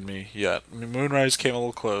disappointed me yet. I mean, Moonrise came a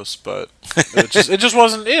little close, but it just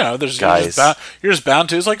wasn't. You're just bound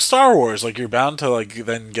to. It's like Star Wars. You're bound to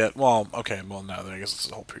then get. Well, okay. Well, no. I guess it's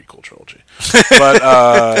a whole prequel trilogy. But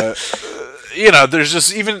there's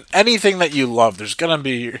just even anything that you love. There's gonna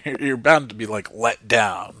be. You're bound to be let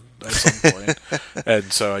down at some point.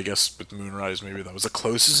 And so I guess with Moonrise, maybe that was the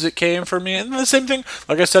closest it came for me. And the same thing,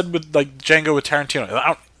 like I said with Django with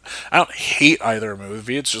Tarantino. I don't hate either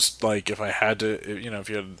movie. It's just if I had to, if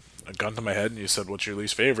you had a gun to my head and you said, what's your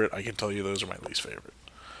least favorite? I can tell you those are my least favorite.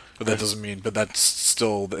 But that doesn't mean, but that's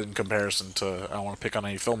still in comparison to, I don't want to pick on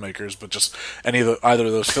any filmmakers, but just either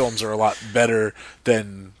of those films are a lot better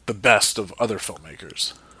than the best of other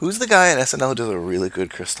filmelmakers. Who's the guy in SNL who does a really good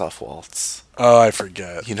Christoph Waltz? Oh, I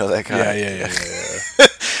forget. You know that guy? Yeah.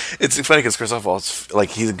 It's funny because Christoph Waltz,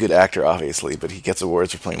 he's a good actor, obviously, but he gets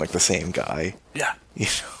awards for playing the same guy. Yeah.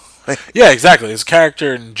 Yeah, exactly. His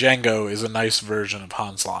character in Django is a nice version of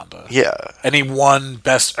Hans Landa. Yeah. And he won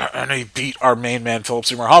and he beat our main man, Philip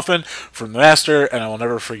Seymour Hoffman, from The Master, and I will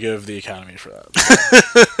never forgive the Academy for that.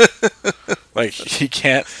 He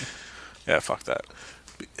can't... Yeah, fuck that.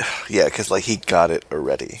 Yeah, because, he got it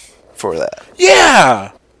already for that.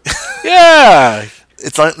 Yeah! Yeah!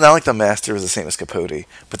 It's not like The Master was the same as Capote,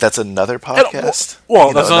 but that's another podcast.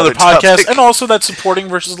 That's another podcast, topic. And also that's supporting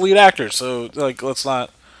versus lead actor. So, let's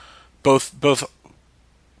not... Both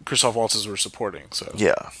Christoph Waltzes were supporting, so...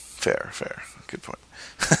 Yeah, fair. Good point.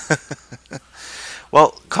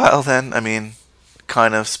 Well, Kyle, then,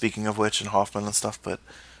 kind of speaking of which, and Hoffman and stuff, but,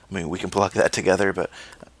 we can plug that together, but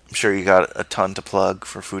I'm sure you got a ton to plug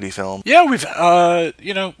for Foodie Film. Yeah, we've,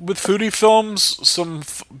 with Foodie Films,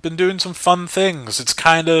 been doing some fun things. It's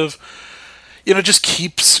kind of, just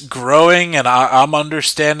keeps growing, and I'm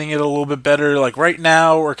understanding it a little bit better. Right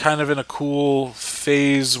now, we're kind of in a cool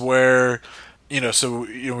phase where, so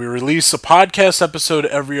we release a podcast episode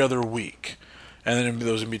every other week, and then in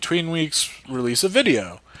those in between weeks, release a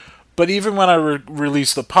video. But even when I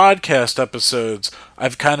release the podcast episodes,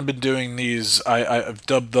 I've kind of been doing these. I've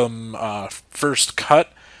dubbed them first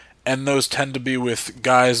cut, and those tend to be with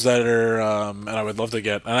guys that are. And I would love to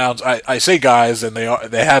get. And I say guys, and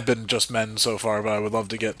they have been just men so far, but I would love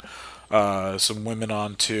to get some women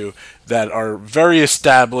on too that are very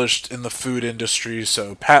established in the food industry.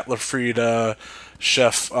 So Pat LaFrida,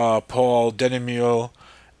 Chef Paul Denimule.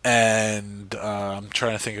 And I'm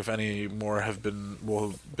trying to think if any more have been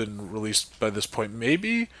released by this point.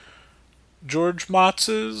 Maybe George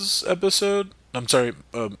Motz's episode. I'm sorry,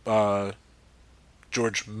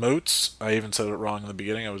 George Motz. I even said it wrong in the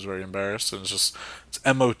beginning. I was very embarrassed. And it's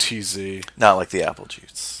M-O-T-Z. Not like the apple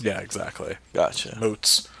juice. Yeah, exactly. Gotcha.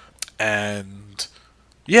 Motz. And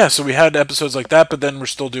yeah, so we had episodes like that, but then we're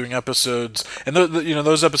still doing episodes, and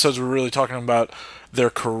those episodes were really talking about their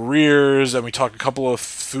careers, and we talk a couple of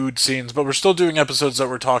food scenes, but we're still doing episodes that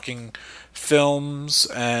we're talking films,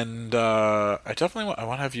 and I want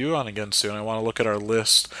to have you on again soon. I want to look at our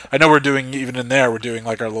list. I know we're doing, even in there, we're doing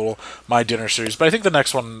like our little My Dinner series, but I think the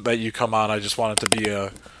next one that you come on, I just want it to be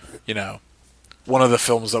one of the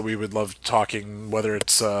films that we would love talking, whether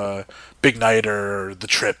it's Big Night or The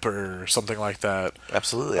Trip or something like that.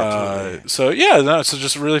 Absolutely. So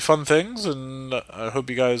just really fun things, and I hope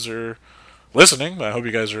you guys are listening. I hope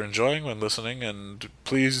you guys are enjoying when listening, and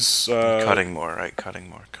please... cutting more, right? Cutting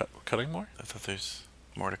more. Cutting more? I thought there's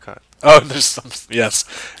more to cut. Oh, there's some... Yes.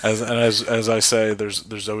 As I say,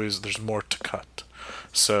 there's more to cut.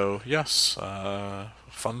 So, yes,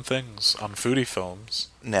 fun things on foodie films.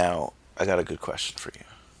 Now, I got a good question for you.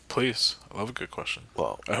 Please. I love a good question.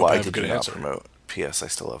 Well, I hope I why have a did good you not answer. promote P.S. I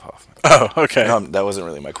Still Love Hoffman? Oh, okay. No, that wasn't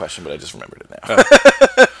really my question, but I just remembered it now.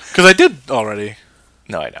 Because I did already.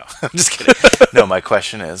 No, I know. I'm just kidding. No, my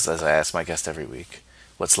question is, as I ask my guest every week,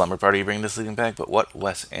 what slumber party you bring to sleeping bag, but what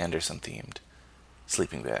Wes Anderson themed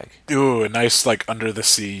sleeping bag? Ooh, a nice Under the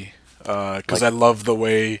Sea. Because I love the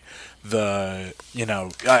way it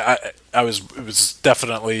was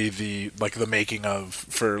definitely the making of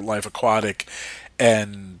for Life Aquatic,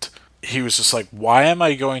 and he was just like, why am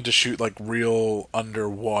I going to shoot real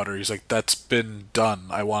underwater? He's like, that's been done.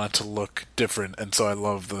 I want it to look different, and so I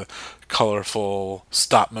love the colorful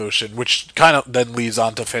stop motion, which kind of then leads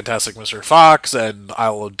on to Fantastic Mr. Fox and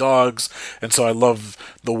Isle of Dogs, and so I love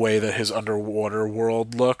the way that his underwater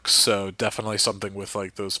world looks. So definitely something with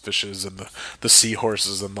those fishes and the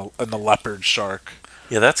seahorses and the leopard shark.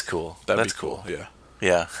 Yeah, that's cool. That'd be cool. Yeah.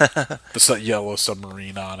 Yeah. The yellow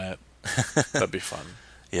submarine on it. That'd be fun.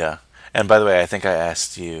 Yeah. And by the way, I think I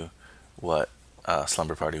asked you what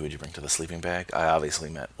slumber party would you bring to the sleeping bag. I obviously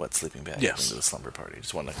meant what sleeping bag you bring to the slumber party.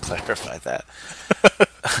 Just want to clarify that.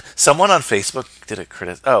 Someone on Facebook did a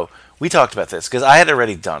Oh, we talked about this because I had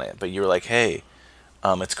already done it, but you were like, hey,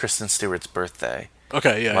 it's Kristen Stewart's birthday.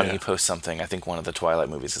 Okay, yeah. Why don't you post something? I think one of the Twilight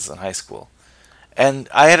movies is in high school. And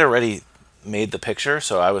I had already made the picture,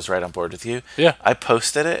 so I was right on board with you. Yeah. I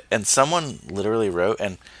posted it, and someone literally wrote,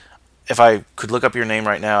 and if I could look up your name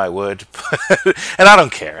right now, I would. And I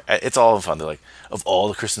don't care. It's all fun. They're like, of all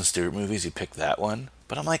the Kristen Stewart movies, you picked that one.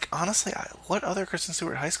 But I'm like, honestly, what other Kristen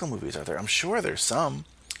Stewart high school movies are there? I'm sure there's some.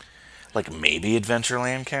 Maybe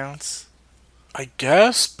Adventureland counts? I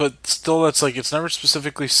guess, but still, that's it's never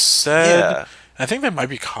specifically said. Yeah. I think they might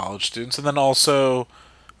be college students. And then also,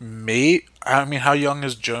 how young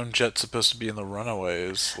is Joan Jett supposed to be in The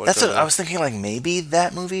Runaways? That's what I was thinking, maybe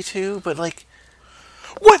that movie too, but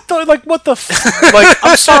What the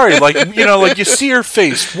I'm sorry, you see her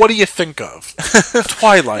face, what do you think of?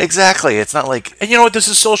 Twilight. Exactly. It's not And you know what, this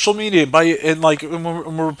is social media,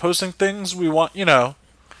 when we're posting things, we want, you're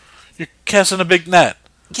casting a big net.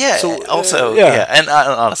 Yeah. So, also, yeah. And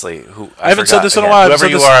honestly, I haven't said this in a while. Whoever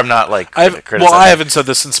you are, I'm not criticizing. Well, I haven't said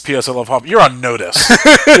this since P.S. I Love Hoffman. You're on notice.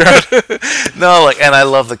 No, and I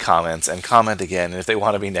love the comments, and comment again. And if they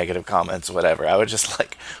want to be negative comments, whatever. I would just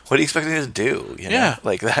what do you expect me to do? You know?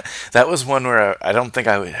 Yeah. That was one where I don't think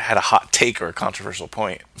I had a hot take or a controversial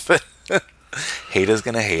point. But haters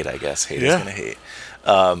gonna hate, I guess. Haters gonna hate.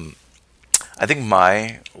 I think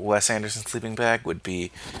my Wes Anderson sleeping bag would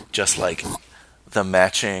be just the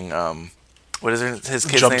matching what is his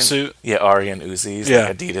kid's jumpsuit name? Yeah, Ari and Uzi's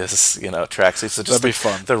Adidas, tracksuits. So just that'd be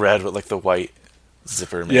fun. The red with the white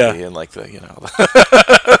zipper maybe and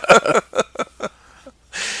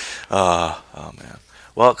oh man.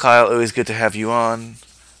 Well, Kyle, always good to have you on.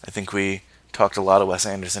 I think we talked a lot of Wes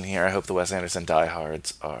Anderson here. I hope the Wes Anderson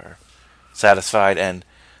diehards are satisfied. And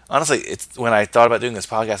honestly, it's when I thought about doing this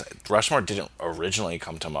podcast, Rushmore didn't originally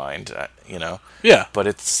come to mind, you know? Yeah. But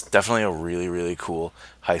it's definitely a really, really cool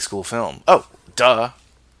high school film. Oh, duh.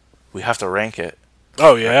 We have to rank it.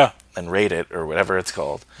 Oh, yeah. And rate it, or whatever it's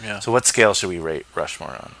called. Yeah. So what scale should we rate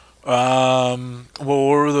Rushmore on? Well, what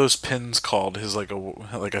were those pins called? His I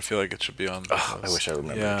feel like it should be on. I wish I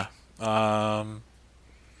remembered. Yeah.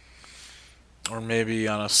 Or maybe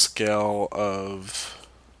on a scale of.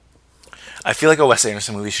 I feel like a Wes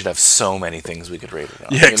Anderson movie should have so many things we could rate it on.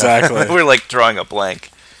 Yeah, exactly. We're like drawing a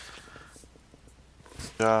blank.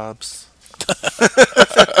 Jobs.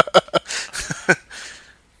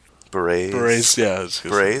 Berets. Berets, yeah.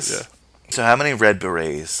 Berets. Yeah. So how many red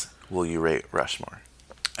berets will you rate Rushmore?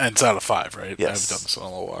 And it's out of 5, right? Yes. I haven't done this in a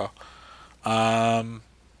little while. I'm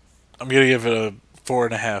gonna give it a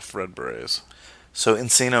 4.5 red berets. So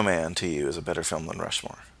Encino Man to you is a better film than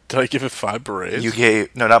Rushmore. Did I give it 5 berets? You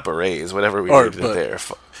gave not berets, whatever we rated it there.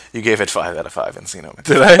 You gave it 5 out of 5 Encino Man.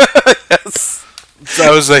 Did I? Yes.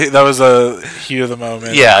 That was a heat of the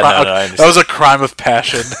moment. Yeah, no, I understand. That was a crime of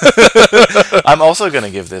passion. I'm also going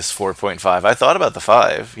to give this 4.5. I thought about the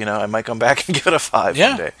 5. You know, I might come back and give it a 5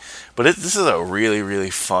 one day. But this is a really,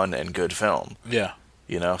 really fun and good film. Yeah.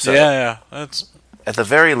 You know? So yeah. That's at the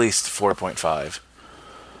very least 4.5.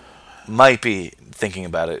 Might be, thinking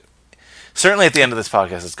about it, certainly at the end of this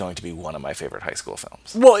podcast, it's going to be one of my favorite high school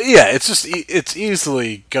films. Well, yeah, it's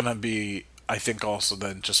easily going to be, I think, also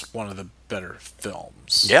then just one of the better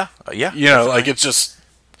films. Yeah, yeah. You know, like it's just.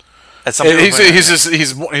 He's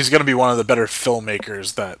going to be one of the better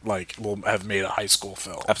filmmakers that like will have made a high school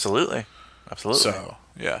film. Absolutely. So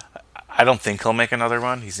yeah, I don't think he'll make another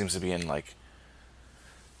one. He seems to be in like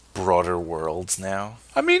broader worlds now.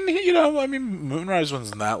 I mean, Moonrise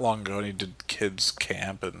wasn't that long ago, and he did Kids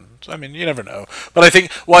Camp, and I mean, you never know. But I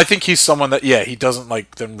think he's someone that he doesn't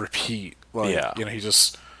like then repeat. Like, yeah, he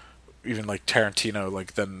just. Even like Tarantino,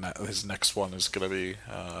 like then his next one is gonna be,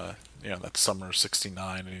 that Summer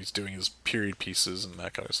 '69, and he's doing his period pieces and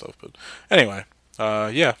that kind of stuff. But anyway,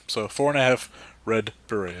 so 4.5 red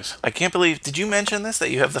berets. I can't believe. Did you mention this, that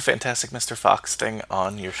you have the Fantastic Mr. Fox thing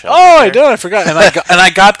on your shelf? Oh, I did. I forgot, and I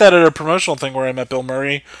got that at a promotional thing where I met Bill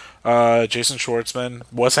Murray, Jason Schwartzman,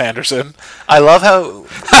 Wes Anderson. I love how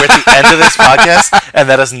we're at the end of this podcast and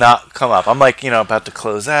that has not come up. I'm like, about to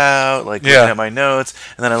close out, like looking at my notes,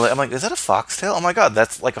 and then I'm like, is that a foxtail? Oh my god,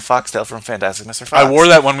 that's like a foxtail from Fantastic Mr. Fox. I wore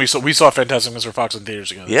that when we saw Fantastic Mr. Fox in theaters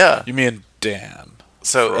together. Yeah, you mean Dan?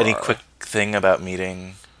 So, any quick thing about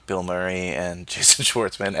meeting Bill Murray and Jason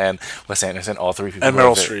Schwartzman and Wes Anderson, all three people, and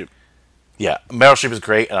Meryl Streep. Yeah, Meryl Streep is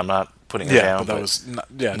great, and I'm not putting her down. But that was not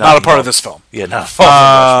a part of this film. Yeah, not.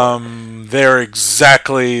 They're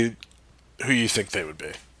exactly who you think they would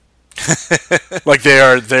be. Like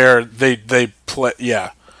they play.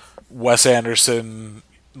 Yeah, Wes Anderson.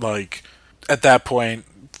 Like at that point,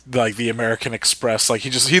 like the American Express. Like he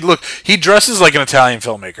dresses like an Italian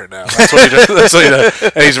filmmaker now. That's what he does. That's what he does.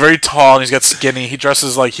 And he's very tall and he's got skinny. He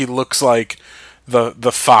dresses like he looks like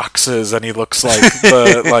the foxes, and he looks like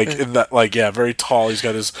very tall. He's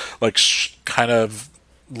got his like kind of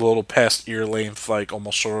little past ear length, like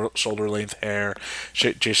almost shoulder length hair.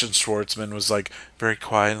 Jason Schwartzman was like very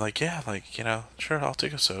quiet and like sure, I'll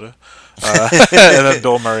take a soda. And then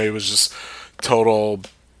Bill Murray was just total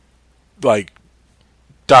like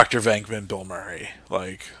Dr. Venkman Bill Murray.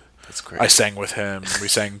 Like that's great. I sang with him. We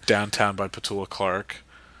sang Downtown by Petula Clark.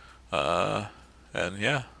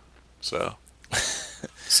 So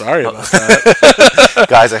sorry about that.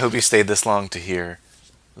 Guys, I hope you stayed this long to hear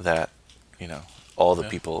that, all the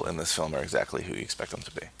people in this film are exactly who you expect them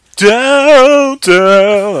to be. Downtown!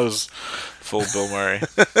 That was full Bill Murray.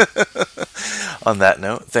 On that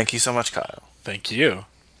note, thank you so much, Kyle. Thank you.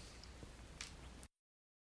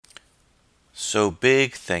 So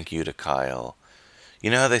big thank you to Kyle.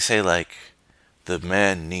 You know how they say, like, the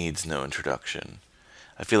man needs no introduction?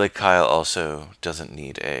 I feel like Kyle also doesn't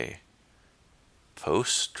need a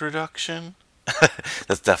post-reduction?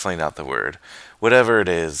 That's definitely not the word. Whatever it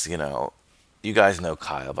is, you guys know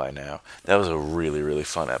Kyle by now. That was a really, really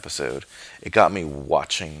fun episode. It got me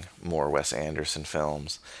watching more Wes Anderson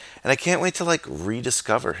films. And I can't wait to, like,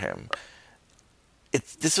 rediscover him.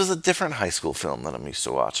 This was a different high school film than I'm used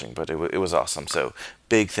to watching, but it was awesome. So,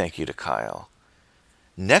 big thank you to Kyle.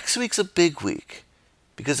 Next week's a big week.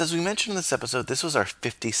 Because as we mentioned in this episode, this was our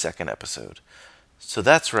 52nd episode. So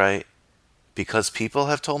that's right. Because people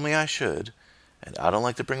have told me I should, and I don't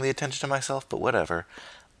like to bring the attention to myself, but whatever,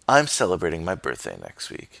 I'm celebrating my birthday next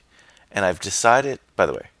week. And I've decided, by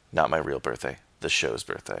the way, not my real birthday, the show's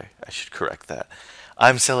birthday. I should correct that.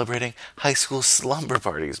 I'm celebrating High School Slumber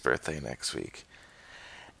Party's birthday next week.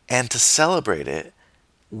 And to celebrate it,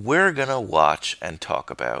 we're going to watch and talk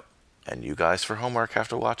about, and you guys for homework have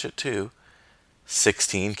to watch it too,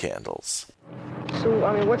 16 Candles.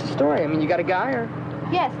 So, what's the story? You got a guy or?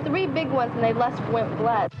 Yes, 3 big ones, and they went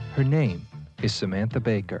blood. Her name is Samantha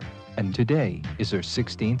Baker, and today is her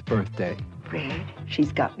 16th birthday. Fred,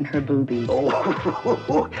 she's gotten her boobies.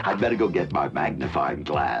 Oh, I'd better go get my magnifying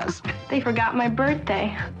glass. They forgot my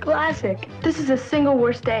birthday. Classic. This is the single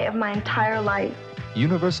worst day of my entire life.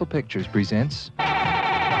 Universal Pictures presents...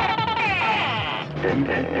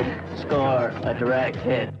 Score, a direct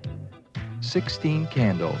hit. 16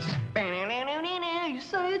 Candles. You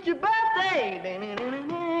say it's your birthday.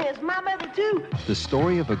 It's my birthday too. The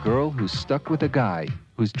story of a girl who's stuck with a guy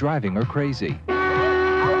who's driving her crazy.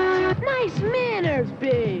 Nice manners,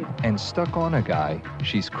 babe. And stuck on a guy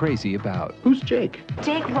she's crazy about. Who's Jake?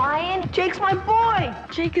 Jake Ryan? Jake's my boy.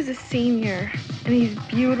 Jake is a senior, and he's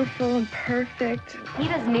beautiful and perfect. He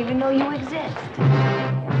doesn't even know you exist.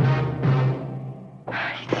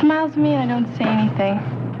 He smiles at me and I don't say anything.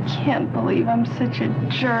 Can't believe I'm such a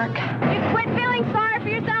jerk. You quit feeling sorry for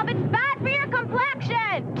yourself. It's bad for your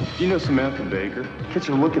complexion. You know Samantha Baker? Kids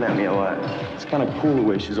are looking at me a lot. It's kind of cool the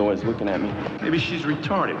way she's always looking at me. Maybe she's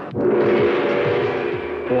retarded.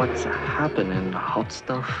 What's happening, hot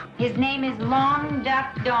stuff? His name is Long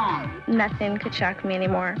Duck Dong. Nothing could shock me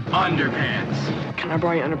anymore. Underpants. Can I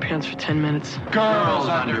borrow your underpants for 10 minutes? Girls'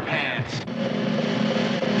 underpants.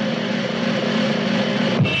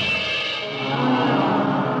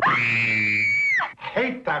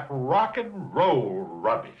 Hate that rock and roll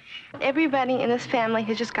rubbish. Everybody in this family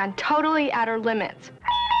has just gone totally out of limits.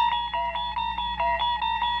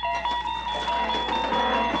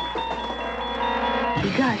 You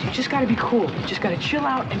guys, you just gotta be cool. You just gotta chill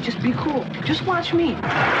out and just be cool. Just watch me.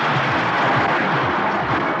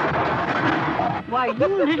 Why, you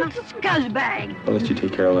little scuzzbag. I'll let you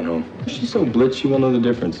take Carolyn home. She's so blitz, she won't know the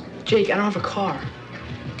difference. Jake, I don't have a car.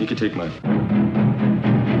 You can take mine.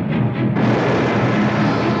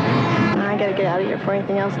 I gotta get out of here before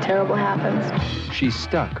anything else terrible happens. She's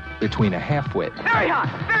stuck between a half-wit Very hot,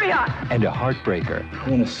 very hot. and a heartbreaker. I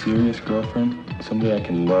want a serious girlfriend, somebody I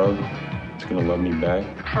can love, that's gonna love me back.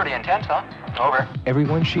 Pretty intense, huh? Over.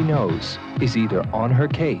 Everyone she knows is either on her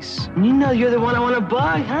case You know you're the one I want to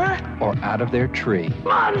buy, huh? or out of their tree.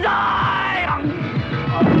 Bonsai!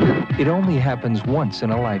 It only happens once in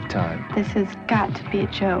a lifetime, This has got to be a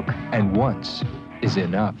joke. and once is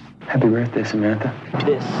enough. Happy birthday, Samantha.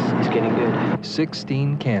 This is getting good.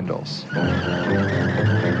 16 Candles.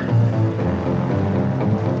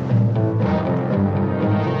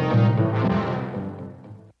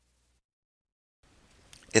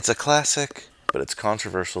 It's a classic, but it's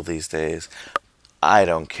controversial these days. I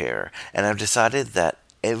don't care. And I've decided that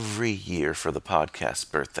every year for the podcast's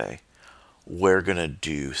birthday, we're going to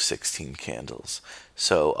do 16 Candles.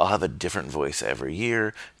 So I'll have a different voice every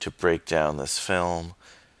year to break down this film.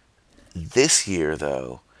 This year,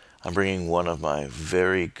 though, I'm bringing one of my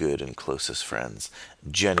very good and closest friends,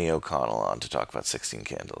 Jenny O'Connell, on to talk about 16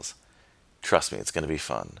 Candles. Trust me, it's going to be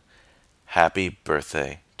fun. Happy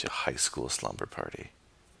birthday to High School Slumber Party.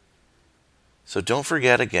 So don't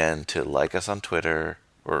forget again to like us on Twitter,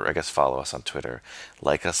 or I guess follow us on Twitter,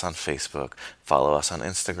 like us on Facebook, follow us on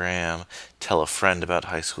Instagram, tell a friend about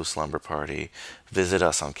High School Slumber Party, visit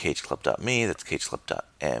us on cageclub.me, that's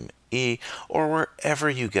cageclub.me, or wherever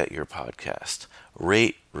you get your podcast.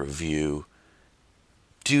 Rate, review,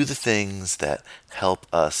 do the things that help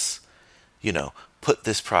us, put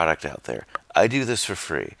this product out there. I do this for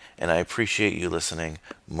free, and I appreciate you listening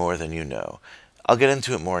more than you know. I'll get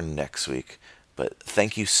into it more next week. But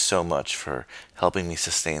thank you so much for helping me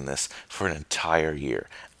sustain this for an entire year.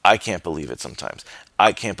 I can't believe it sometimes.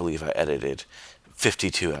 I can't believe I edited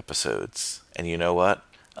 52 episodes. And you know what?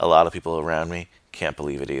 A lot of people around me can't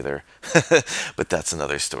believe it either. But that's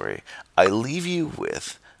another story. I leave you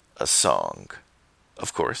with a song.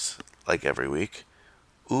 Of course, like every week.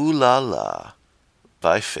 Ooh La La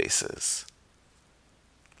by Faces.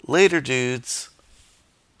 Later, dudes.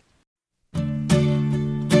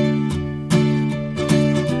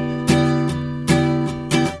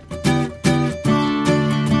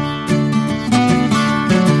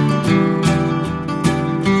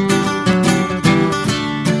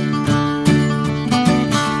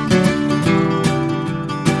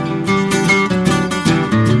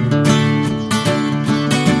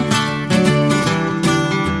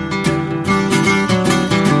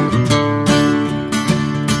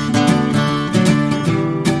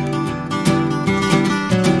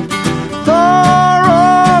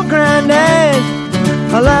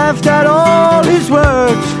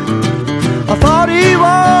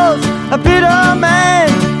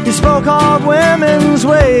 devil's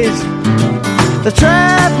ways. They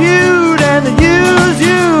trap you and they use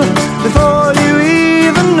you before you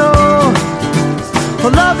even know. For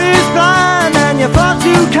love is blind and you're far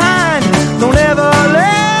too kind. Don't ever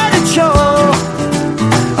let it show.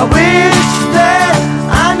 I wish that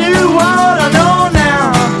I knew what I know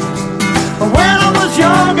now. When I was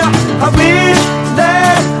younger, I wish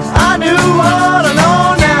that I knew what I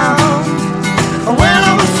know now. When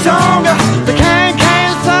I was stronger, the can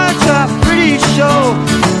such a pretty show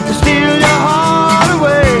to steal your heart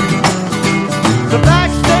away. The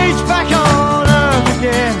backstage back on earth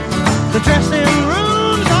again. The dressing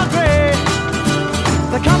rooms are great.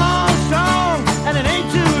 They come on strong and it ain't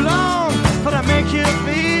too long for to make you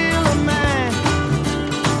feel a man.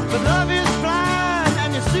 But love is blind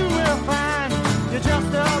and you soon will find you're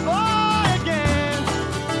just a boy again.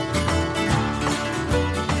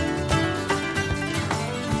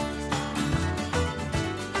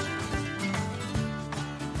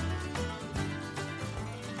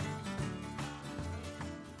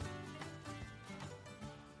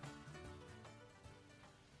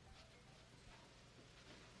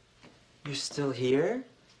 You're still here?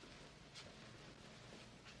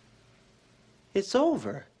 It's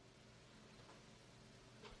over.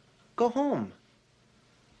 Go home.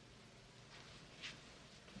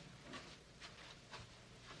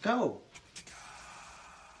 Go.